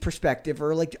normie's perspective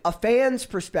or like a fan's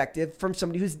perspective from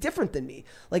somebody who's different than me.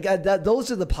 Like those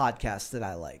are the podcasts that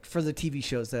I like for the TV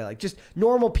shows that I like. Just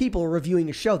normal people reviewing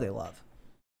a show they love.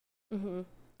 Mm-hmm.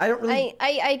 I don't really.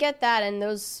 I get that, and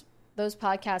those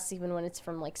podcasts, even when it's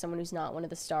from like someone who's not one of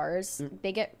the stars,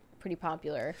 they get pretty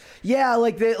popular. Yeah,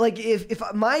 if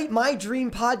my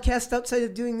dream podcast outside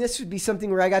of doing this would be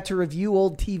something where I got to review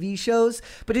old TV shows,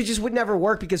 but it just would never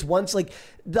work because once like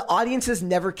the audiences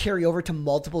never carry over to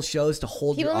multiple shows to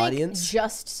hold your audience.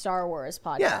 Just Star Wars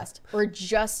podcast or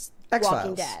just X-Files.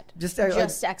 Walking Dead,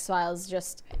 just X-Files,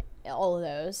 just all of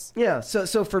those. Yeah,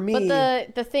 so for me,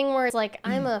 but the thing where it's like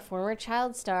I'm a former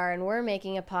child star and we're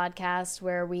making a podcast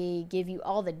where we give you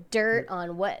all the dirt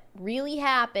on what really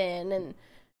happened and.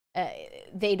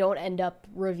 They don't end up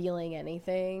revealing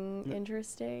anything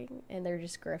interesting, and they're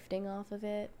just grifting off of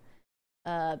it.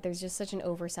 There's just such an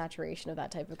oversaturation of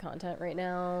that type of content right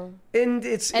now, and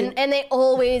they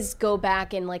always go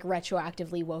back and like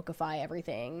retroactively wokeify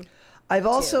everything. I've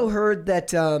also heard that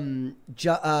John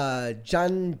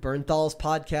Bernthal's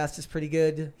podcast is pretty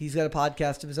good. He's got a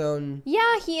podcast of his own.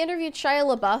 Yeah, he interviewed Shia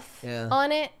LaBeouf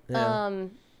on it. Yeah.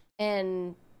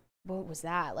 And what was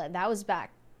that? That was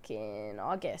back in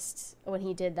August when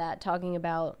he did that, talking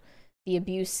about the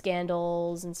abuse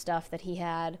scandals and stuff that he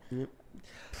had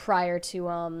prior to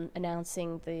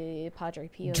announcing the Padre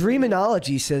Pio.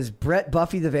 Dreamology says Brett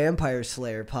Buffy the Vampire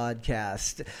Slayer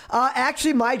podcast.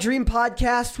 Actually, my dream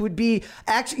podcast would be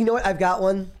you know what? I've got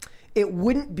one. It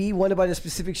wouldn't be one about a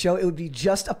specific show. It would be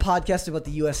just a podcast about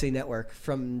the USA Network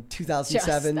from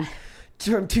 2007.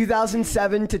 From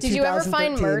 2007 to 2013. Did you ever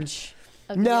find merch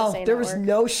of the No, USA there was Network.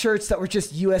 no shirts that were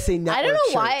just USA Network I don't know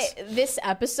shirts. why this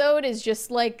episode is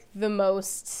just like the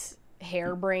most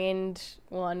harebrained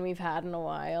one we've had in a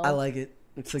while. I like it.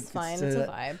 It's fine. It's a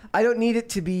vibe. I don't need it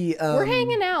to be. We're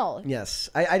hanging out. Yes,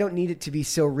 I don't need it to be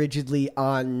so rigidly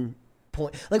on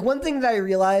point. Like one thing that I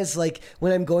realize, like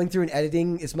when I'm going through and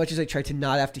editing, as much as I try to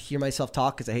not have to hear myself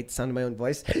talk because I hate the sound of my own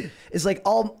voice, is like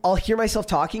I'll hear myself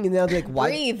talking and then I'll be like, why?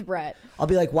 Breathe, Brett. I'll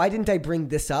be like, why didn't I bring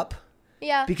this up?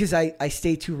 Yeah. Because I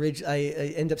stay too rigid. I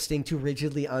end up staying too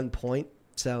rigidly on point.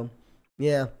 So,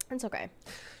 yeah. It's okay.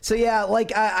 So yeah,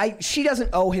 like she doesn't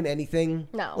owe him anything.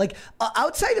 No. Like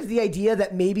outside of the idea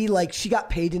that maybe like she got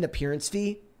paid an appearance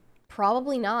fee.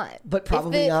 Probably not. But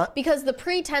probably not. Because the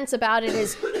pretense about it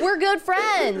is we're good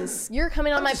friends. You're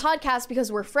coming on my podcast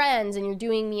because we're friends, and you're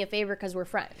doing me a favor because we're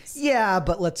friends. Yeah,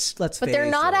 but let's. But they're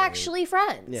not actually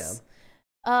friends. Yeah.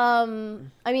 I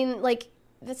mean, like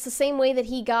that's the same way that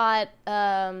he got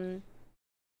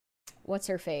what's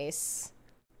her face?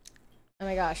 Oh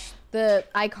my gosh, the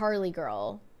iCarly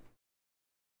girl.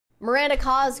 Miranda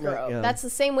Cosgrove. Right, yeah. That's the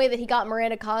same way that he got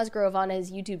Miranda Cosgrove on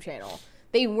his YouTube channel.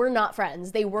 They were not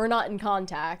friends. They were not in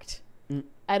contact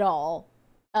at all.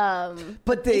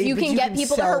 But if you can get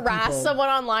people to sell harass people. someone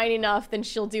online enough, then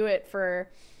she'll do it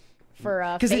for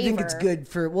a because they think it's good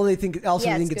for. Well, they think also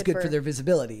Yeah, think it's good for their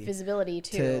visibility. Visibility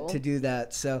too. To do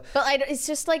that. So. But it's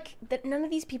just like that. None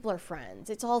of these people are friends.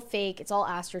 It's all fake. It's all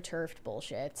astroturfed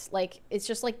bullshit. Like it's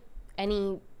just like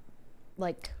any,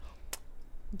 like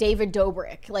David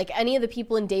Dobrik, like any of the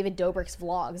people in David Dobrik's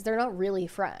vlogs, they're not really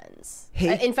friends.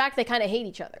 In fact, they kind of hate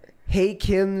each other. Hey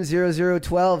Kim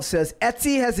 0012 says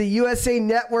Etsy has a USA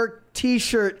Network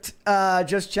T-shirt.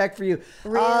 Just check for you.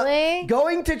 Really?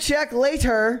 Going to check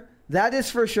later. That is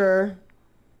for sure.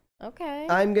 Okay.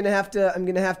 I'm gonna have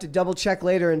to double check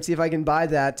later and see if I can buy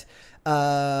that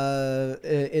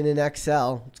in an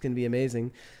XL. It's gonna be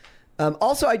amazing.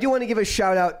 Also, I do want to give a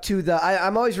shout out to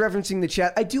I'm always referencing the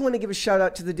chat. I do want to give a shout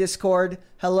out to the Discord.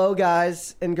 Hello,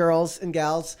 guys and girls and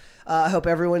gals. I hope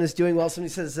everyone is doing well.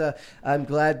 Somebody says, I'm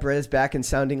glad Brett is back and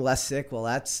sounding less sick. Well,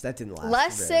 that didn't last.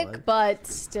 Less very sick, long. but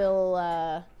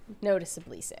still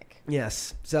noticeably sick.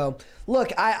 Yes. So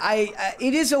look, I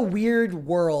it is a weird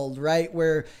world, right?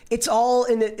 Where it's all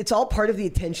part of the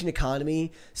attention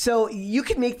economy. So you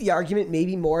could make the argument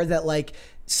maybe more that like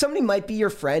somebody might be your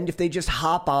friend if they just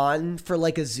hop on for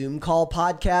like a Zoom call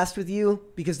podcast with you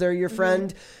because they're your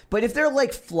friend. But if they're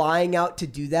like flying out to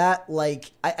do that,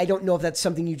 like I don't know if that's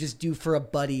something you just do for a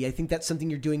buddy. I think that's something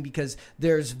you're doing because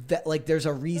there's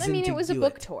a reason. I mean, to it was a do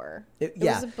book it. tour. It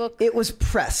was a book. It was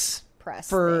press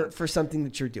thing. for something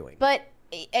that you're doing. But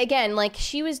again, like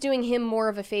she was doing him more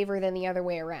of a favor than the other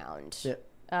way around.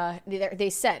 Yeah. They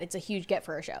said it's a huge get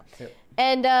for a show. Yeah.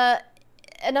 And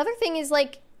another thing is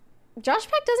like Josh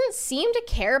Peck doesn't seem to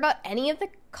care about any of the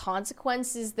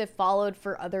consequences that followed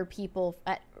for other people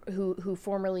who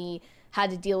formerly had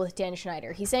to deal with Dan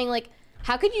Schneider. He's saying like,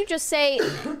 how could you just say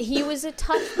he was a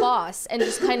tough boss and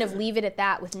just kind of leave it at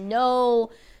that with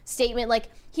no statement? Like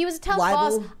he was a tough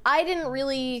boss. I didn't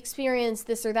really experience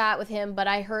this or that with him, but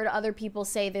I heard other people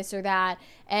say this or that,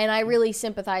 and I really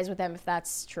sympathize with them if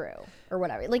that's true or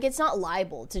whatever. Like it's not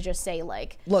libel to just say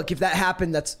like, look, if that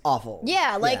happened, that's awful.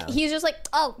 Yeah, like he's just like,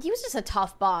 oh, he was just a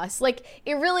tough boss. Like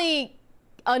it really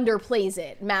underplays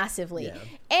it massively. Yeah.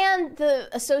 And the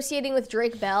associating with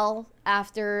Drake Bell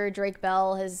after Drake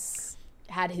Bell has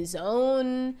had his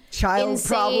own child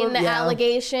insane problem,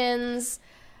 allegations.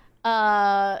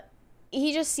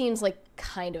 He just seems like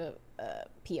kind of a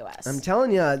POS. I'm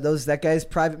telling you, that guy's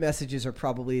private messages are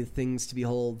probably things to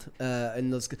behold.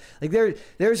 And those, like,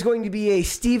 there's going to be a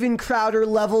Steven Crowder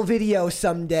level video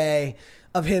someday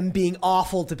of him being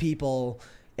awful to people,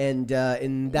 and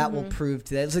that will prove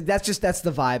to that. It's like that's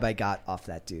the vibe I got off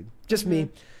that dude. Just me.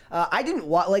 I didn't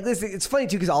watch like this. It's funny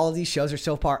too because all of these shows are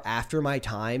so far after my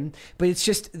time, but it's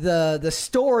just the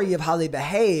story of how they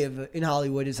behave in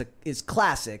Hollywood is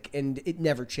classic and it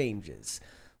never changes.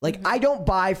 Like I don't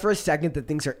buy for a second that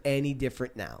things are any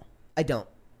different now. I don't.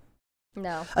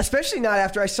 No. Especially not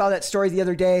after I saw that story the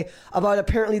other day about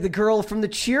apparently the girl from the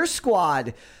cheer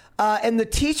squad and the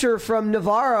teacher from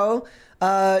Navarro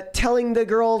telling the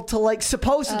girl to like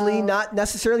supposedly not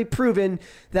necessarily proven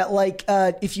that like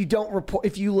if you don't report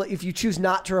if you choose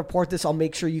not to report this, I'll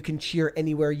make sure you can cheer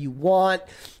anywhere you want.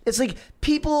 It's like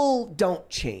people don't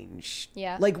change.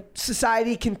 Yeah. Like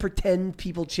society can pretend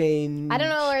people change. I don't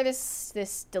know where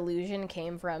this delusion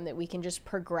came from that we can just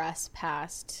progress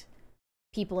past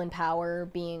people in power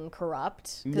being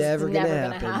corrupt. Never it's never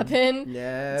gonna gonna happen.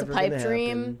 Never it's a pipe gonna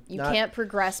dream. happen. You can't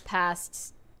progress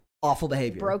past awful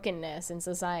behavior, brokenness in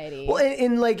society. Well,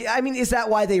 and like, I mean, is that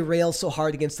why they rail so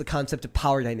hard against the concept of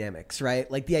power dynamics, right?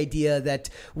 Like the idea that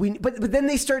but then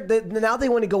they now they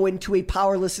want to go into a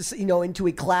powerless, into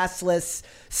a classless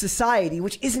society,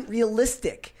 which isn't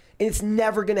realistic, and it's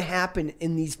never going to happen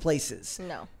in these places.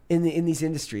 No. In these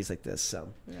industries like this. So,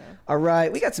 All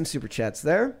right, we got some super chats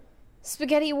there.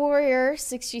 Spaghetti Warrior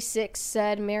 66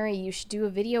 said, Mary, you should do a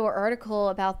video or article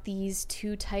about these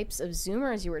two types of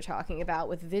Zoomers you were talking about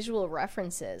with visual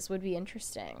references. Would be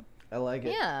interesting. I like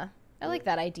it. Yeah, I like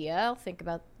that idea. I'll think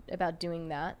about doing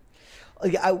that.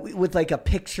 With like a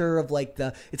picture of like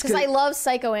because I love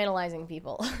psychoanalyzing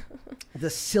people. The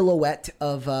silhouette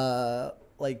of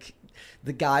like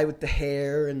the guy with the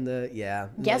hair and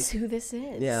Guess who this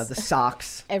is? Yeah, the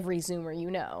socks. Every Zoomer you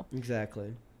know.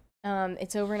 Exactly.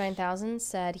 It's over 9,000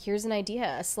 said, here's an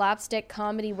idea, a slapstick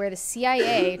comedy where the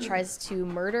CIA tries to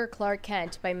murder Clark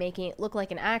Kent by making it look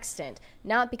like an accident,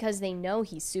 not because they know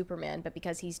he's Superman, but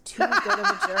because he's too good of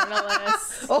a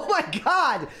journalist. Oh my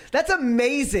God, that's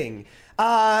amazing.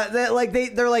 They're like,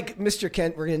 Mr.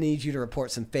 Kent, we're gonna need you to report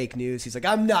some fake news. He's like,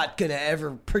 I'm not gonna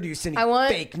ever produce any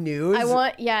fake news. I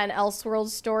want, an Elseworlds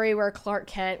story where Clark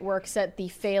Kent works at the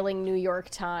failing New York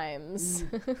Times.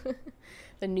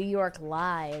 The New York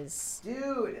Lies.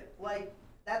 Dude, like,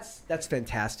 that's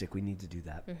fantastic. We need to do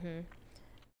that.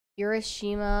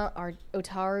 Urashima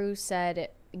Otaru said,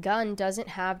 Gunn doesn't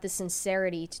have the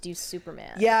sincerity to do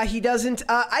Superman. Yeah, he doesn't.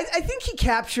 I think he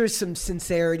captures some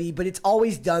sincerity, but it's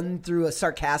always done through a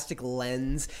sarcastic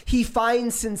lens. He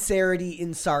finds sincerity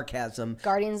in sarcasm.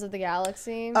 Guardians of the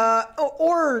Galaxy?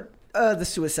 Or the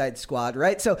Suicide Squad,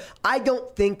 right? So I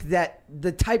don't think that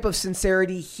the type of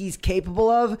sincerity he's capable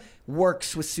of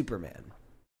works with Superman.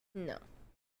 No.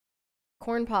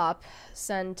 Corn Pop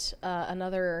sent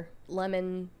another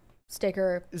lemon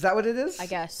sticker. Is that what it is? I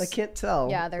guess. I can't tell.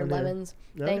 Yeah, they're lemons.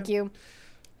 Thank you.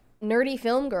 Nerdy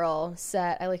Film Girl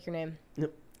said, I like your name.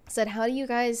 Yep. Said, how do you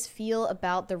guys feel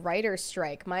about the writer's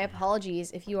strike? My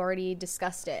apologies if you already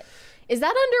discussed it. Is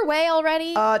that underway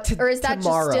already? Or is that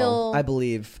tomorrow, just still... I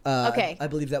believe. Okay. I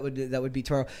believe that would be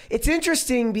tomorrow. It's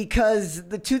interesting because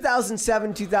the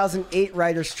 2007-2008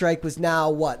 writer's strike was now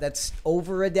what? That's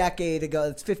over a decade ago.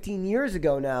 It's 15 years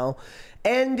ago now.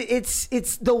 And it's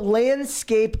the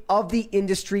landscape of the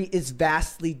industry is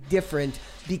vastly different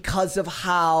because of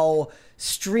how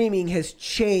streaming has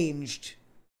changed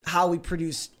how we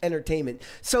produce entertainment.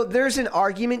 So there's an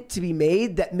argument to be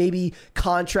made that maybe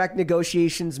contract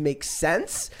negotiations make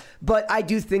sense, but I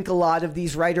do think a lot of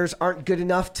these writers aren't good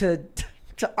enough to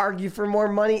argue for more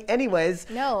money anyways.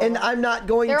 No. And I'm not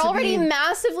going They're to already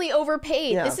massively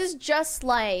overpaid. Yeah. This is just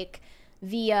like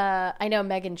the, I know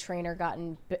Meghan Trainor got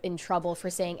in trouble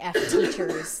for saying F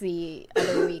teachers the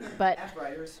other week, but F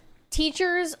writers.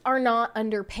 Teachers are not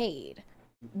underpaid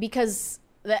because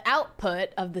the output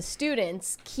of the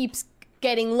students keeps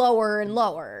getting lower and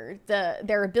lower.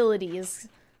 Their abilities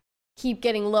keep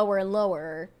getting lower and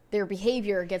lower. Their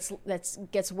behavior gets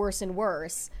worse and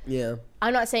worse. Yeah.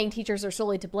 I'm not saying teachers are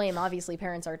solely to blame. Obviously,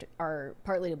 parents are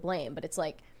partly to blame. But it's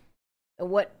like,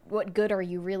 what good are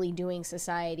you really doing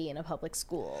society in a public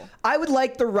school? I would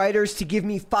like the writers to give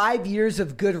me 5 years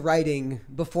of good writing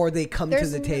before they come to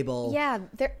the table. Yeah,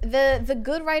 the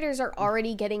good writers are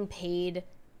already getting paid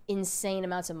insane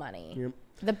amounts of money. Yep.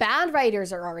 The bad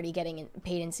writers are already getting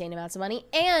paid insane amounts of money,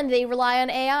 and they rely on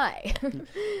AI.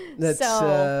 That's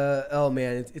so, oh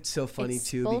man, it's so funny it's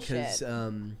too bullshit.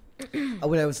 because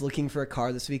when I was looking for a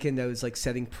car this weekend, I was like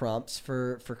setting prompts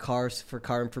for car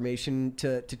information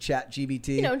to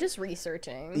ChatGPT. Just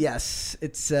researching. Yes,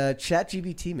 it's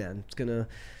ChatGPT, man. It's gonna.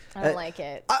 I don't like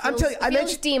it. I'm telling you, it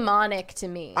feels demonic to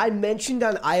me. I mentioned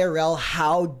on IRL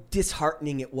how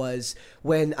disheartening it was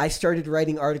when I started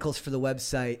writing articles for the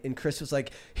website, and Chris was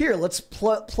like, "Here, let's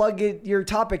plug your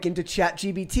topic into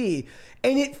ChatGPT,"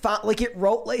 and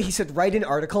he said, "Write an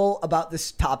article about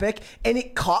this topic," and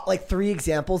it caught like 3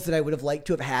 examples that I would have liked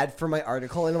to have had for my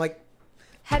article, and I'm like,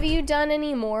 "Have you done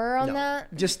any more on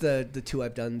that?" Just the 2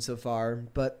 I've done so far,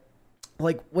 but.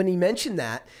 Like when he mentioned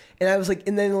that, and I was like,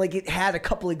 and then like it had a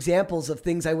couple examples of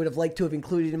things I would have liked to have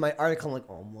included in my article. I'm like,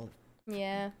 oh,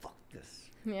 yeah, fuck this.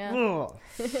 Yeah.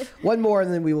 One more,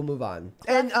 and then we will move on.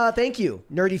 And thank you,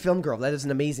 Nerdy Film Girl. That is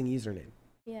an amazing username.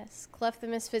 Yes. Clef the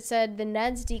Misfit said, the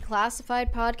Ned's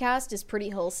Declassified podcast is pretty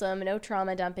wholesome. No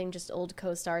trauma dumping, just old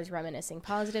co-stars reminiscing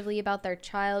positively about their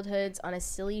childhoods on a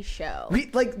silly show.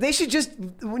 They should just,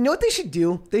 you know what they should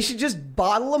do? They should just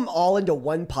bottle them all into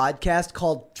one podcast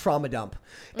called Trauma Dump.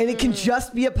 And it can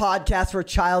just be a podcast where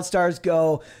child stars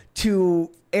go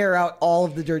to air out all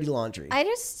of the dirty laundry.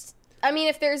 I mean,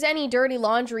 if there's any dirty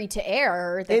laundry to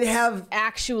air that's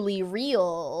actually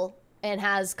real and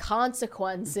has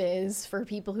consequences for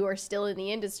people who are still in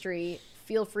the industry,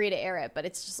 feel free to air it. But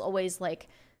it's just always like,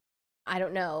 I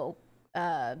don't know,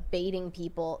 baiting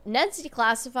people. Ned's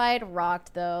Declassified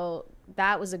rocked, though.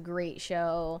 That was a great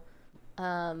show.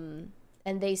 And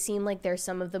they seem like they're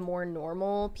some of the more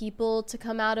normal people to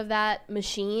come out of that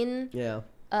machine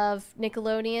of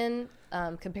Nickelodeon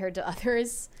compared to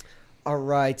others. All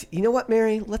right. You know what,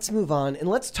 Mary? Let's move on and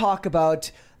let's talk about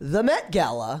the Met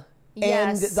Gala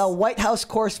and the White House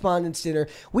Correspondents' Dinner.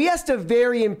 We asked a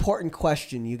very important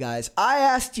question, you guys. I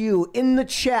asked you in the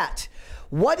chat,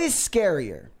 what is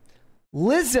scarier?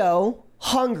 Lizzo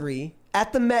hungry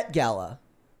at the Met Gala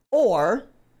or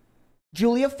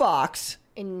Julia Fox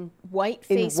in white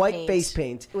face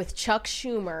paint with Chuck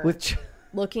Schumer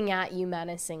looking at you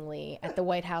menacingly at the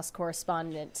White House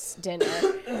Correspondents' Dinner.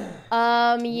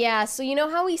 So you know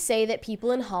how we say that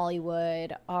people in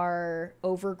Hollywood are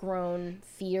overgrown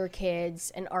theater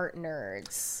kids and art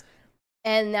nerds,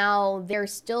 and now they're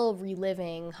still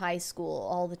reliving high school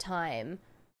all the time,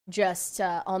 just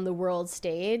on the world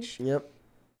stage. Yep.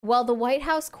 Well, the White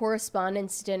House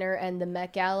Correspondents' Dinner and the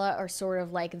Met Gala are sort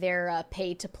of like their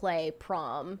pay-to-play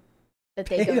prom that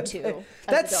they go to.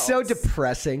 That's so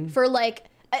depressing. For like,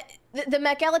 the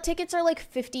Met Gala tickets are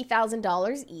like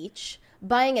 $50,000 each.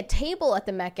 Buying a table at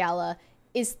the Met Gala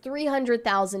is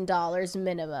 $300,000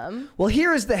 minimum. Well,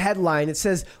 here is the headline. It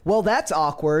says, well, that's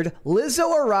awkward.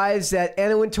 Lizzo arrives at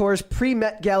Anna Wintour's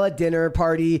pre-Met Gala dinner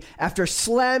party after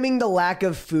slamming the lack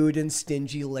of food and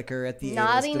stingy liquor at the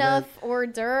Not enough event. hors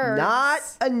d'oeuvres. Not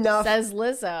enough. Says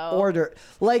Lizzo. Order.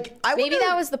 Like, maybe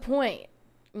that was the point.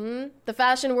 The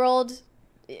fashion world,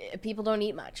 people don't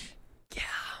eat much.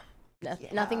 Yeah.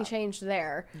 Nothing changed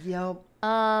there. Yep.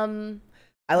 I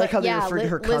like how they referred to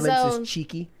her comments as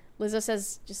cheeky. Lizzo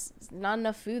says just not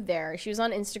enough food there. She was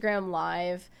on Instagram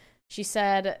Live. She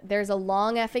said, there's a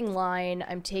long effing line.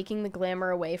 I'm taking the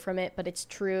glamour away from it, but it's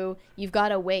true. You've got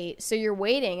to wait. So you're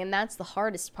waiting, and that's the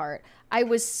hardest part. I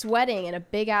was sweating in a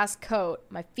big-ass coat.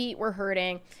 My feet were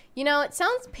hurting. You know, it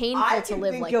sounds painful to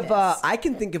live like this. I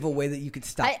can think of a way that you could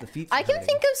stop the feet from I can hurting.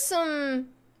 think of some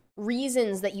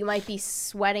reasons that you might be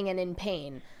sweating and in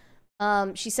pain.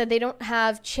 She said they don't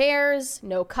have chairs,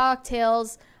 no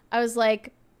cocktails. I was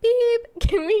like, beep,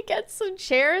 can we get some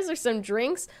chairs or some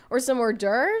drinks or some hors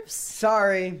d'oeuvres?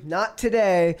 Sorry, not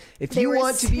today. If you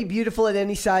want to be beautiful at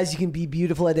any size, you can be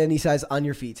beautiful at any size on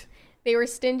your feet. They were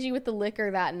stingy with the liquor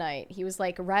that night. He was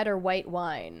like, red or white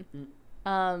wine.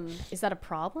 Is that a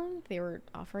problem? They were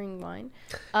offering wine?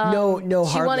 No hard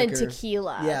liquor. She wanted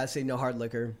tequila. Yeah, say no hard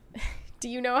liquor. Do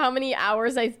you know how many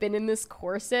hours I've been in this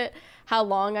corset? How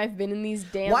long I've been in these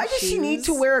damn Why does shoes? she need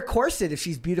to wear a corset if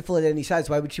she's beautiful at any size?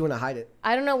 Why would she want to hide it?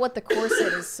 I don't know what the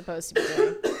corset is supposed to be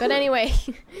doing. But anyway,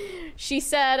 she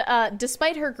said,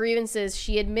 despite her grievances,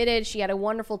 she admitted she had a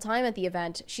wonderful time at the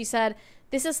event. She said,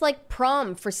 this is like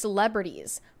prom for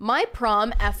celebrities. My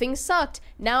prom effing sucked.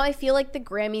 Now I feel like the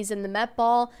Grammys and the Met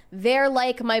Ball, they're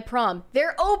like my prom.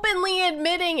 They're openly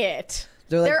admitting it.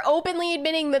 They're openly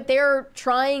admitting that they're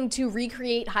trying to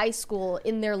recreate high school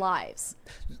in their lives.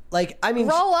 Like, I mean,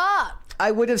 grow up.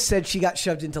 I would have said she got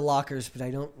shoved into lockers, but I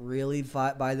don't really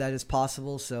buy that as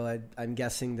possible. So I'm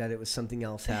guessing that it was something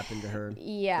else happened to her.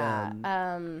 Yeah.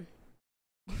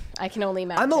 I can only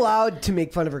imagine. I'm allowed to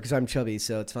make fun of her because I'm chubby,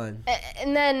 so it's fine.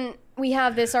 And then we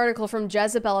have this article from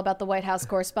Jezebel about the White House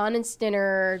Correspondents'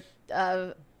 Dinner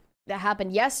that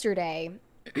happened yesterday.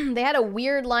 They had a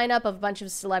weird lineup of a bunch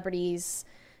of celebrities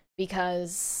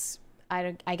because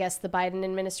I guess the Biden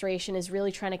administration is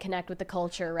really trying to connect with the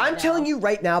culture right now. I'm telling you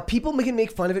right now, people can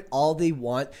make fun of it all they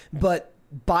want, but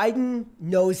Biden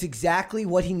knows exactly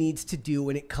what he needs to do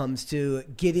when it comes to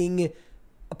getting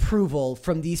approval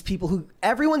from these people who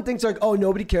everyone thinks like, oh,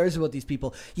 nobody cares about these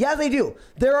people. Yeah, they do.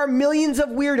 There are millions of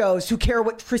weirdos who care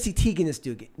what Chrissy Teigen is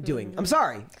doing. Mm-hmm. I'm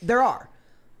sorry. There are.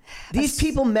 These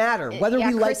people matter, whether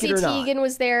we like Chrissy it or not. Teigen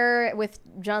was there with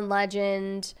John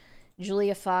Legend.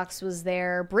 Julia Fox was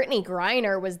there. Brittany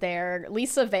Griner was there.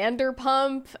 Lisa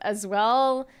Vanderpump as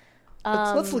well.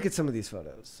 Let's look at some of these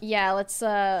photos. Yeah, let's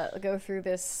go through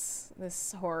this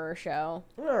horror show.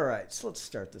 All right, so let's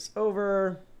start this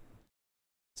over.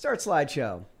 Start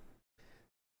slideshow.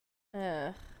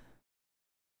 That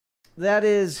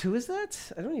is, who is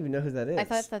that? I don't even know who that is. I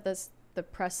thought that that's the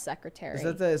press secretary. Is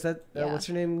that yeah. What's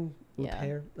her name?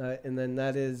 Yeah. And then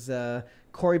that is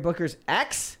Cory Booker's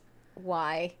ex.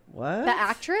 Why? What? The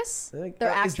actress? The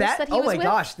actress that he was with? Oh my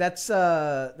gosh, that's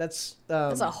a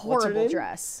horrible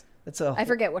dress. I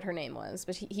forget what her name was,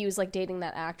 but he was like dating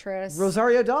that actress.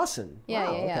 Rosario Dawson. Yeah,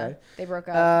 wow, yeah. Okay. They broke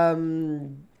up.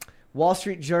 Wall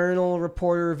Street Journal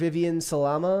reporter Vivian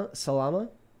Salama.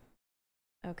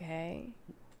 Okay.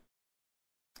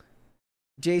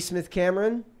 J. Smith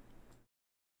Cameron.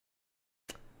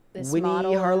 This Winnie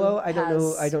model Harlow. I don't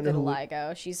know who.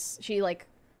 Vitiligo.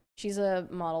 She's a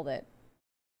model that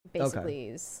basically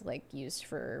is like used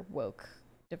for woke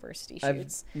diversity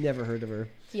shoots. I've never heard of her.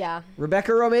 Yeah.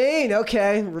 Rebecca Romaine.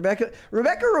 Okay, Rebecca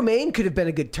Romaine could have been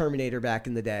a good Terminator back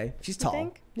in the day. She's tall.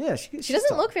 think? Yeah, She she's doesn't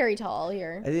tall. look very tall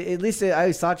here. At least I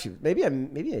always thought she. Maybe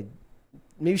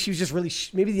she was just really.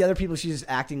 Maybe the other people she was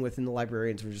acting with in the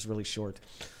Librarians were just really short.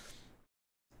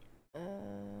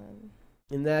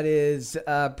 And that is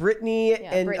Brittany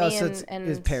and Brittany so it's and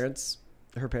his parents.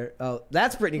 Her parent. Oh,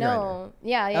 that's Brittany Griner. No.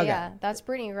 Yeah. Okay. Yeah. That's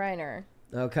Brittany Griner.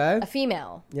 Okay. A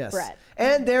female. Yes. Brett.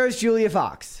 And there's Julia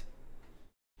Fox.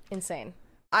 Insane.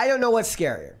 I don't know what's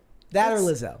scarier, that or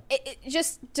Lizzo.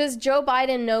 Does Joe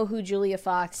Biden know who Julia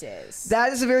Fox is?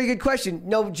 That is a very good question.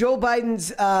 No, Joe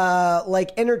Biden's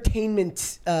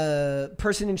entertainment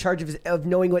person in charge of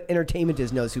knowing what entertainment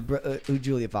is knows who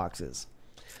Julia Fox is.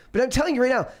 But I'm telling you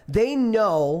right now, they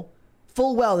know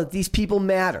full well that these people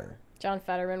matter. John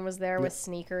Fetterman was there with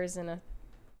sneakers and a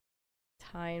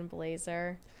tie and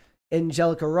blazer.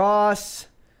 Angelica Ross,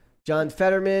 John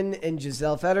Fetterman, and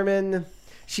Giselle Fetterman.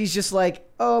 She's just like,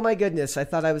 oh my goodness, I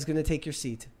thought I was going to take your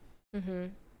seat. Mm-hmm.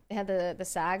 They had the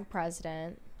SAG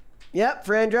president. Yep,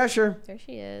 Fran Drescher. There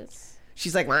she is.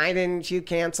 She's like, why didn't you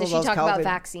cancel Did she those talk COVID? about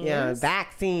vaccines? Yeah,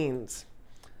 vaccines.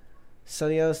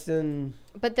 Sonny Austin.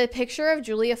 But the picture of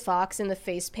Julia Fox in the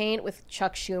face paint with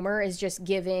Chuck Schumer is just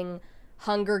giving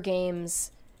Hunger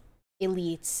Games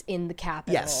elites in the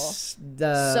Capitol. Yes.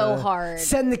 So hard.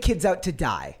 Send the kids out to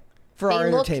die for our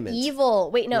entertainment. They look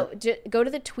evil. Wait, no. Go to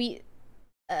the tweet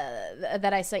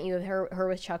that I sent you of her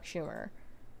with Chuck Schumer.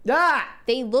 Ah!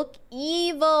 They look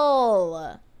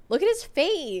evil. Look at his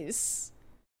face.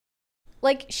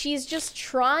 Like, she's just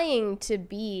trying to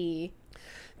be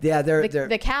they're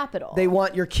the Capitol. They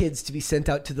want your kids to be sent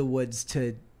out to the woods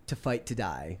to fight to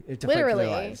die. To Literally. Fight for their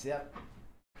lives. Yep.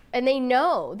 And they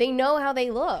know how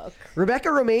they look. Rebecca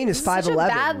Romaine is 5'11". Such a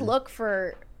bad look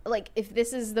for, like, if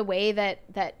this is the way that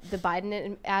the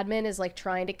Biden admin is, like,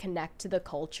 trying to connect to the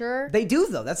culture. They do,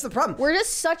 though. That's the problem. We're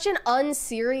just such an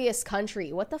unserious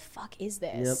country. What the fuck is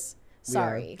this? Yep.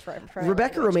 Sorry for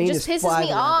Rebecca Romaine just is pisses me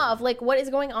 5'11". off. Like, what is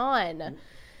going on?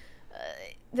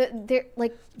 They're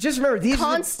like, just remember these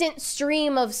constant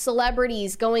stream of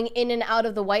celebrities going in and out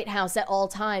of the White House at all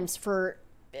times for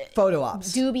photo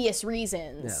ops, dubious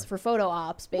reasons, for photo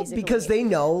ops, basically, because they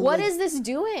know what is this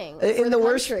doing for in the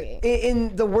worst. country?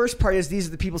 In the worst part is these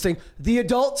are the people saying the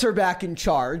adults are back in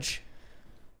charge.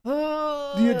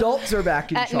 The adults are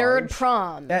back in at charge Nerd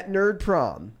Prom. At Nerd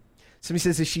Prom, somebody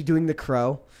says, "Is she doing the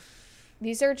crow?"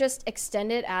 These are just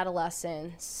extended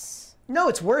adolescents. No,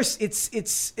 it's worse.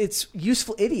 It's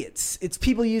useful idiots. It's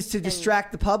people used to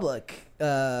distract the public.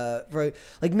 For,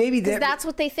 like, maybe that's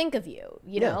what they think of you.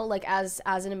 You know, like as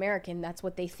an American, that's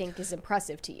what they think is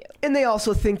impressive to you. And they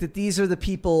also think that these are the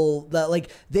people that,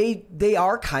 like, they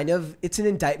are kind of, it's an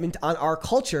indictment on our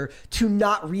culture to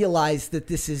not realize that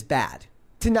this is bad.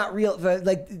 To not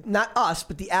not us,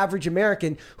 but the average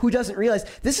American who doesn't realize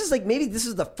this is, like, maybe this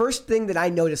is the first thing that I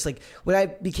noticed, like, when I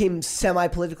became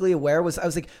semi-politically aware, I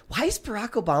was like, why is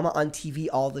Barack Obama on TV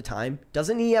all the time?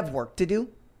 Doesn't he have work to do?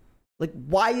 Like,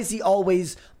 why is he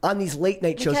always on these late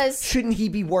night shows? Because shouldn't he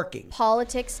be working?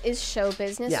 Politics is show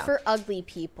business for ugly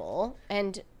people,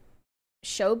 and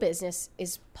show business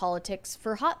is politics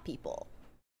for hot people.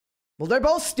 Well, they're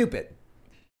both stupid.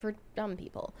 For dumb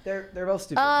people. They're both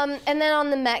stupid. And then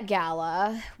on the Met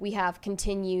Gala, we have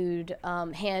continued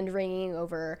hand-wringing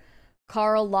over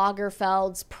Karl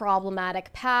Lagerfeld's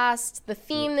problematic past. The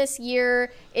theme this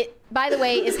year, by the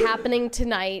way, is happening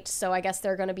tonight, so I guess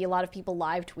there are going to be a lot of people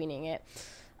live tweeting it.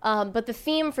 But the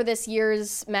theme for this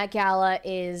year's Met Gala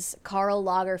is Karl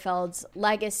Lagerfeld's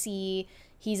legacy.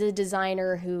 He's a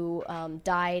designer who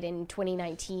died in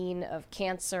 2019 of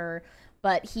cancer,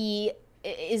 but he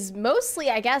is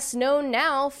mostly, I guess, known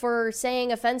now for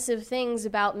saying offensive things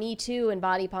about Me Too and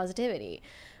body positivity.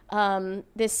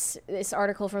 This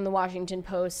article from the Washington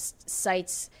Post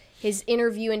cites his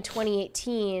interview in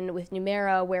 2018 with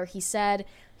Numera, where he said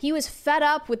he was fed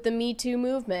up with the Me Too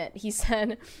movement. He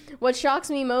said, "What shocks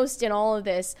me most in all of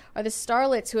this are the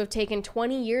starlets who have taken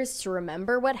 20 years to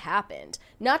remember what happened,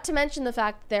 not to mention the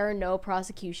fact that there are no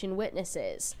prosecution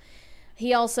witnesses."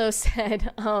 He also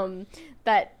said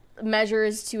that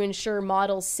measures to ensure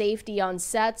models' safety on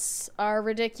sets are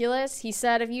ridiculous. He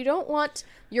said, if you don't want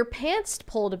your pants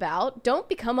pulled about, don't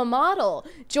become a model.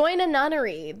 Join a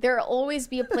nunnery. There'll always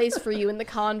be a place for you in the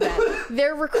convent.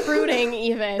 They're recruiting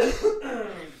even.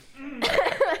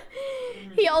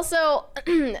 He also,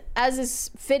 as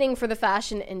is fitting for the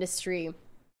fashion industry,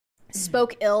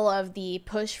 spoke ill of the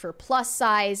push for plus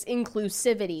size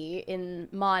inclusivity in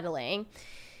modeling.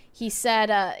 He said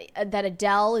that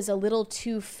Adele is a little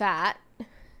too fat.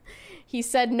 He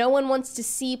said no one wants to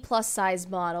see plus size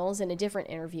models in a different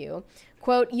interview.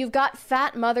 Quote, "You've got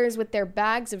fat mothers with their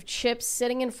bags of chips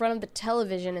sitting in front of the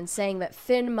television and saying that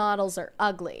thin models are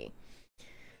ugly."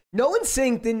 No one's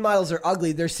saying thin models are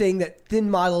ugly. They're saying that thin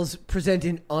models present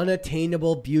an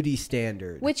unattainable beauty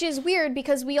standard. Which is weird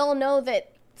because we all know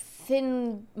that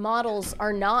thin models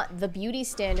are not the beauty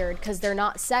standard because they're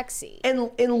not sexy. And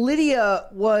Lydia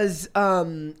was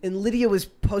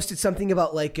posted something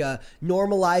about like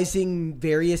normalizing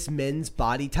various men's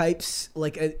body types,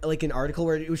 like an article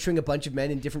where it was showing a bunch of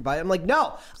men in different bodies. I'm like,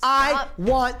 no, I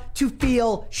want to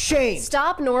feel shame.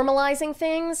 Stop normalizing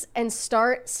things and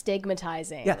start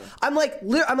stigmatizing. Yeah, I'm like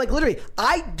literally,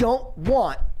 I don't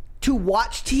want to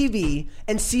watch TV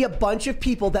and see a bunch of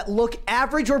people that look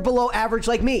average or below average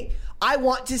like me. I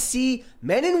want to see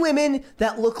men and women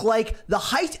that look like the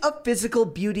height of physical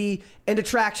beauty and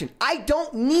attraction. I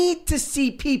don't need to see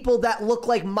people that look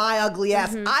like my ugly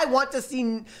ass. I want to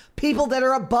see people that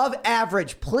are above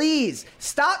average. Please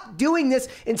stop doing this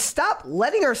and stop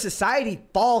letting our society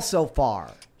fall so far.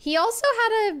 He also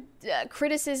had a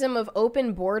criticism of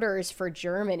open borders for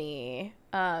Germany,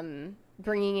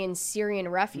 bringing in Syrian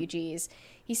refugees.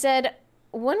 He said,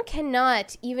 "One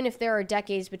cannot, even if there are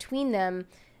decades between them,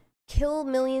 kill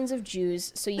millions of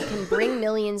Jews so you can bring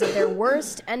millions of their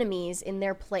worst enemies in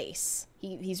their place."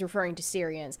 He's referring to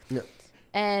Syrians. Yep.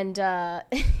 And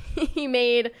he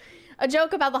made a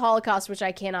joke about the Holocaust, which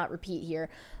I cannot repeat here.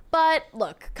 But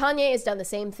look, Kanye has done the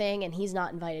same thing, and he's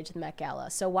not invited to the Met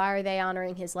Gala. So why are they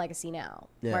honoring his legacy now?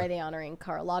 Yeah. Why are they honoring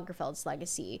Karl Lagerfeld's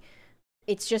legacy?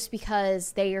 It's just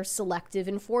because they are selective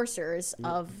enforcers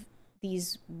of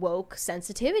these woke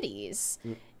sensitivities.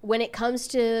 When it comes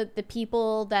to the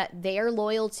people that they are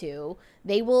loyal to,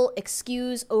 they will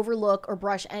excuse, overlook, or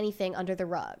brush anything under the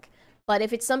rug. But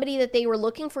if it's somebody that they were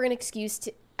looking for an excuse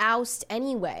to oust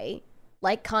anyway,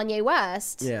 like Kanye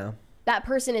West, that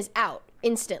person is out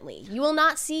instantly. You will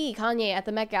not see Kanye at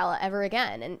the Met Gala ever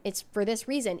again. And it's for this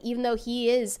reason. Even though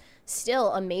he is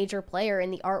still a major player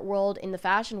in the art world, in the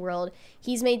fashion world,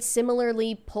 he's made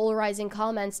similarly polarizing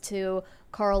comments to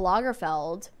Karl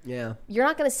Lagerfeld. Yeah. You're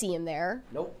not going to see him there.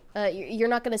 Nope. You're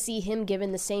not going to see him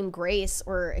given the same grace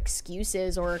or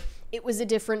excuses or it was a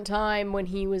different time when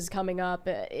he was coming up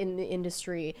in the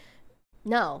industry.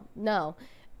 No.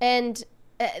 And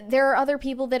there are other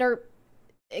people that are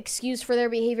excused for their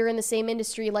behavior in the same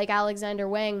industry, like Alexander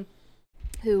Wang,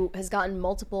 who has gotten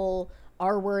multiple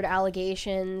R-word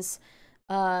allegations.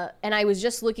 And I was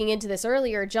just looking into this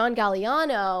earlier. John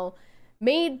Galliano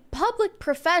made public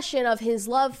profession of his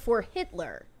love for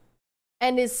Hitler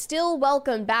and is still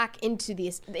welcomed back into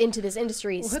this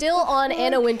industry, still on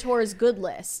Anna Wintour's good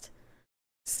list.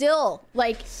 Still,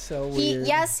 like, so weird.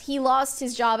 He lost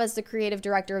his job as the creative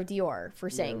director of Dior for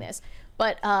saying this,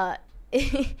 but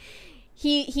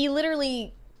he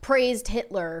literally praised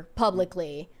Hitler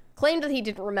publicly, claimed that he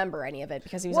didn't remember any of it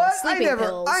because he was on sleeping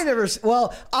pills.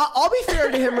 Well, I'll be fair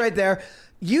to him right there.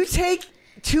 If you take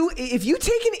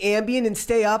an Ambien and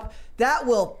stay up, that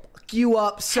will fuck you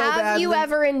up so badly. Have you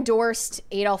ever endorsed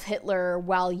Adolf Hitler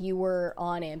while you were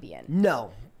on Ambien?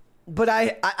 No, but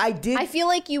I did. I feel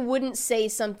like you wouldn't say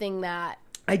something that.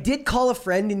 I did call a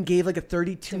friend and gave like a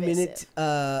 32-minute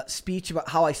speech about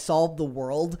how I solved the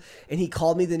world, and he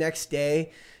called me the next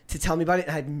day to tell me about it,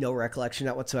 and I had no recollection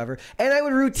of that whatsoever. And I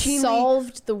would routinely...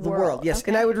 Solved the world. Yes,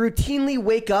 okay. And I would routinely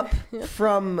wake up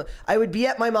I would be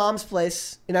at my mom's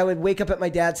place, and I would wake up at my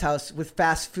dad's house with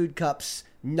fast food cups,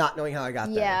 not knowing how I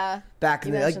got there. Yeah. Back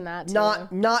in the day. That too.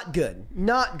 Not good.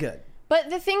 Not good. But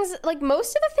the things, like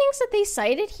most of the things that they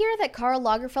cited here that Karl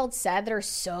Lagerfeld said that are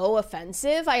so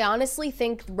offensive, I honestly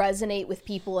think resonate with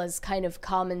people as kind of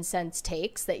common sense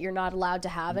takes that you're not allowed to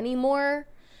have anymore.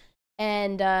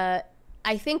 And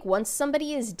I think once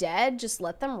somebody is dead, just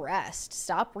let them rest.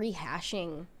 Stop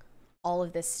rehashing all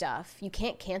of this stuff. You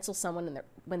can't cancel someone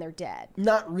when they're dead.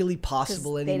 Not really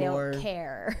possible anymore. They don't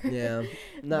care. Yeah,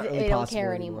 not really possible. They don't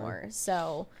care anymore.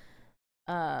 So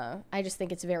I just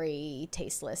think it's very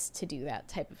tasteless to do that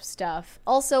type of stuff.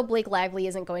 Also, Blake Lively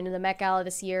isn't going to the Met Gala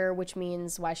this year, which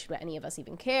means why should any of us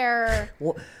even care?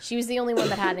 Well, she was the only one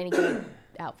that had any good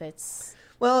outfits.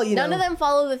 Well, none of them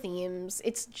follow the themes.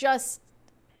 It's just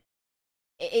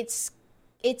it's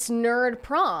nerd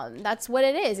prom. That's what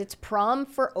it is. It's prom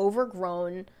for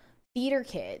overgrown theater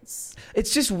kids.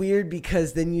 It's just weird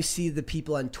because then you see the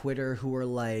people on Twitter who are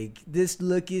like, this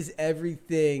look is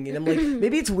everything. And I'm like,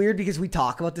 maybe it's weird because we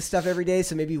talk about this stuff every day.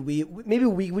 So maybe we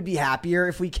would be happier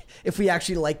if we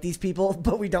actually like these people,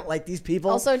 but we don't like these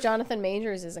people. Also, Jonathan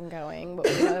Majors isn't going. But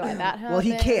we know why that happened. Well,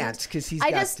 he can't because he's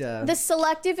the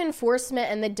selective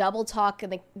enforcement and the double talk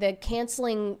and the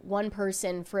canceling one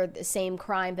person for the same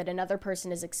crime that another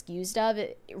person is excused of,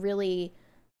 it really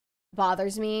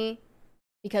bothers me.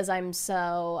 Because I'm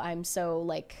so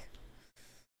like,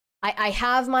 I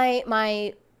have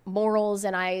my morals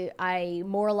and I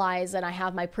moralize and I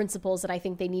have my principles that I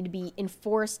think they need to be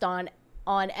enforced on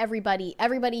everybody.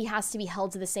 Everybody has to be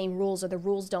held to the same rules or the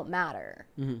rules don't matter.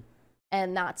 Mm-hmm.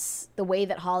 And that's the way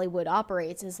that Hollywood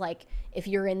operates, is like, if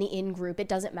you're in the in-group, it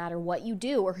doesn't matter what you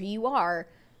do or who you are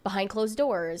behind closed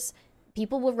doors.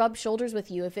 People will rub shoulders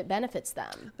with you if it benefits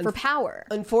them for power.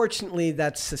 Unfortunately,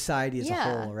 that's society as a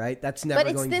whole, right? That's never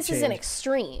going to change. But this is an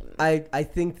extreme. I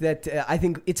think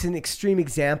it's an extreme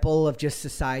example of just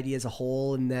society as a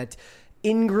whole, in that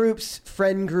in-groups,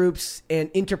 friend groups,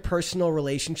 and interpersonal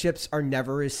relationships are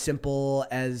never as simple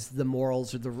as the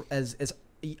morals or as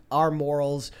our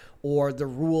morals or the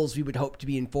rules we would hope to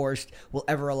be enforced will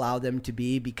ever allow them to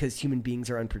be, because human beings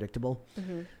are unpredictable.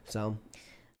 Mm-hmm. So...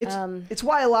 It's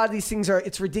why a lot of these things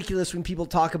it's ridiculous when people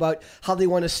talk about how they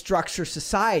want to structure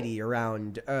society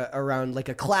around like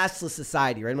a classless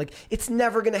society, right? I'm like, it's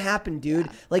never going to happen, dude.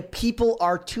 Yeah. Like, people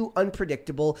are too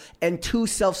unpredictable and too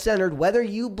self-centered, whether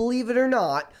you believe it or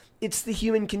not. It's the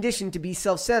human condition to be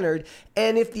self-centered.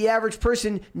 And if the average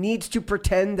person needs to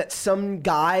pretend that some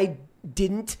guy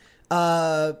didn't,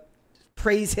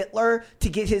 praise Hitler to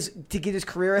get his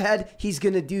career ahead, he's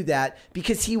going to do that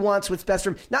because he wants what's best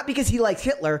for him. Not because he likes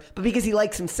Hitler, but because he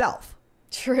likes himself.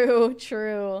 True.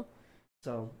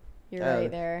 So you're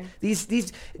right there.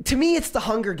 These to me, it's the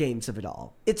Hunger Games of it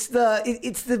all. It's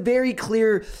the very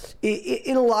clear.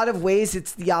 In a lot of ways,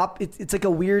 it's the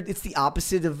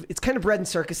opposite of. It's kind of bread and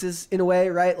circuses in a way,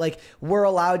 right? Like, we're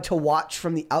allowed to watch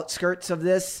from the outskirts of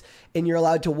this, and you're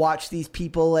allowed to watch these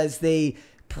people as they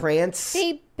prance.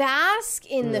 They bask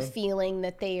in the feeling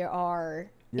that they are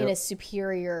in a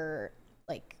superior,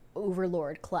 like,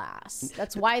 overlord class.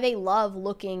 That's why they love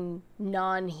looking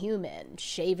non-human,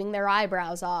 shaving their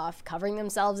eyebrows off, covering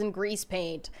themselves in grease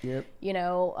paint,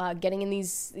 getting in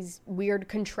these weird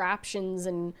contraptions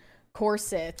and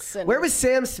corsets. And, where was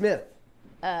Sam Smith?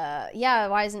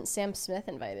 Why isn't Sam Smith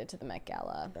invited to the Met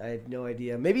Gala? I have no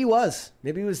idea. Maybe he was.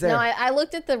 Maybe he was there. No, I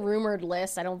looked at the rumored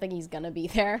list. I don't think he's gonna be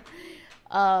there.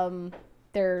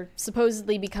 They're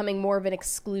supposedly becoming more of an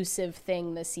exclusive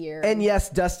thing this year. And yes,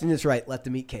 Dustin is right. Let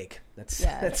them eat cake.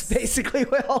 That's basically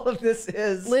what all of this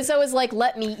is. Lizzo is like,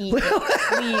 let me eat it,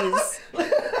 please.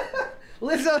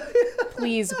 Lizzo,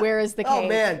 please, where is the cake? Oh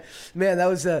man, that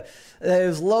was it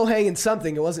was low hanging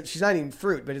something. It wasn't. She's not eating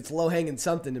fruit, but it's low hanging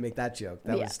something to make that joke.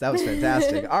 That was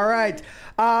fantastic. All right,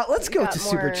 let's go to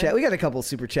super chat. We got a couple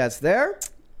super chats there.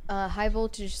 High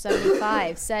Voltage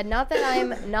 75 said, not that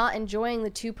I'm not enjoying the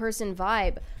two-person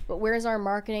vibe, but where's our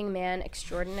marketing man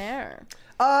extraordinaire?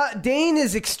 Dane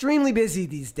is extremely busy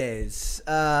these days.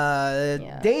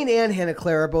 Dane and Hannah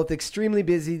Claire are both extremely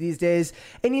busy these days.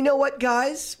 And you know what,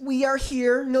 guys? We are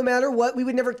here no matter what. We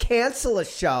would never cancel a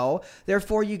show.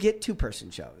 Therefore, you get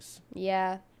two-person shows.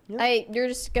 Yeah. You're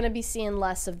just going to be seeing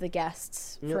less of the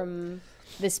guests from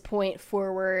this point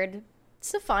forward.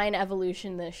 It's a fine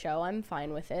evolution, this show. I'm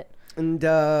fine with it. And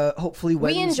hopefully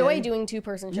Wednesday. We enjoy doing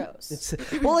two-person shows.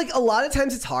 Well, like, a lot of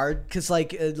times it's hard because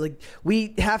like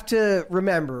we have to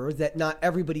remember that not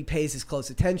everybody pays as close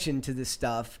attention to this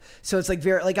stuff. So it's like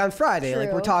very like on Friday,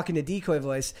 like we're talking to Decoy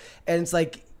Voice, and it's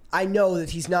like, I know that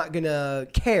he's not going to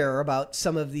care about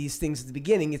some of these things at the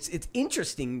beginning. It's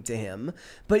interesting to him,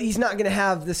 but he's not going to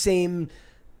have the same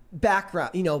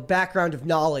background of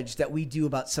knowledge that we do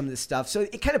about some of this stuff. So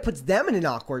it kind of puts them in an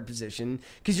awkward position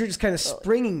because you're just kind of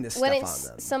springing this stuff on them.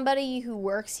 When it's somebody who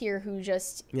works here who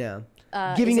just giving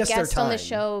is us a guest their time on the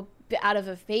show out of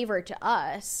a favor to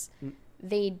us,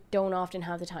 they don't often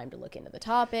have the time to look into the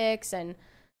topics, and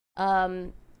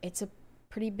it's a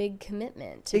pretty big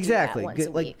commitment to do that once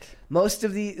a week. Most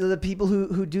of the people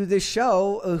who do this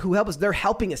show, who help us, they're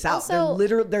helping us out. Also,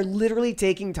 they're literally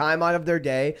taking time out of their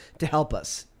day to help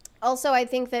us. Also, I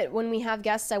think that when we have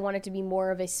guests, I want it to be more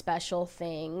of a special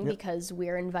thing because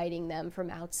we're inviting them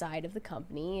from outside of the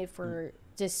company for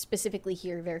just specifically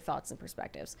hear their thoughts and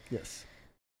perspectives. Yes.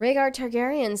 Rhaegar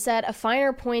Targaryen said, a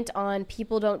finer point on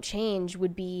people don't change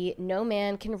would be no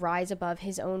man can rise above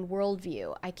his own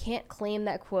worldview. I can't claim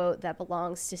that quote. That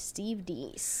belongs to Steve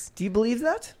Deese. Do you believe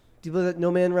that? Do you believe that no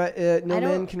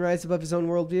man can rise above his own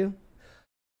worldview?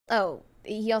 Oh,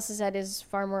 he also said is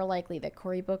far more likely that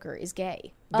Cory Booker is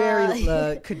gay.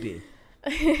 Could be.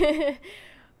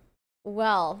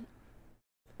 Well,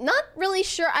 not really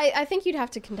sure. I think you'd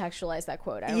have to contextualize that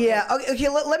quote. Okay.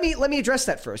 Let me address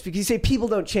that first, because you say people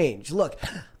don't change. Look,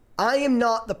 I am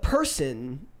not the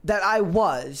person that I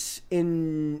was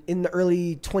in the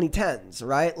early 2010s,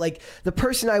 right? Like, the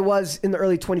person I was in the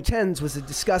early 2010s was a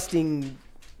disgusting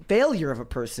failure of a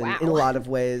person in a lot of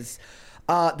ways.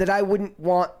 That I wouldn't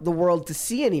want the world to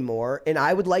see anymore. And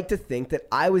I would like to think that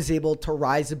I was able to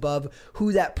rise above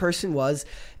who that person was.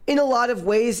 In a lot of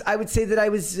ways, I would say that I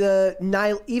was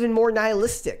even more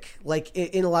nihilistic, like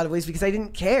in a lot of ways, because I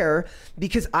didn't care,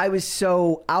 because I was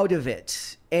so out of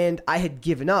it and I had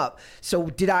given up. So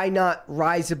did I not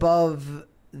rise above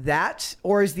that?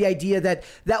 Or is the idea that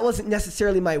that wasn't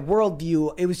necessarily my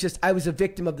worldview? It was just I was a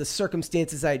victim of the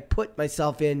circumstances I had put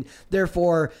myself in.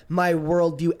 Therefore, my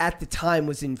worldview at the time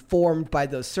was informed by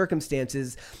those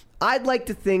circumstances. I'd like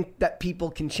to think that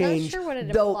people can change. Not sure what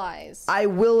it though implies. I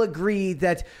will agree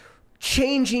that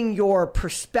changing your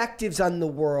perspectives on the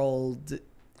world,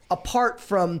 apart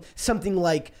from something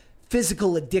like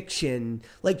physical addiction,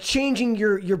 like changing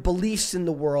your beliefs in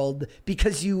the world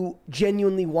because you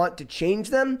genuinely want to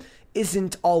change them,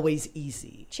 isn't always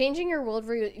easy. Changing your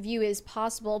worldview is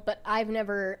possible, but I've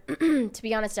never, to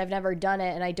be honest, I've never done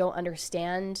it, and I don't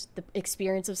understand the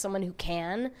experience of someone who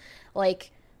can.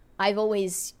 Like, I've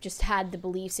always just had the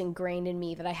beliefs ingrained in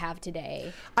me that I have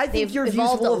today. I think your views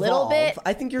evolved will a little evolve. bit.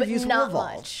 I think your but views will not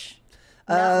evolve. much.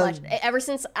 Not much. Ever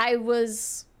since I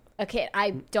was a kid,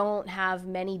 I don't have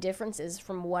many differences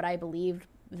from what I believed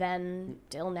then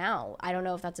till now. I don't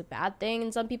know if that's a bad thing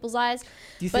in some people's eyes,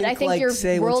 Do you but think, I think like, your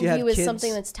say, once you have worldview is kids-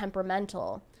 something that's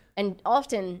temperamental and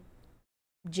often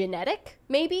genetic,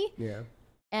 maybe. Yeah.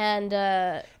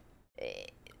 And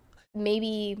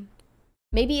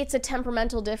maybe it's a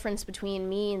temperamental difference between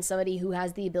me and somebody who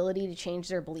has the ability to change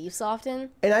their beliefs often.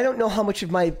 And I don't know how much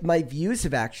of my views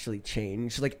have actually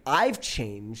changed. Like, I've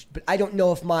changed, but I don't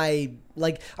know if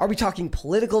are we talking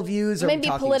political views? Are we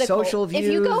talking social views?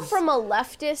 If you go from a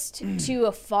leftist to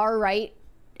a far right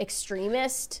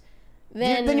extremist,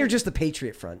 then you're just the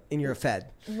Patriot Front and you're a Fed.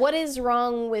 What is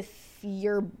wrong with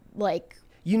your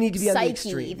you need to be on the psyche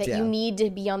extremes, that yeah. you need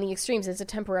to be on the extremes? It's a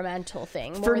temperamental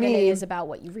thing more For than me- it is about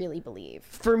what you really believe.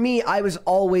 For me, I was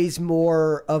always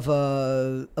more of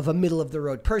a middle of the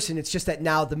road person. It's just that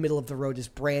now the middle of the road is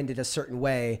branded a certain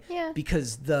way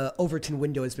because the Overton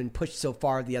window has been pushed so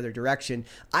far the other direction.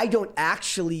 I don't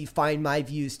actually find my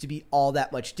views to be all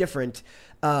that much different.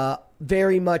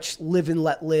 Very much live and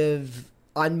let live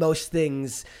on most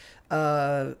things,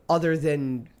 other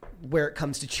than where it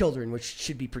comes to children, which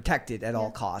should be protected at all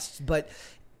costs. But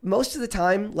most of the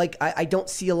time, I don't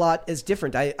see a lot as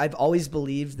different. I've always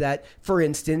believed that, for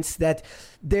instance, that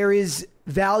there is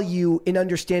value in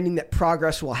understanding that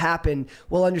progress will happen,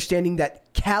 while understanding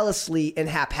that callously and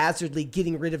haphazardly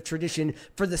getting rid of tradition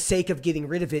for the sake of getting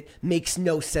rid of it makes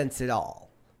no sense at all.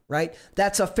 Right?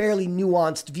 That's a fairly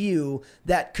nuanced view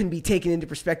that can be taken into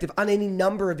perspective on any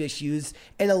number of issues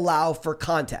and allow for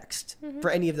context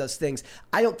for any of those things.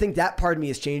 I don't think that part of me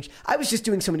has changed. I was just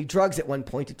doing so many drugs at one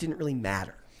point, it didn't really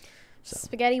matter. So.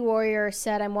 Spaghetti Warrior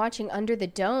said, I'm watching Under the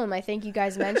Dome. I think you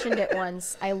guys mentioned it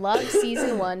once. I loved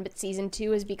season 1, but season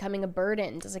 2 is becoming a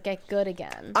burden. Does it get good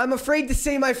again? I'm afraid to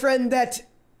say, my friend, that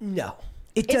no.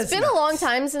 It's been a long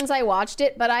time since I watched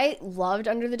it, but I loved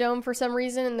Under the Dome for some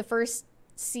reason in the first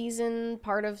season,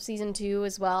 part of season 2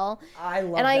 as well. I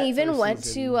love and I that even first went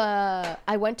season. to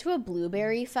I went to a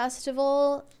blueberry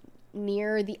festival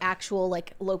near the actual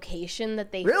location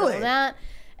that they Really? filmed at.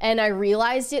 And I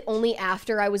realized it only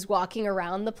after I was walking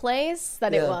around the place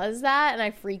that it was that, and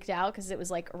I freaked out because it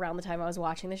was around the time I was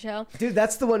watching the show. Dude,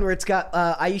 that's the one where it's got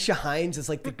Aisha Hines as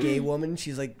the gay woman.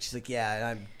 She's like,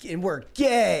 yeah, and we're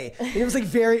gay. And it was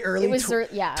very early. It was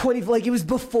 20, it was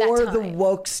before the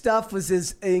woke stuff was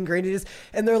as ingrained as.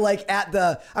 And they're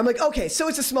I'm like, okay, so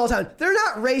it's a small town. They're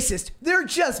not racist. They're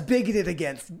just bigoted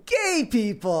against gay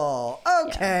people.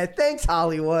 Okay, thanks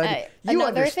Hollywood. You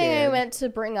Another thing I understand. meant to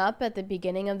bring up at the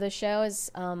beginning of the show is,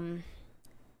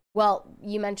 well,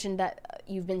 you mentioned that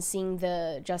you've been seeing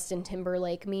the Justin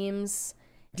Timberlake memes.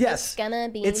 Yes.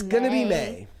 It's gonna be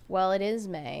May. Well, it is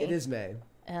May. It is May.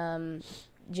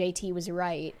 JT was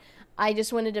right. I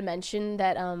just wanted to mention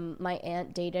that my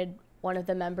aunt dated one of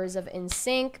the members of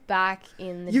NSYNC back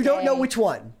in the day. You don't know which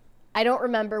one? I don't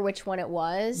remember which one it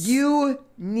was. You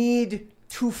need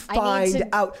to find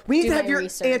out. We need to have your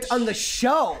aunt on the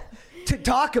show to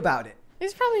talk about it.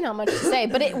 There's probably not much to say,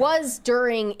 but it was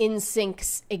during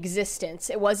NSYNC's existence.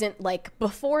 It wasn't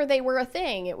before they were a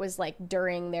thing. It was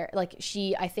during their,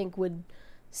 she, I think, would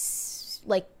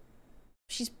like,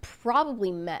 she's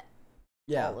probably met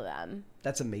Yeah. all of them.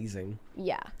 That's amazing.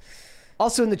 Yeah.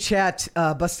 Also in the chat,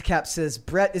 Busta Cap says,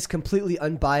 Brett is completely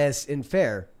unbiased and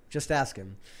fair. Just ask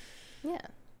him. Yeah.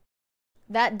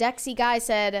 That Dexy guy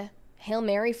said, Hail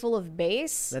Mary full of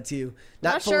bass. That's you.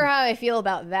 Not sure how I feel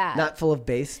about that. Not full of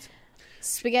bass.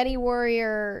 Spaghetti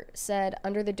Warrior said,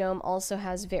 Under the Dome also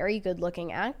has very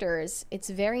good-looking actors.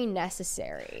 It's very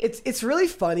necessary. It's really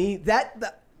funny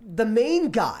that the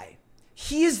main guy,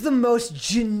 he is the most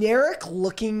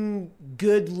generic-looking,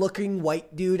 good-looking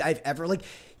white dude I've ever, like,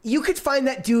 you could find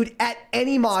that dude at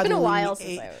any modeling. It's been a while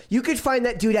since you could find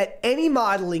that dude at any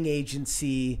modeling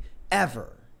agency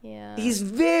ever. Yeah. He's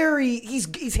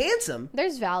handsome.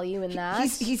 There's value in that.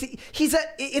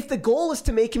 If the goal is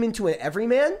to make him into an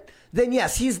everyman, then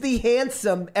yes, he's the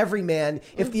handsome everyman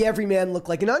if the everyman looked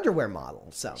like an underwear model.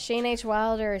 So Shane H.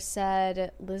 Wilder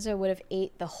said Lizzo would have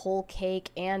ate the whole cake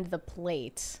and the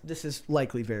plate. This is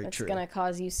likely very That's true. going to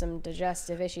cause you some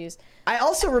digestive issues. I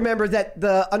also remember that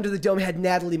the Under the Dome had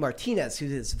Natalie Martinez, who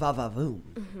is va-va-voom,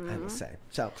 I will say.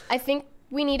 So I think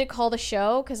we need to call the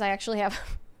show because I actually have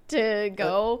to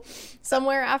go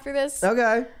somewhere after this.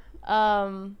 Okay.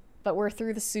 But we're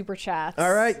through the super chats.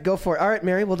 All right, go for it. All right,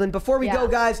 Mary. Well, then before we go,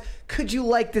 guys, could you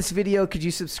like this video? Could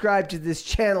you subscribe to this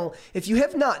channel? If you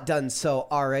have not done so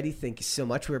already, thank you so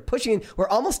much. We're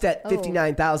almost at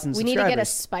 59,000 subscribers. We need to get a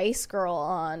Spice Girl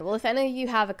on. Well, if any of you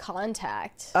have a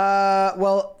contact.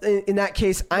 Well, in that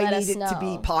case, I Let need us it to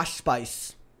be know. Posh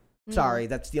Spice. Sorry,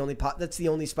 that's the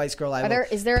only Spice Girl I will.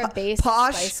 Is there a base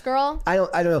Posh Spice Girl? I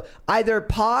don't know. Either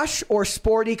Posh or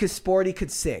Sporty, because Sporty could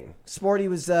sing. Sporty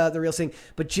was the real sing,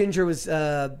 but Ginger was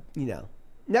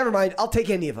never mind. I'll take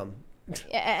any of them.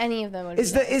 Yeah, any of them would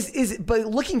be But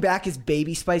looking back, is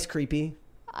Baby Spice creepy?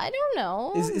 I don't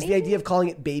know. Is the idea of calling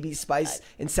it Baby Spice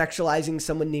and sexualizing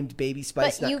someone named Baby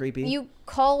Spice not creepy? You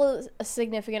call a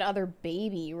significant other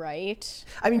baby, right?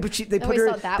 I mean, but they put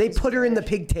her in the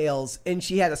pigtails, and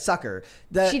she had a sucker.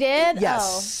 She did?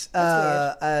 Yes. Oh,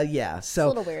 that's weird. Yeah. So, a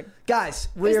little weird. Guys,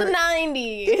 It was the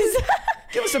 90s.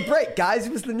 Give us a break, guys.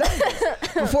 It was the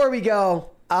 90s. Before we go,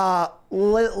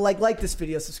 like this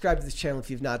video, subscribe to this channel if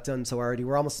you've not done so already.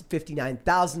 We're almost at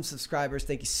 59,000 subscribers.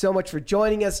 Thank you so much for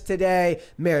joining us today.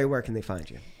 Mary, where can they find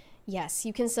you? Yes,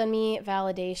 you can send me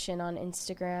validation on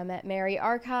Instagram at Mary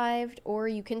Archived, or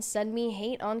you can send me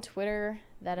hate on Twitter.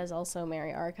 That is also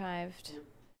Mary Archived.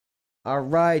 All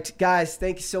right, guys,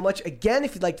 thank you so much. Again,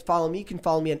 if you'd like to follow me, you can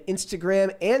follow me on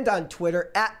Instagram and on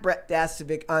Twitter at Brett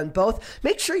Dasovic on both.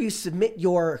 Make sure you submit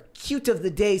your cute of the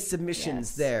day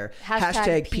submissions there.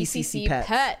 Hashtag PCC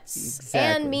Pets. Exactly.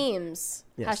 And memes.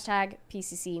 Yes. Hashtag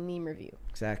PCC Meme Review.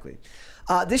 Exactly.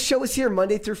 This show is here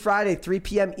Monday through Friday, 3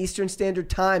 p.m. Eastern Standard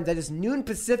Time. That is noon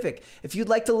Pacific. If you'd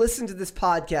like to listen to this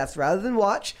podcast rather than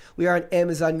watch, we are on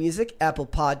Amazon Music, Apple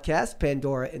Podcasts,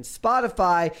 Pandora, and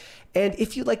Spotify. And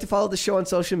if you'd like to follow the show on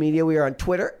social media, we are on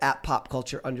Twitter at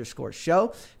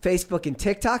popculture_show, Facebook and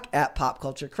TikTok at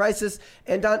popculturecrisis,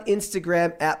 and on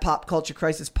Instagram at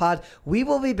popculturecrisispod. We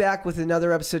will be back with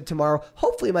another episode tomorrow.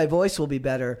 Hopefully my voice will be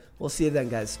better. We'll see you then,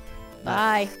 guys.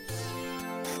 Bye.